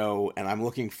show, and I'm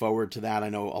looking forward to that. I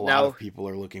know a lot of people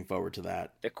are looking forward to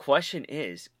that. The question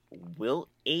is, will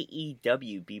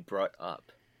AEW be brought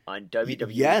up on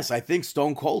WWE? Yes, I think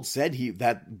Stone Cold said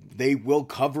that they will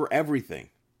cover everything.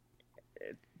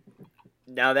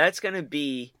 Now that's going to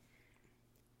be...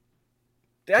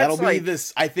 That'll be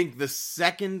this, I think, the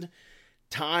second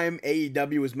time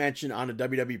AEW was mentioned on a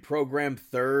WWE program,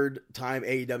 third time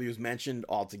AEW was mentioned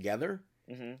altogether.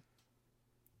 Mm-hmm.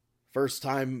 First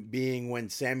time being when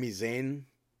Sami Zayn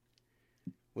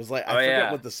was like, I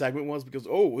forget what the segment was because,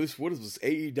 what is this,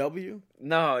 AEW?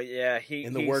 No, yeah.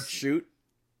 In the work shoot?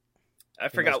 I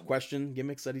forgot. Question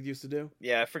gimmicks that he used to do?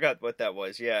 Yeah, I forgot what that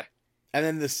was, yeah. And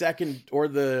then the second, or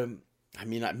the I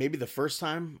mean, maybe the first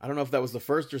time. I don't know if that was the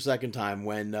first or second time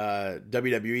when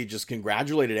WWE just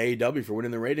congratulated AEW for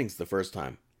winning the ratings the first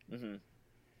time. Mm-hmm.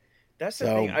 That's the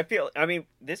thing. I mean,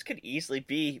 this could easily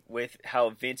be with how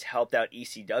Vince helped out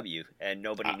ECW and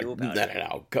nobody knew about it.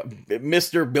 No.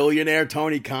 Mr. Billionaire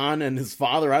Tony Khan and his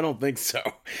father, I don't think so.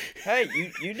 Hey,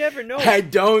 you never know. I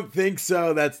don't think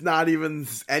so. That's not even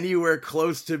anywhere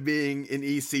close to being an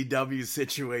ECW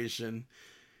situation.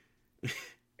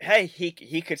 Hey,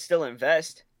 he could still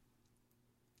invest.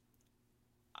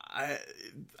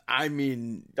 I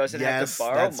mean, doesn't yes, have to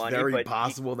borrow that's money, very but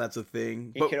possible. That's a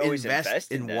thing. He But could always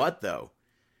invest in what though?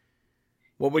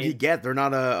 What would he get? They're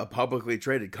not a publicly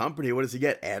traded company. What does he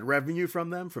get? Ad revenue from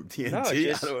them? From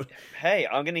TNT? No, hey,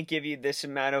 I'm gonna give you this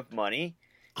amount of money.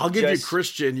 I'll give you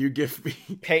Christian. You give me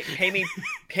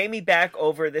pay me back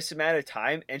over this amount of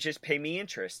time, and just pay me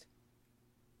interest.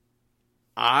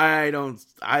 I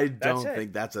don't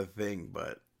think that's a thing,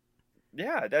 but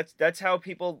yeah, that's how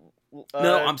people.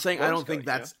 No, I'm saying I don't think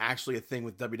that's actually a thing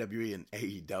with WWE and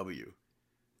AEW.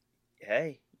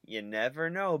 Hey, you never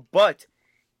know, but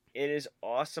it is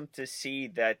awesome to see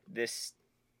that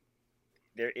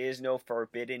there is no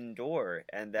forbidden door,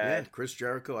 and that Chris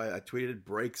Jericho, I tweeted,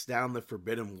 breaks down the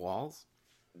forbidden walls.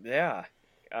 Yeah,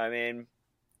 I mean,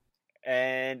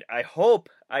 and I hope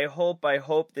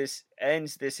this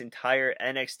ends this entire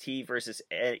NXT versus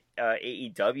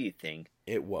AEW thing.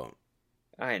 It won't.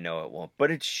 I know it won't, but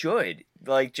it should.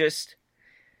 Like, just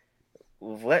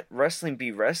let wrestling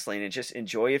be wrestling and just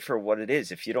enjoy it for what it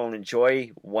is. If you don't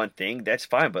enjoy one thing, that's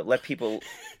fine, but let people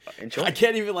enjoy I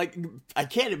can't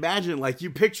imagine, you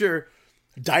picture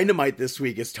Dynamite this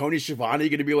week. Is Tony Schiavone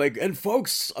going to be like, and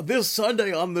folks, this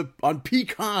Sunday on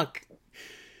Peacock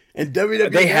and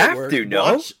WWE they Network, have to,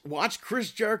 no? Watch Chris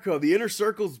Jericho, the Inner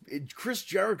Circle's Chris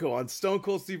Jericho on Stone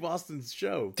Cold Steve Austin's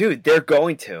show. Dude, they're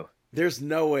going to. There's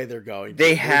no way they're going to.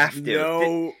 They have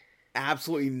to.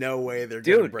 Absolutely no way they're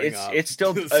going to bring up it's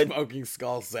still the Smoking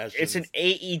Skull session. It's an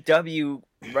AEW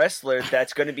wrestler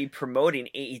that's going to be promoting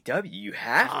AEW. You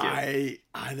have to.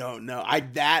 I don't know.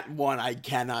 That one I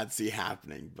cannot see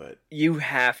happening, but you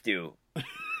have to.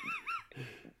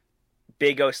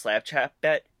 Big O slap chat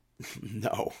bet?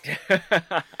 No.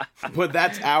 But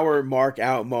that's our mark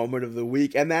out moment of the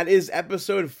week, and that is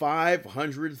episode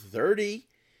 530.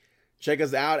 Check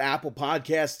us out, Apple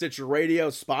Podcasts, Stitcher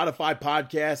Radio, Spotify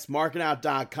Podcasts,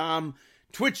 markinout.com,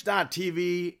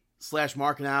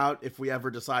 twitch.tv/markinout if we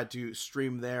ever decide to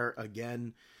stream there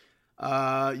again.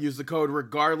 Use the code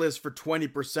regardless for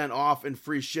 20% off and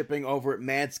free shipping over at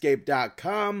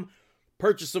manscaped.com.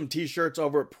 Purchase some t-shirts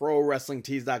over at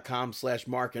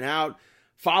prowrestlingtees.com/markinout.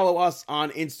 Follow us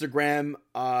on Instagram,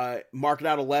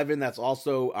 markinout11. That's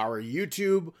also our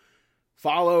YouTube.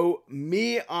 Follow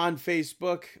me on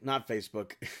Facebook,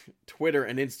 Twitter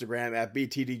and Instagram at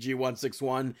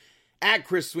BTDG161, at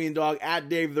Chris Sweendog, at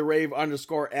Dave the Rave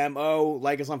 _MO.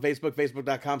 Like us on Facebook,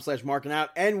 facebook.com/markingout.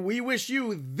 And we wish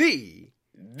you the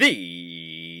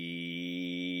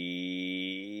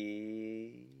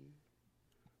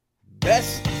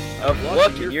best of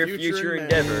luck in your future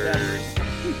endeavors.